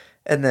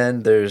 And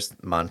then there's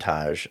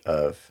montage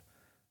of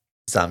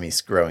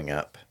Zamis growing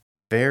up.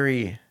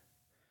 Very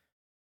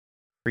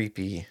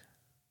creepy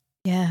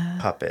Yeah.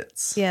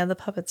 puppets. Yeah, the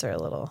puppets are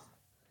a little.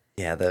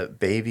 Yeah, the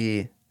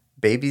baby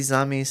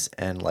Zamis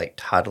and like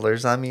toddler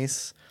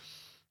Zamis.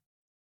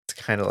 It's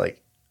kind of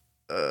like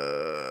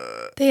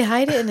They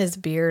hide it in his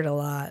beard a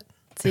lot.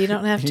 So you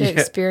don't have to Yeah.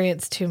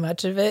 experience too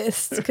much of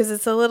it because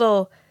it's a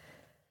little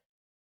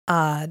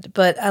odd.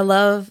 But I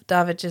love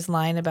Davidge's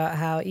line about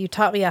how you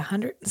taught me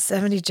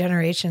 170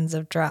 generations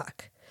of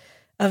Drac,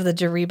 of the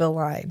Jariba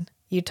line.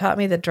 You taught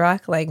me the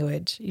Drac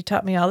language. You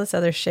taught me all this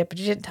other shit, but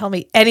you didn't tell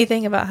me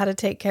anything about how to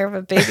take care of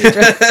a baby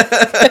Drac.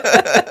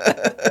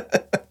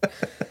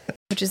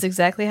 Which is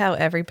exactly how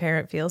every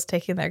parent feels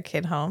taking their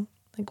kid home.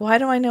 Like, why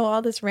do I know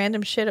all this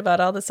random shit about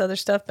all this other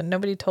stuff, but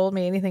nobody told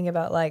me anything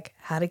about, like,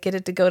 how to get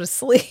it to go to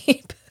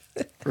sleep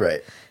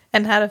right.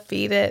 and how to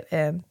feed it?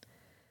 And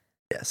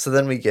Yeah, so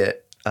then we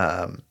get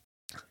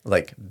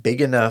like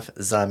big enough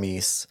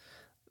Zamis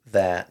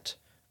that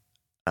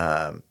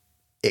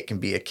it can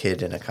be a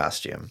kid in a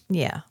costume.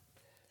 Yeah.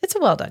 It's a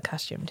well done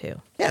costume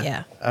too. Yeah,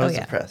 Yeah. I was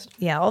impressed.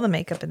 Yeah, all the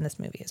makeup in this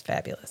movie is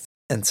fabulous.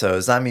 And so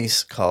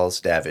Zamis calls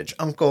Davidge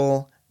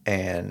uncle,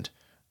 and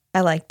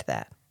I liked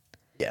that.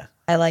 yeah,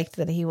 I liked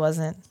that he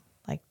wasn't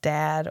like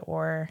dad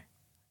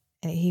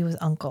he was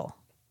uncle.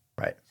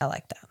 right. I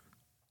like that.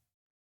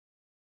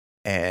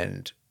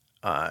 And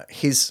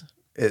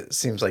it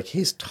seems like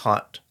he's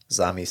taught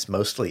Zamis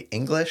mostly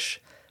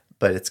English,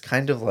 but it's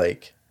kind of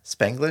like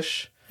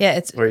Spanglish, Yeah,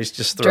 it's where he's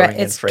just throwing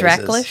in it's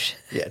phrases. Draklish.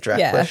 Yeah,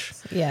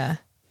 Draklish. Yeah.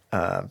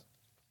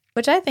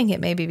 Which I think it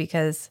may be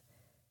because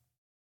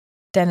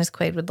Dennis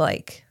Quaid would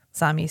like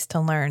Zamis to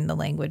learn the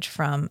language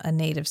from a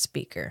native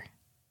speaker.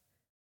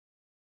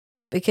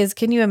 Because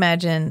can you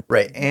imagine?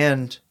 Right,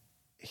 and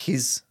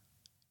he's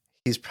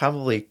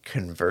probably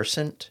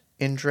conversant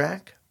in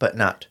Drak, but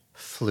not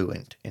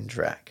fluent in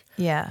Drak.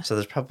 Yeah. So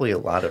there's probably a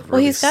lot of Well,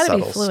 really he's got to be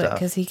subtle fluent stuff.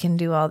 because he can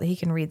do he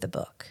can read the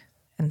book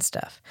and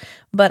stuff.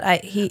 But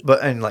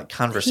But in like he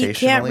conversationally,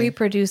 can't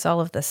reproduce all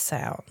of the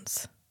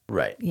sounds.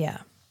 right,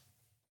 Yeah.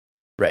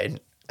 right.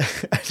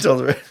 I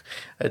told her,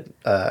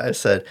 I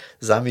said,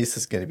 Zamis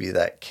is going to be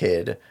that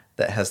kid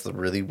that has the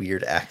really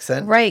weird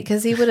accent. Right,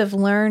 because he would have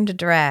learned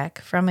Drak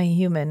from a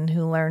human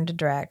who learned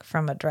Drak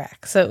from a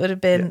Drak. So it would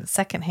have been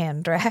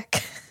secondhand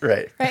Drak.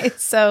 Right. Right.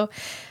 So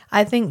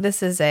I think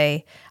this is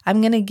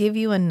I'm going to give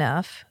you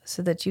enough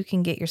so that you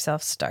can get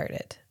yourself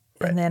started.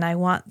 Right. And then I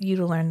want you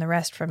to learn the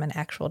rest from an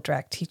actual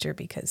Drak teacher,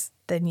 because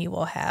then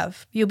you'll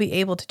be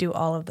able to do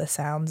all of the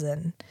sounds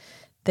and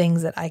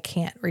things that I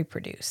can't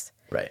reproduce.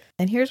 Right.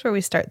 And here's where we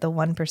start the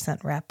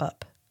 1% wrap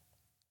up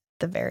at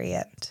the very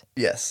end.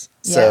 Yes.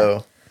 Yeah.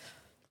 So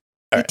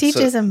He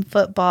teaches him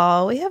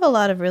football. We have a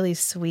lot of really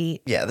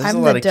sweet, Yeah, there's I'm a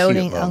lot the of cute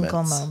doting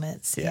uncle moments.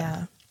 moments. Yeah.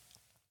 Yeah.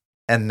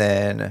 And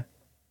then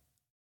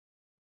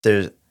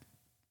there's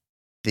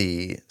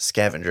the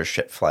scavenger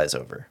ship flies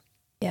over,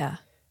 Yeah.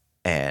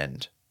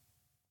 and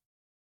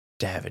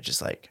Davidge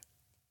is like,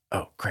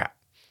 "Oh crap,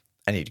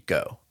 I need to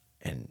go."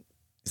 And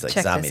he's like,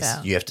 Check this "Zamis,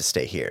 out." you have to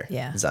stay here."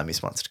 Yeah.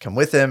 Zamis wants to come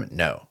with him.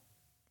 No,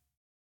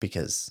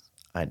 because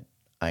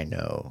I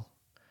know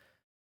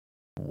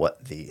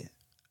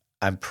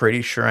I'm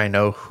pretty sure I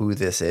know who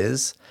this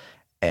is,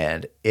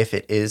 and if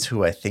it is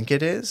who I think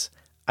it is,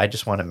 I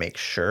just want to make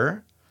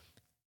sure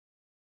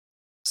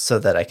so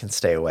that I can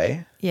stay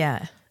away.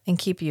 Yeah. And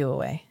keep you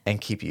away.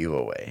 And keep you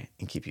away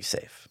and keep you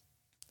safe.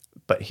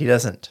 But he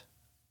doesn't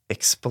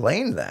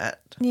explain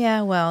that.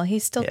 Yeah. Well,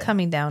 he's still Yeah.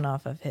 coming down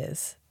off of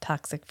his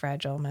toxic,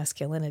 fragile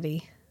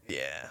masculinity.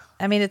 Yeah.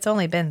 I mean, it's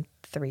only been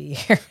 3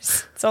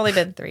 years. It's only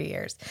been 3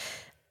 years.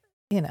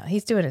 You know,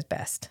 he's doing his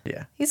best.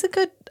 Yeah. He's a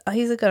good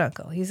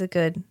uncle. He's a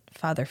good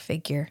father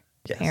figure,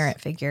 Yes.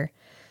 parent figure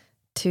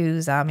to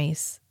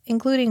Zamis,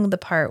 including the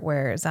part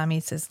where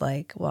Zamis is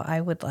like, well,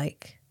 I would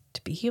like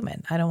to be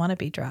human. I don't want to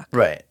be Drak.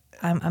 Right.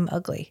 I'm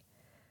ugly.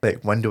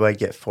 Like, when do I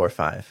get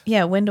 4-5?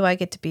 Yeah, when do I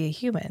get to be a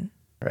human?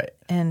 Right.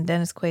 And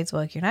Dennis Quaid's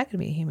like, you're not going to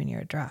be a human,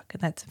 you're a Drak.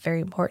 And that's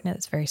very important and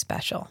it's very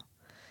special.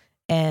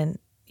 And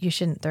you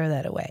shouldn't throw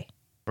that away.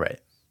 Right.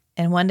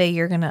 And one day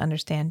you're going to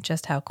understand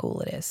just how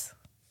cool it is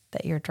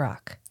that you're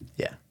Drak.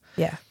 Yeah.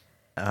 Yeah.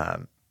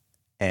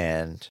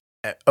 And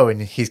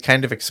he's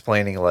kind of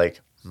explaining,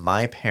 like,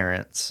 my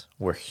parents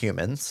were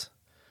humans,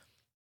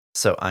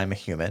 so I'm a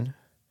human.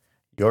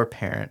 Your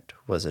parent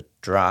was a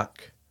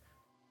Drak,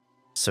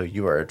 so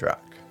you are a Drak.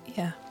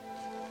 Yeah.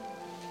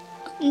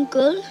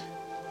 Uncle,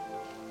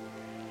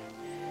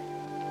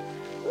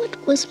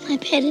 what was my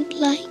parent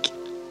like?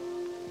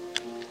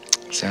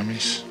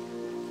 Zamis,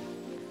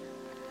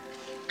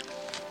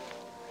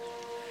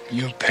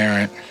 your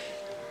parent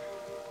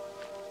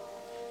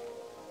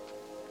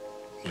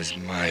was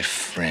my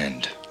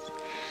friend.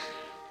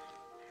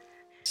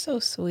 So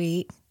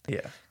sweet. Yeah.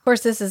 Of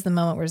course, this is the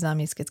moment where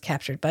Zamis gets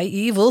captured by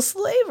evil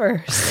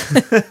slavers.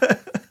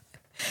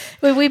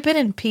 We've been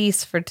in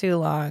peace for too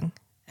long.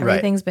 Right.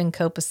 Everything's been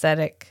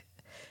copacetic.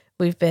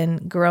 We've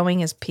been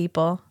growing as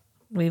people.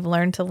 We've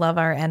learned to love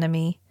our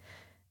enemy.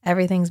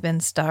 Everything's been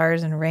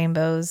stars and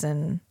rainbows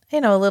and,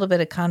 a little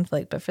bit of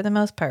conflict. But for the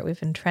most part, we've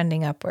been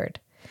trending upward.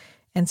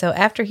 And so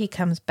after he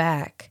comes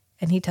back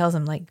and he tells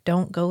him, like,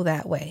 don't go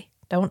that way.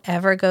 Don't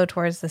ever go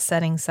towards the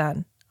setting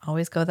sun.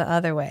 Always go the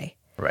other way.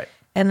 Right.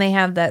 And they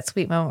have that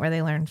sweet moment where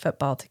they learn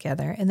football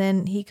together. And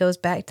then he goes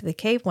back to the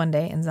cave one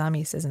day and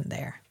Zamis isn't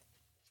there.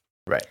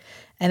 Right.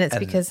 And it's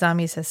because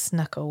Zamis has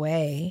snuck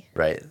away.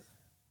 Right.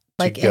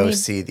 Like to go any-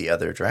 see the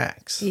other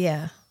Draks.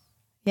 Yeah.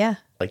 Yeah.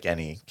 Like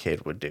any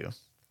kid would do.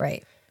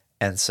 Right.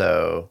 And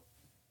so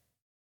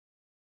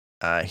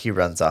he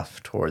runs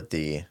off toward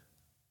the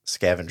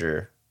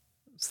scavenger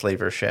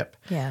slaver ship,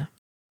 Yeah.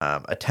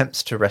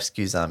 attempts to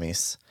rescue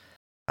Zamis,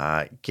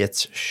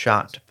 gets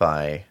shot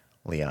by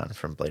Leon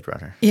from Blade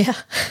Runner. Yeah.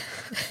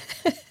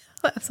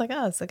 I was like,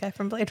 oh, it's the guy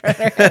from Blade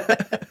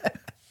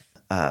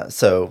Runner.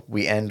 So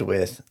we end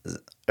with,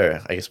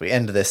 or I guess we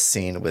end this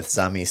scene with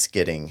Zamis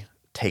getting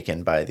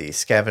taken by the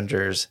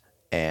scavengers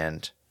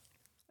and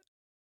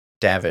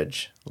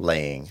Davidge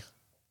laying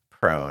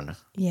prone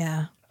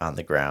Yeah. on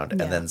the ground,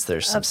 Yeah. and then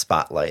there's some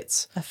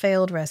spotlights. A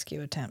failed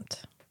rescue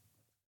attempt.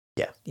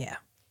 Yeah. Yeah.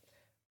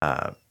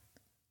 And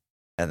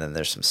then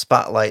there's some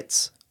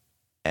spotlights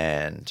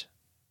and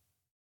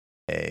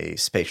a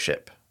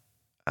spaceship.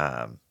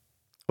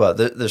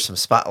 There's some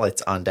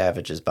spotlights on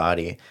Davidge's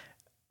body,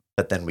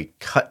 but then we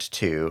cut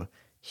to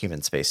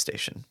human space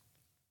station,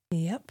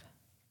 Yep.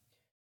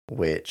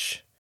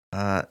 which,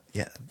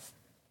 the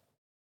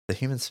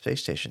human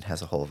space station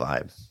has a whole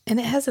vibe. And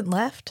it hasn't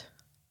left.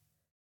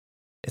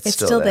 It's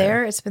Still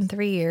there. It's been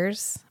 3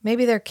 years.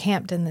 Maybe they're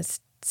camped in this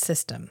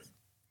system.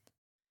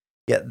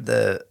 Yeah,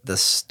 the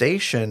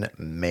station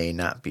may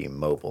not be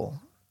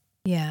mobile.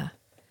 Yeah.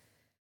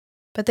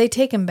 But they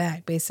take him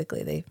back,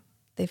 basically.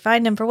 They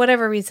find him for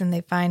whatever reason.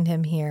 They find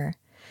him here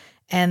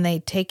and they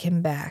take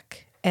him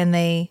back, and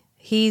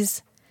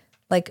he's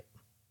like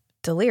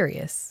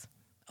delirious.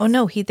 Oh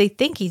no, they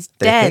think he's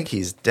dead. They think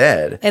he's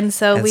dead. And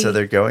so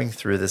they're going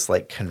through this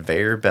like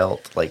conveyor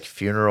belt, like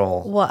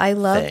funeral. Well, I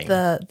love thing.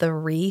 the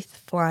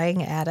wreath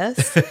flying at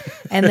us.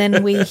 And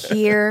then we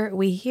hear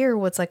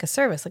what's like a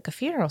service, like a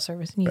funeral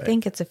service. And you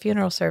think it's a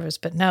funeral service,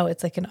 but no,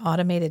 it's like an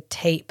automated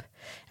tape.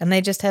 And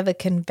they just have a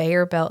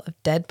conveyor belt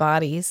of dead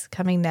bodies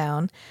coming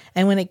down.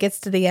 And when it gets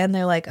to the end,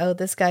 they're like, oh,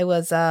 this guy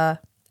was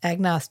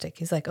agnostic.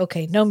 He's like,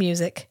 okay, no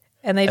music.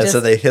 And so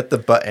they hit the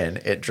button,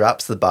 it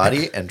drops the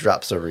body and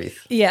drops a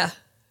wreath. Yeah.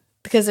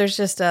 Because there's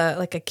just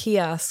a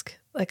kiosk,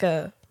 like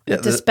a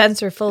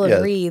dispenser full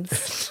of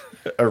wreaths.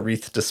 A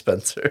wreath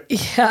dispenser.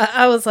 Yeah,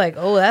 I was like,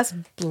 oh, that's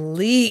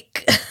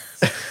bleak.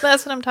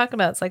 That's what I'm talking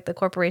about. It's like the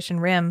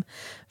Corporation Rim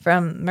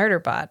from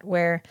Murderbot,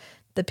 where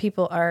the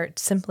people are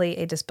simply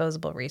a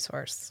disposable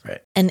resource.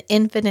 Right. An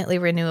infinitely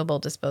renewable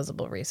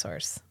disposable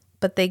resource.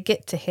 But they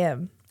get to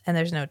him, and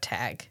there's no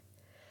tag.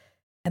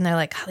 And they're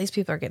like, oh, these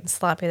people are getting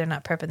sloppy. They're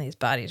not prepping these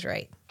bodies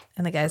right.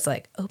 And the guy's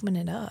like, open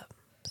it up.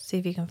 See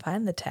if you can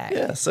find the tag.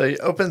 Yeah, so he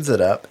opens it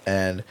up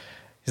and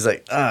he's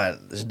like,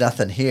 there's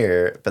nothing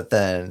here. But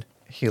then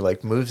he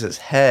like moves his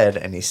head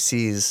and he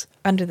sees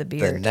under the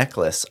beard, the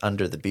necklace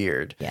under the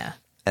beard. Yeah.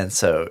 And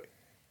so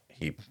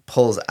he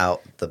pulls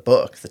out the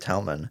book, the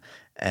Talmud,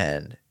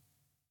 and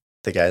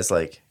the guy's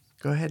like,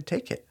 go ahead,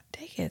 take it.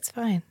 Take it, it's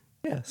fine.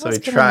 Yeah, so he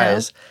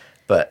tries,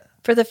 but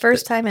for the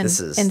first time in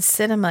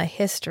cinema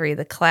history,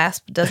 the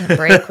clasp doesn't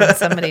break when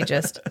somebody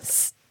just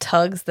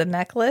tugs the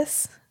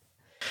necklace.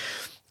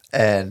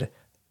 And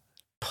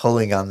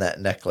pulling on that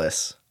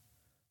necklace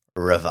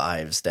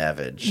revives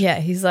Davidge.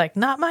 Yeah, he's like,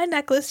 not my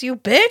necklace, you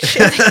bitch.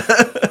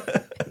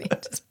 And he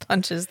just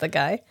punches the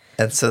guy.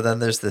 And so then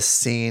there's this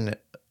scene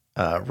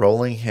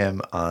rolling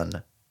him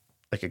on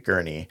like a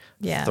gurney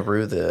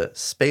through the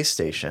space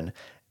station.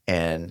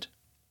 And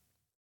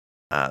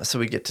so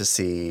we get to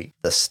see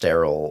the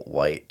sterile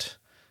white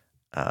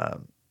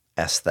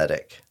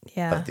aesthetic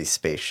of the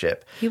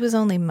spaceship. He was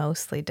only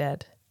mostly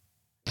dead.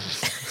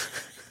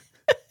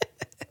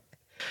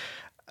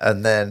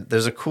 And then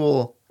there's a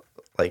cool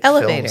like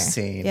elevator. Film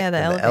scene in the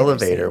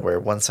elevator scene. where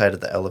one side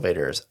of the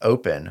elevator is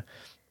open,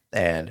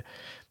 and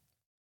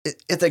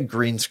it's a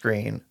green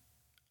screen,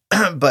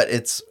 but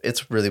it's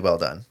really well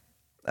done.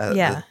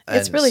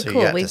 It's really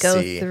cool. We go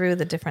through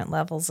the different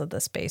levels of the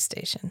space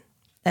station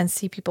and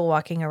see people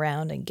walking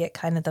around and get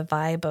kind of the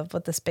vibe of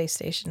what the space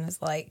station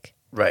is like.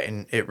 Right,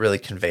 and it really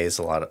conveys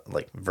a lot of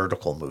like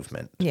vertical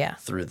movement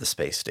through the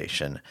space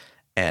station,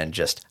 and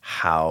just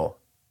how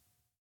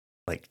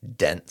like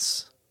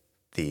dense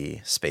the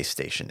space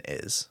station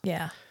is.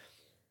 Yeah.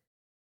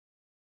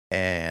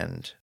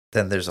 And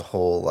then there's a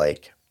whole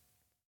like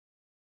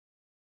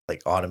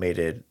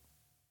automated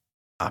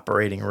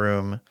operating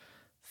room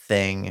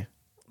thing.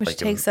 Which like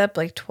takes up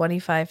like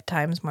 25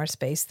 times more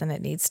space than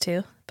it needs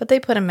to. But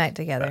they put him back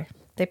together.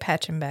 They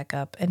patch him back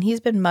up. And he's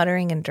been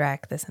muttering in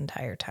Drac this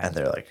entire time. And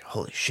they're like,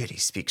 holy shit, he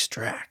speaks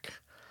Drac.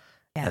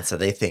 Yeah. And so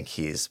they think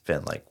he's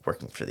been like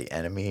working for the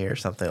enemy or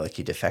something, like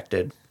he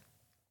defected.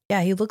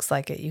 Yeah, he looks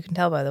like it. You can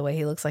tell by the way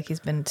he looks like he's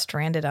been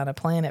stranded on a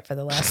planet for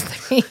the last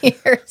 3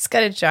 years. He's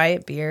got a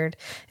giant beard.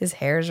 His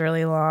hair's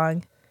really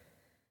long.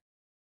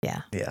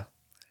 Yeah. Yeah.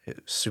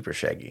 Super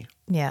shaggy.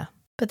 Yeah.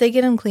 But they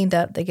get him cleaned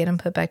up. They get him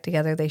put back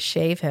together. They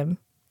shave him.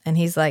 And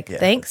he's like,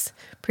 thanks.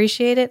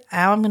 Appreciate it.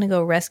 Now I'm going to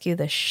go rescue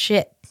the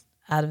shit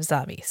out of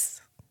zombies.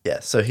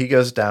 Yeah. So he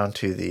goes down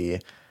to the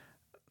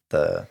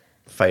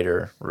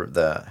fighter,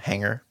 the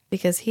hangar.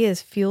 Because he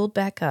is fueled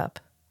back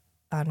up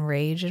on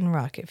rage and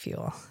rocket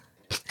fuel.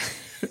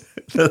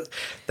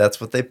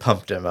 That's what they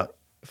pumped him up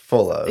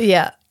full of.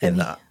 Yeah. In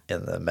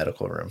the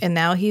medical room. And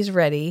now he's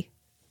ready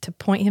to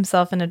point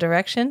himself in a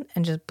direction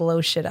and just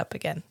blow shit up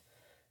again.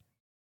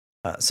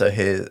 So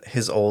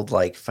his old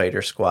like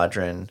fighter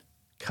squadron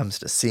comes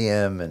to see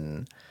him,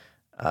 and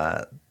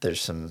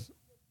there's some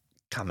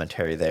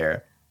commentary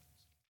there.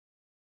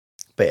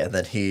 But yeah,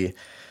 then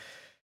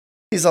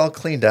he's all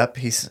cleaned up.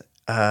 He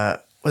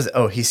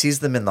sees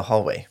them in the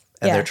hallway.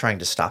 And they're trying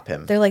to stop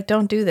him. They're like,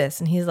 don't do this.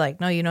 And he's like,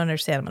 no, you don't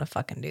understand. I'm going to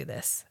fucking do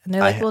this. And they're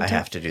like, well, I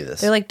have to do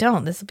this. They're like,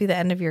 don't. This will be the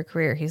end of your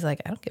career. He's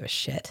like, I don't give a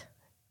shit.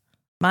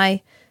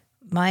 My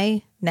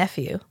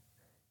nephew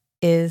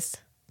has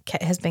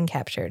been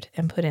captured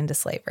and put into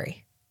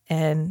slavery.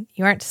 and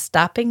you aren't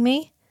stopping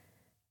me,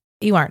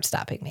 you aren't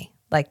stopping me.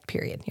 Like,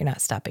 period. You're not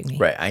stopping me.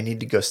 Right. I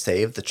need to go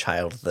save the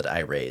child that I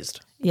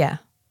raised. Yeah.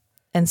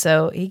 And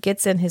so he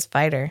gets in his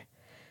fighter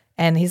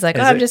and he's like,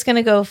 Is I'm it- just going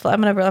to go,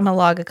 I'm going to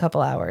log a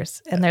couple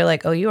hours. And they're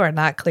like, oh, you are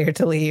not cleared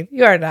to leave.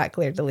 You are not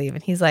cleared to leave.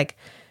 And he's like,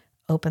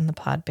 open the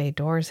pod bay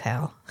doors,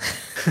 Hal.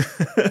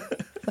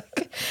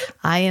 Like,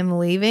 I am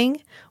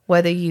leaving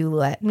whether you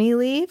let me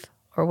leave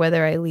or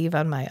whether I leave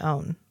on my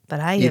own. But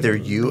I am Either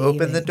you open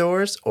the leaving.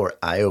 doors or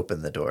I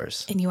open the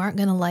doors. And you aren't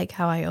going to like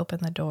how I open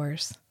the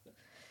doors.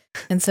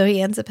 And so he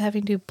ends up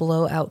having to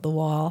blow out the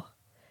wall.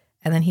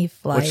 And then he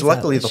flies Which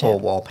luckily out the the whole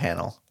ship. wall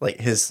panel, like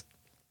his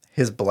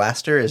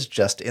blaster is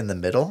just in the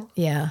middle,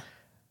 Yeah,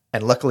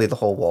 and luckily the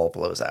whole wall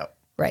blows out.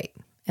 right.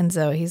 And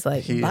so he's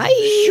like, He- bye.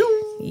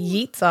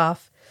 Yeets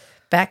off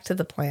back to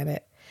the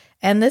planet.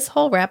 And this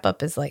whole wrap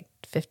up is like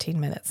 15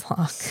 minutes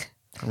long.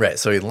 Right.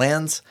 So he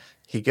lands,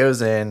 he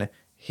goes in,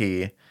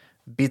 he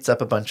beats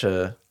up a bunch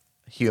of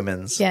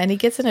humans. Yeah, and he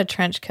gets in a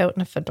trench coat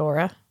and a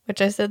fedora,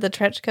 which I said the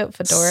trench coat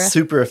fedora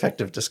Super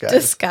effective disguise.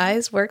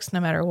 disguise works no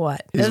matter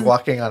what. He's Doesn't-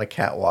 walking on a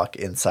catwalk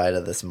inside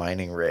of this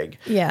mining rig.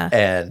 Yeah.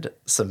 And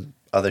some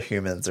other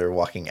humans are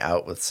walking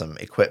out with some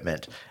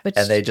equipment. Which-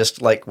 and they just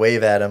like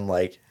wave at him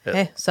like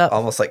Hey, sup?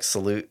 almost like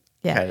salute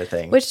Yeah. kind of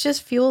thing. Which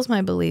just fuels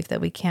my belief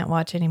that we can't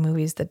watch any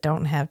movies that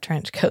don't have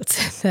trench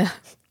coats in them.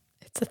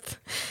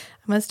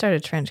 I'm going to start a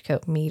trench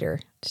coat meter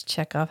to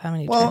check off how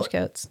many trench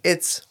coats.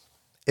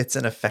 it's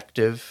an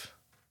effective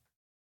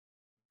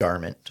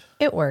garment.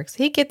 It works.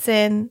 He gets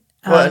in.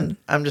 Well,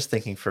 I'm just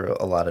thinking for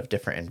a lot of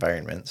different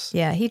environments.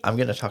 Yeah, I'm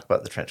going to talk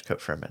about the trench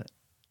coat for a minute.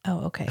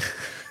 Oh, okay.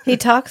 He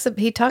talks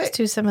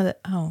to some of the.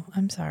 Oh,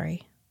 I'm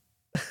sorry.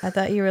 I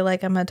thought you were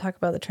like, I'm going to talk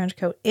about the trench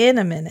coat in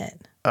a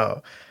minute.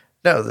 Oh,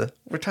 no,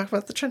 we're talking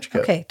about the trench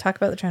coat. Okay, talk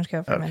about the trench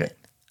coat for a minute.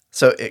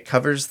 So it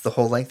covers the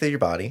whole length of your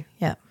body,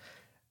 Yeah.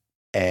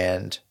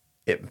 and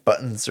it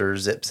buttons or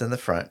zips in the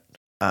front,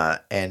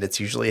 and it's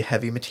usually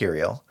heavy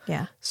material.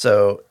 Yeah.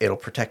 So it'll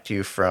protect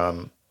you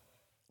from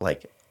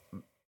like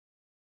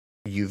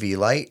UV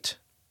light,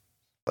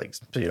 like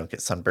so you don't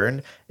get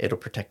sunburned. It'll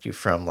protect you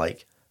from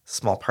like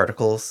small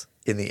particles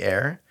in the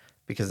air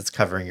because it's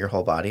covering your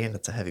whole body and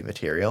it's a heavy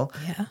material.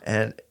 Yeah.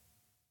 And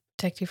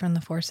Protect you from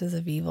the forces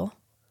of evil.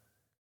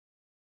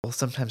 well,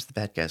 sometimes the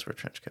bad guys wear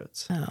trench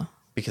coats Oh,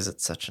 because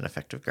it's such an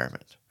effective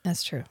garment.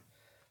 that's true.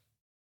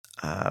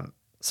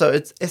 So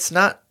it's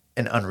not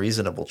an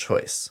unreasonable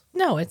choice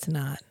No, it's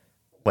not.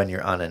 when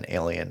you're on an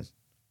alien,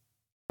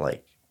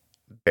 like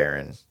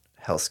barren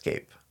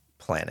hellscape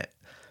planet,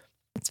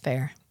 It's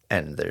fair.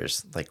 and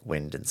there's like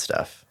wind and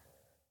stuff.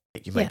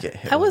 You might get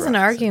hit. I with wasn't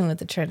rocks. arguing with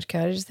the trench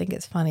coat. I just think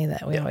it's funny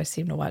that we always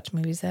seem to watch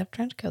movies that have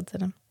trench coats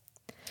in them.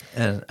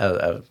 And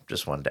I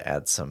just wanted to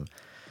add some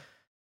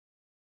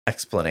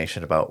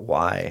explanation about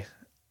why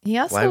He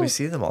also we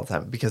see them all the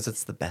time, because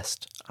it's the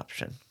best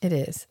option. It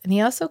is. And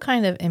he also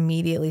kind of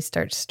immediately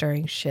starts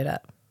stirring shit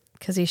up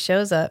because he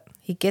shows up,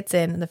 he gets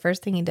in, and the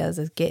first thing he does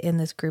is get in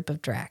this group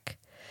of Drac.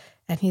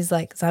 And he's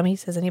like,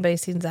 zombies? Has anybody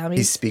seen zombies?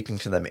 He's speaking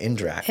to them in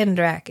Drac. In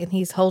Drac. And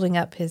he's holding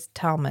up his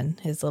Talman,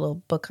 his little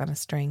book on a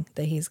string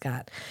that he's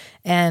got.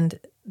 And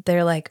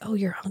they're like, oh,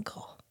 you're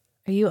Uncle.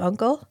 Are you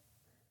Uncle?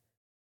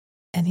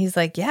 And he's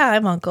like, yeah,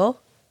 I'm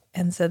Uncle.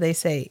 And so they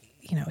say,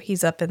 you know,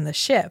 he's up in the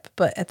ship,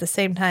 but at the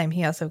same time,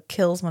 he also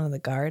kills one of the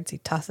guards. He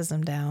tosses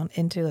him down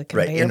into a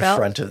conveyor Right in belt.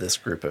 front of this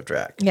group of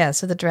Drac. Yeah,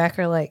 so the Drac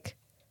are like,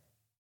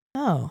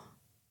 oh,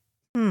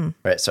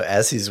 Right. So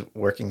as he's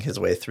working his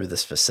way through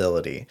this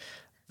facility,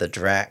 the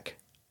Drac,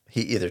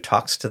 he either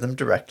talks to them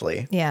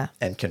directly yeah,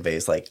 and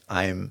conveys like,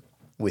 I'm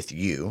with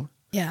you,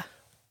 yeah,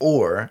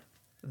 or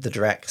the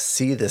Drac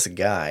see this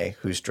guy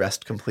who's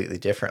dressed completely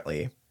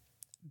differently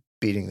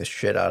beating the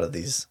shit out of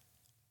these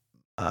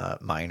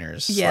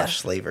miners Yeah. /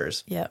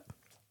 slavers. yep,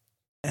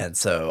 And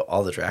so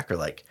all the Drac are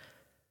like,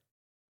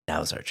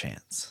 now's our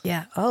chance.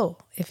 yeah. Oh,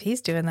 if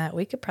he's doing that,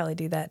 we could probably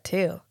do that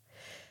too.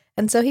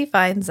 And so he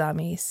finds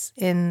Zamis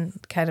in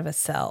kind of a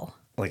cell.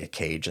 Like a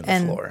cage in the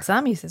And floor.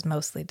 Zamis is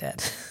mostly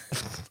dead.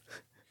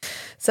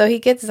 So he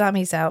gets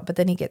Zamis out, but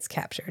then he gets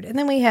captured. And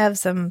then we have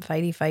some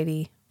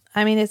fighty.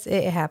 I mean,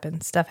 it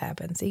happens. Stuff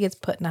happens. He gets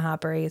put in a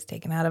hopper. He gets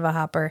taken out of a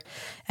hopper.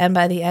 And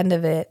by the end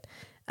of it,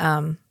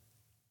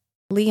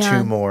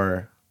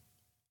 Leon...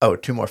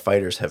 Two more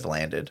fighters have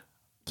landed.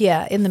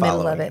 Yeah, in the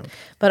middle of following it. him.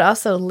 But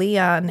also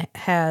Leon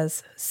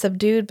has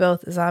subdued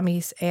both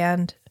Zamis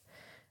and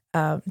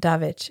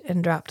Davich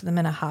and dropped them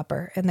in a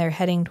hopper. And they're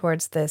heading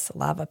towards this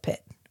lava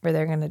pit where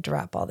they're going to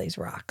drop all these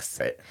rocks.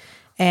 Right.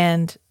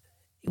 And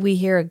we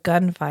hear a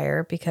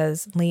gunfire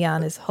because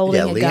Leon is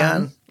holding a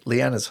gun.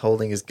 Leon is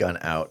holding his gun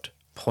out,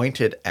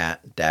 pointed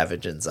at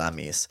Davidge and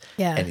Zamis.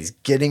 Yeah. And he's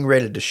getting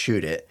ready to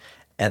shoot it.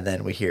 And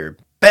then we hear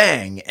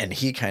bang, and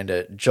he kind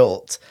of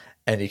jolts,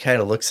 and he kind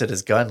of looks at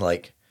his gun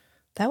like,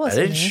 That I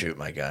wasn't didn't me. shoot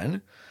my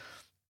gun.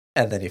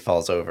 And then he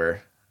falls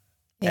over,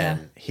 Yeah.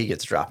 and he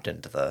gets dropped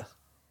into the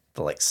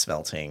like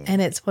smelting.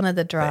 And it's one of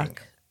the Drac thing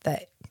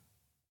that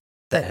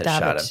that had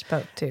shot Davich him.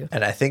 spoke to.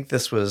 And I think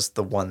this was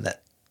the one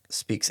that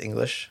speaks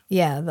English.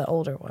 Yeah, the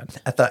older one.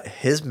 I thought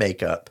his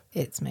makeup,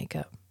 It's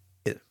makeup.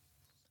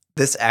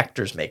 this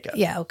actor's makeup,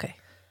 Yeah, okay.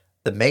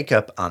 the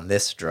makeup on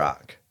this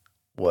Drock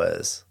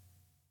was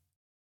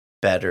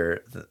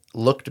better,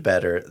 looked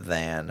better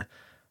than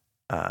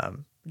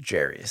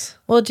Jerry's.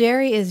 Well,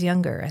 Jerry is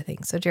younger, I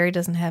think. So Jerry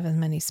doesn't have as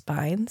many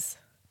spines.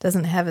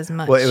 Doesn't have as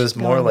much. Well, it was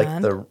more going like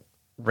on. the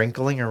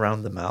wrinkling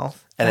around the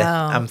mouth. And Oh.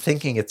 I'm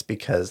thinking it's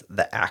because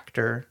the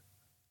actor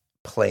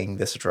playing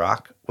this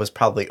Drock was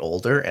probably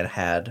older and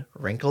had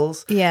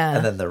wrinkles. Yeah.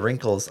 And then the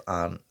wrinkles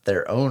on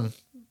their own,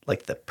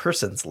 like the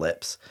person's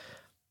lips,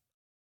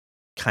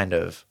 kind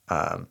of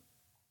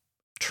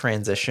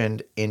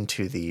transitioned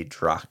into the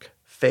Drock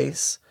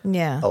face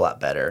Yeah. a lot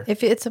better.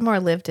 If it's a more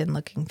lived-in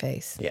looking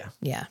face. Yeah.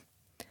 Yeah.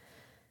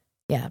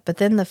 Yeah, but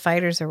then the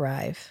fighters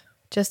arrive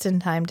just in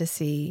time to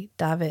see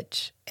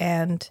Davich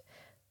and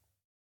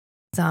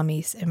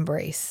Zamis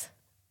embrace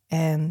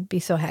and be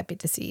so happy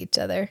to see each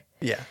other.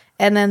 Yeah.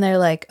 And then they're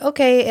like,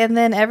 okay, and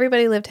then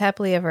everybody lived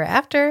happily ever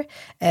after.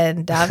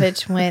 And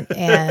Davich went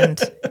and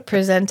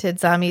presented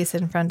Zamis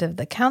in front of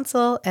the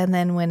council. And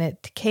then when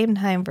it came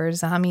time for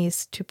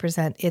Zamis to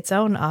present its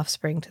own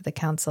offspring to the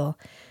council,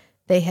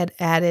 they had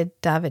added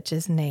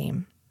Davich's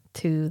name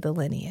to the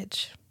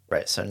lineage.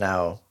 Right. So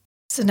now,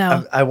 So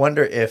now, I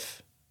wonder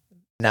if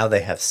now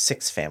they have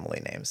 6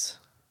 family names.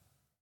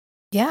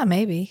 yeah,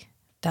 maybe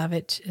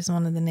Davich is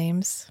one of the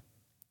names.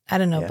 I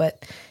don't know, Yeah.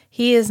 but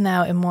he is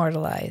now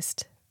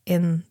immortalized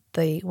in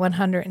the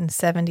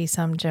 170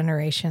 some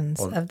generations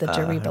Well, of the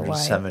Jariba line.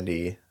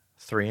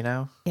 173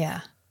 now.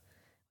 Yeah.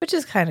 Which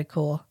is kind of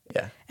cool.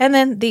 Yeah. And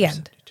then the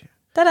end. 72.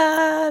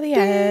 Ta-da! The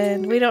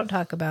end. We don't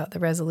talk about the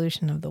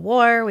resolution of the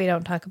war. We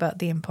don't talk about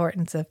the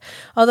importance of...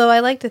 Although I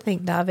like to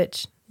think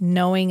Davich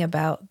knowing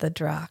about the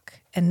Drock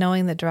and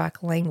knowing the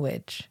Drock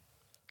language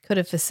could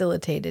have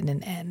facilitated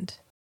an end.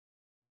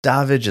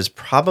 Davich is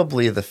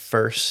probably the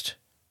first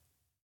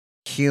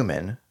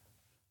human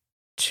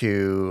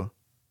to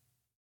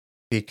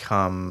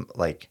become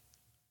like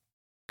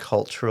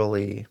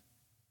culturally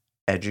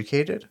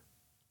educated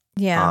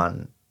Yeah.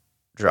 on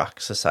Drock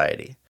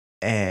society,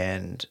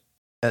 and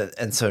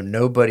so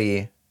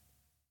nobody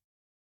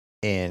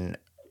in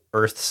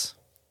Earth's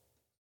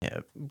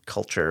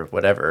culture,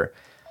 whatever,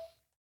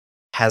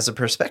 has a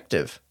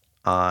perspective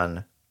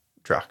on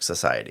Drock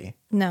society.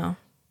 No.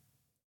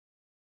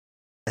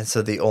 And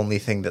so the only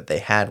thing that they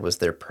had was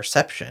their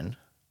perception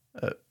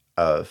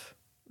of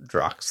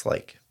Drock's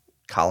like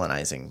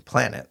colonizing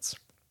planets.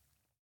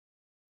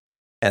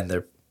 And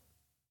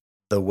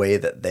the way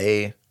that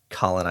they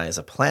colonize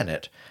a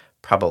planet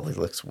probably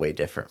looks way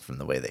different from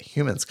the way that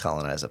humans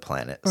colonize a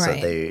planet.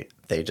 Right. So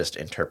they just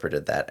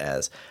interpreted that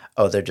as,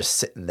 oh, they're just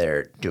sitting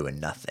there doing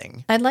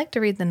nothing. I'd like to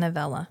read the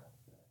novella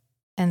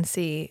and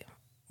see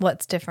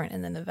what's different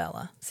in the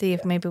novella. See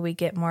if maybe we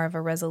get more of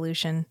a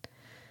resolution.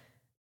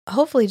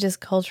 Hopefully just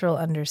cultural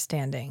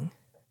understanding.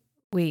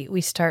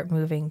 We start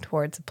moving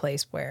towards a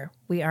place where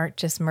we aren't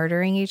just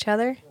murdering each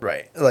other.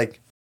 Right. Like,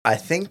 I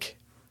think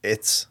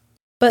it's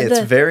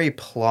But very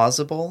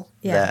plausible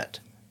Yeah. that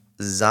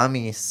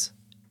Zamis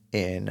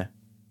in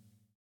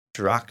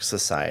Drock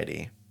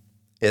society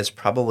is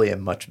probably a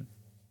much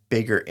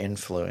bigger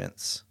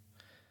influence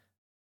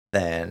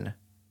than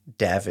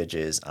Davich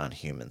is on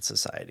human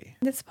society.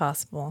 it's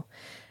possible.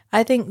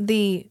 I think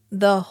the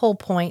whole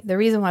point, the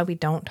reason why we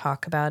don't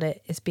talk about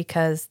it is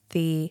because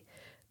the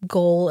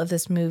goal of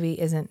this movie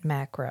isn't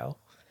macro.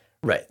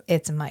 Right.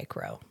 It's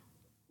micro.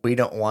 We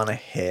don't want to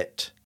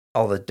hit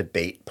all the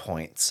debate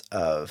points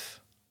of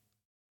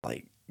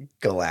like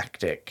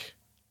galactic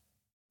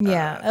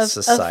Yeah, of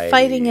society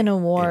fighting in a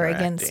war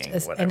against interacting,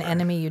 an whatever.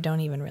 enemy you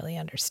don't even really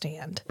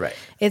understand. Right.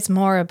 It's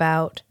more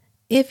about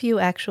if you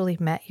actually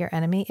met your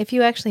enemy, if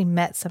you actually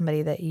met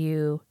somebody that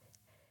you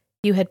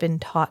had been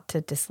taught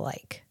to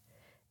dislike,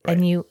 Right.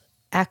 and you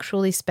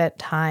actually spent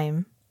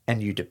time.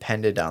 And you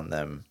depended on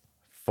them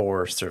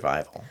for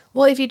survival.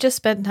 Well, if you just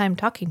spent time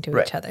talking to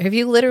Right. each other, if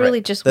you literally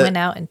Right. just The- went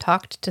out and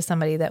talked to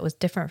somebody that was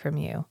different from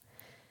you,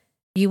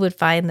 you would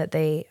find that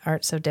they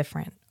aren't so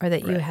different, or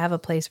that you Right. have a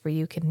place where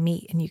you can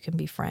meet and you can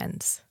be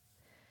friends.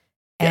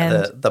 Yeah,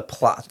 And the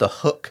plot, the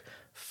hook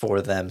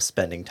for them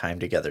spending time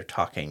together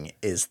talking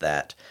is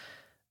that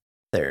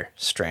they're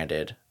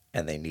stranded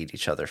and they need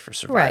each other for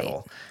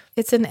survival.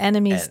 it's an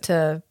enemies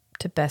And-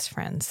 to best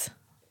friends.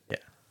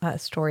 Yeah.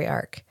 Story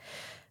arc.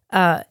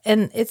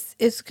 And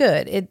it's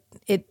good.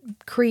 It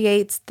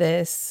creates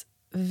this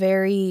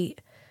very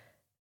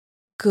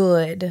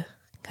good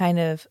kind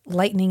of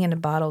lightning in a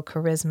bottle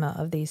charisma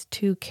of these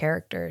two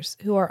characters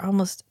who are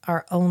almost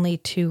our only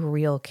two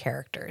real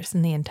characters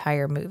in the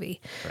entire movie.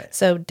 Right.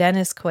 So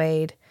Dennis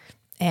Quaid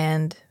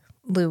and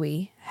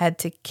Louis had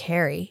to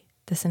carry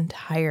this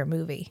entire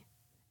movie.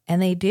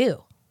 And they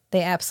do.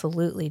 They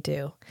absolutely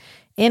do.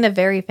 In a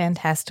very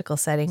fantastical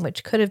setting,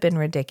 which could have been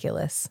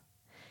ridiculous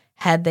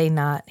had they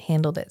not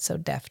handled it so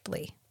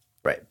deftly.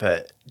 Right.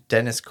 But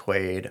Dennis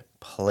Quaid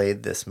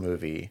played this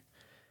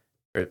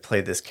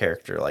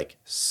character like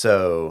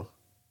so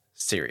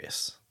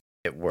serious.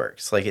 It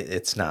works. Like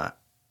it's not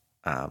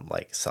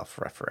like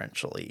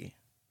self-referentially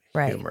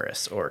Right.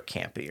 humorous or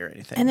campy or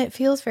anything. And it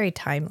feels very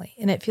timely,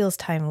 and it feels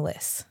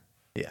timeless.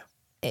 Yeah.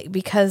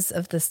 Because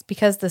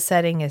the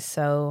setting is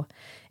so,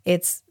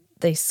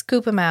 they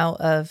scoop them out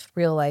of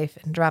real life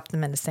and drop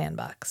them in a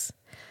sandbox.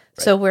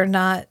 Right. So we're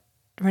not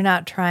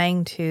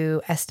trying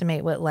to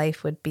estimate what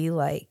life would be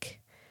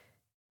like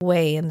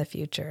way in the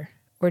future.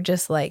 We're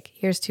just like,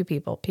 here's two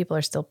people. People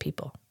are still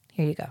people.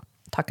 Here you go.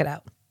 Talk it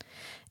out.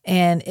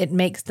 And it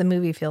makes the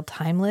movie feel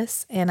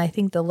timeless. And I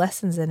think the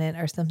lessons in it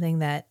are something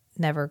that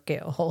never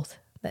get old.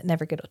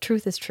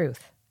 Truth is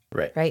truth.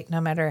 Right. Right?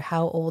 No matter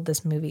how old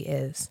this movie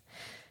is,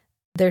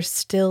 there's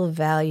still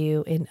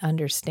value in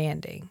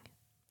understanding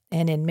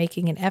and in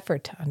making an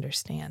effort to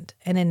understand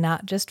and in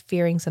not just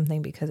fearing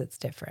something because it's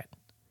different.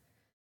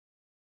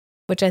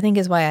 Which I think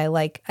is why I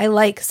like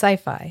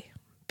sci-fi,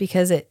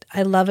 because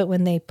I love it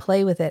when they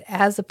play with it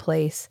as a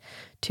place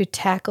to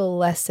tackle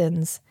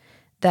lessons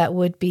that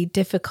would be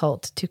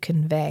difficult to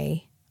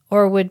convey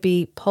or would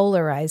be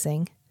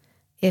polarizing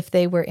if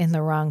they were in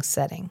the wrong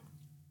setting.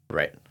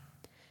 Right.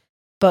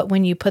 But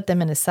when you put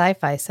them in a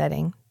sci-fi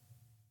setting,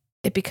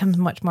 it becomes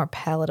much more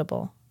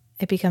palatable.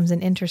 It becomes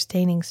an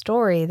entertaining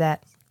story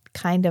that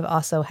kind of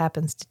also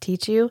happens to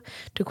teach you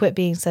to quit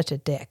being such a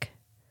dick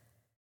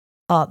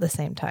all at the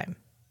same time.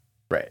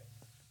 Right.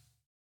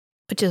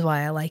 Which is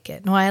why I like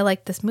it, and why I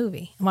like this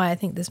movie, and why I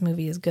think this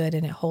movie is good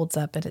and it holds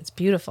up and it's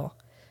beautiful.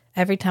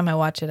 Every time I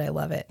watch it, I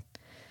love it.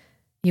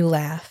 You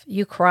laugh,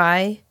 you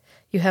cry,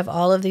 you have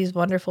all of these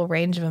wonderful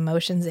range of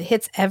emotions. It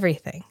hits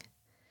everything.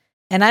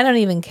 And I don't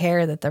even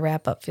care that the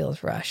wrap up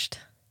feels rushed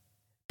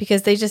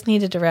because they just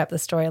needed to wrap the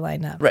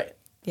storyline up. Right.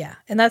 Yeah.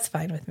 And that's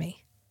fine with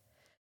me.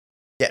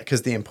 Yeah,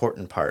 because the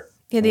important part.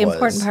 Yeah, the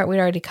important part we'd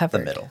already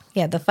covered. The middle.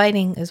 Yeah, the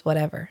fighting is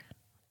whatever.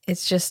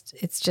 It's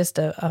just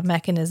a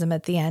mechanism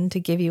at the end to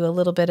give you a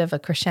little bit of a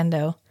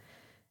crescendo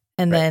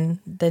and Right.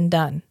 then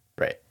done.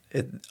 Right.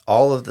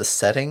 All of the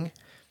setting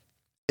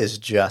is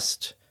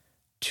just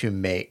to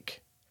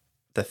make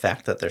the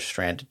fact that they're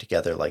stranded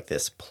together like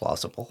this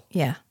plausible.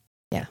 Yeah.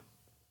 Yeah.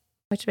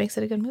 Which makes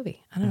it a good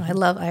movie. I don't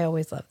know. I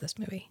always love this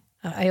movie.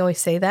 I always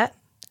say that.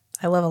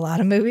 I love a lot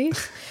of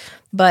movies,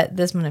 but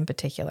this one in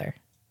particular,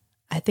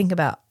 I think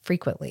about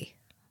frequently.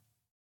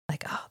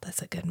 Like, oh,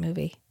 that's a good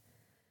movie.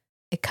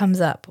 It comes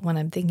up when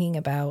I'm thinking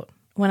about,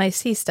 when I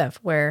see stuff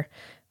where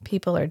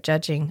people are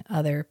judging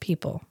other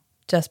people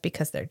just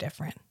because they're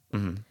different.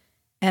 Mm-hmm.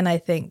 And I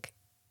think,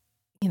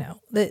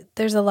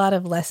 there's a lot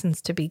of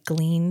lessons to be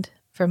gleaned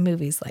from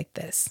movies like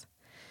this.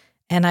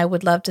 And I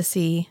would love to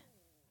see,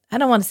 I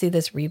don't want to see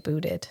this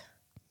rebooted,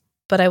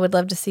 but I would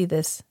love to see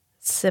this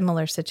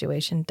similar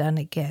situation done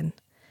again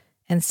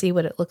and see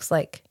what it looks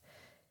like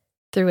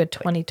through a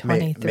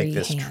 2023 make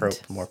this hand.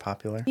 trope more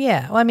popular.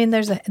 Yeah. Well, I mean,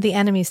 there's the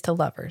enemies to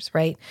lovers,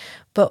 right?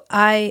 But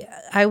I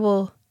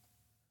will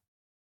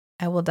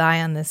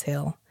die on this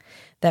hill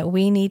that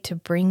we need to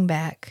bring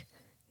back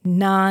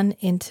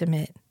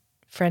non-intimate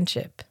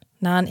friendship,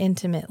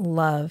 non-intimate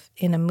love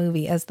in a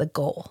movie as the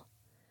goal.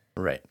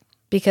 Right.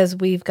 Because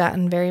we've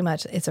gotten very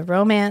much, it's a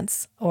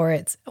romance or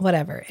it's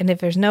whatever. And if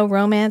there's no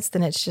romance,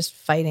 then it's just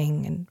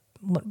fighting and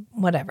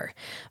whatever.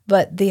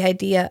 But the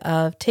idea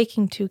of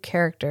taking two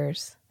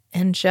characters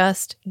and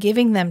just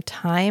giving them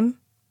time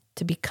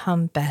to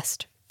become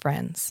best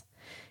friends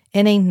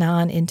in a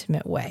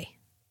non-intimate way.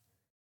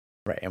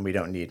 Right. And we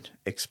don't need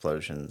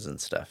explosions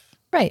and stuff.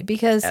 Right.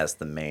 Because as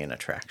the main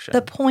attraction.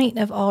 The point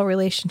of all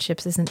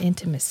relationships is an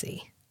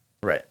intimacy.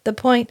 Right. The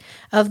point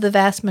of the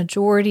vast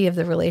majority of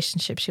the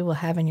relationships you will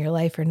have in your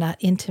life are not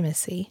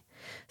intimacy.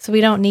 So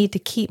we don't need to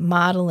keep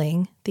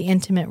modeling the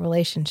intimate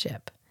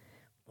relationship.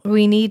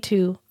 We need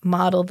to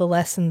model the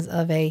lessons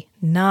of a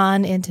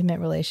non-intimate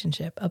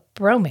relationship, a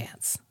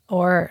bromance,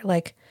 or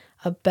like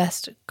a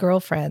best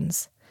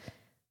girlfriends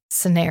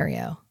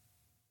scenario.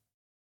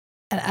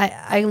 And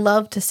I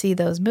love to see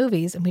those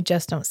movies, and we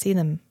just don't see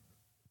them.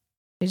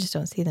 We just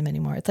don't see them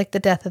anymore. It's like the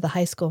death of the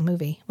high school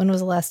movie. When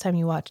was the last time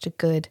you watched a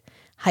good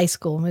high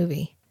school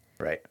movie?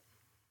 Right.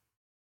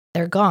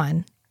 They're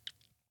gone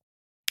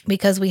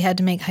because we had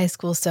to make high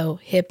school so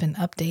hip and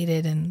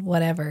updated and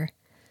whatever.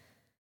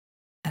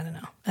 I don't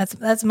know.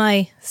 That's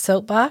my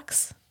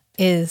soapbox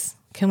is,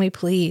 can we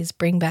please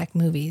bring back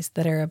movies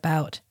that are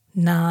about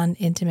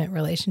non-intimate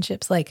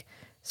relationships, like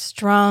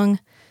strong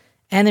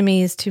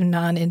enemies to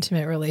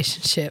non-intimate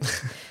relationship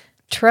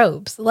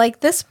tropes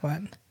like this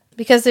one.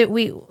 Because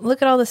we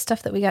look at all the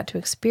stuff that we got to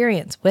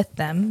experience with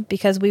them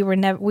because we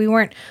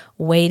weren't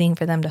waiting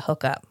for them to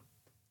hook up.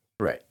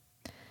 Right.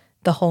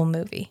 The whole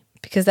movie.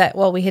 Because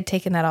we had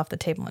taken that off the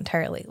table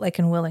entirely, like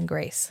in Will and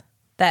Grace.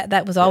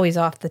 That was always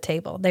off the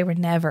table. They were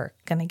never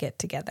going to get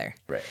together.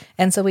 Right.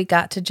 And so we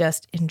got to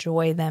just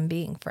enjoy them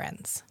being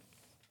friends.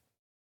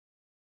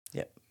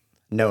 Yep.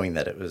 Knowing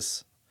that it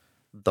was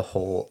the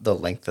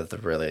length of the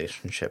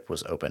relationship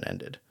was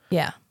open-ended.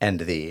 Yeah.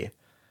 And the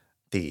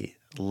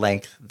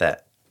length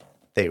that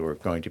they were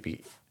going to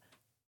be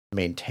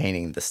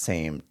maintaining the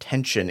same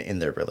tension in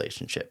their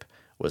relationship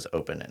was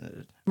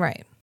open-ended.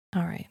 Right.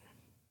 All right.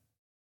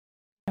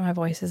 My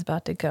voice is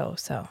about to go,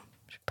 so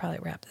I should probably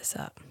wrap this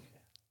up.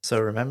 So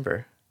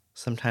remember,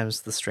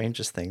 sometimes the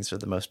strangest things are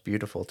the most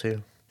beautiful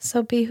too.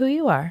 So be who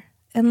you are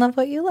and love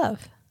what you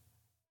love.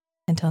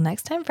 Until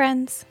next time,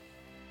 friends.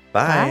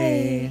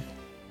 Bye. Bye.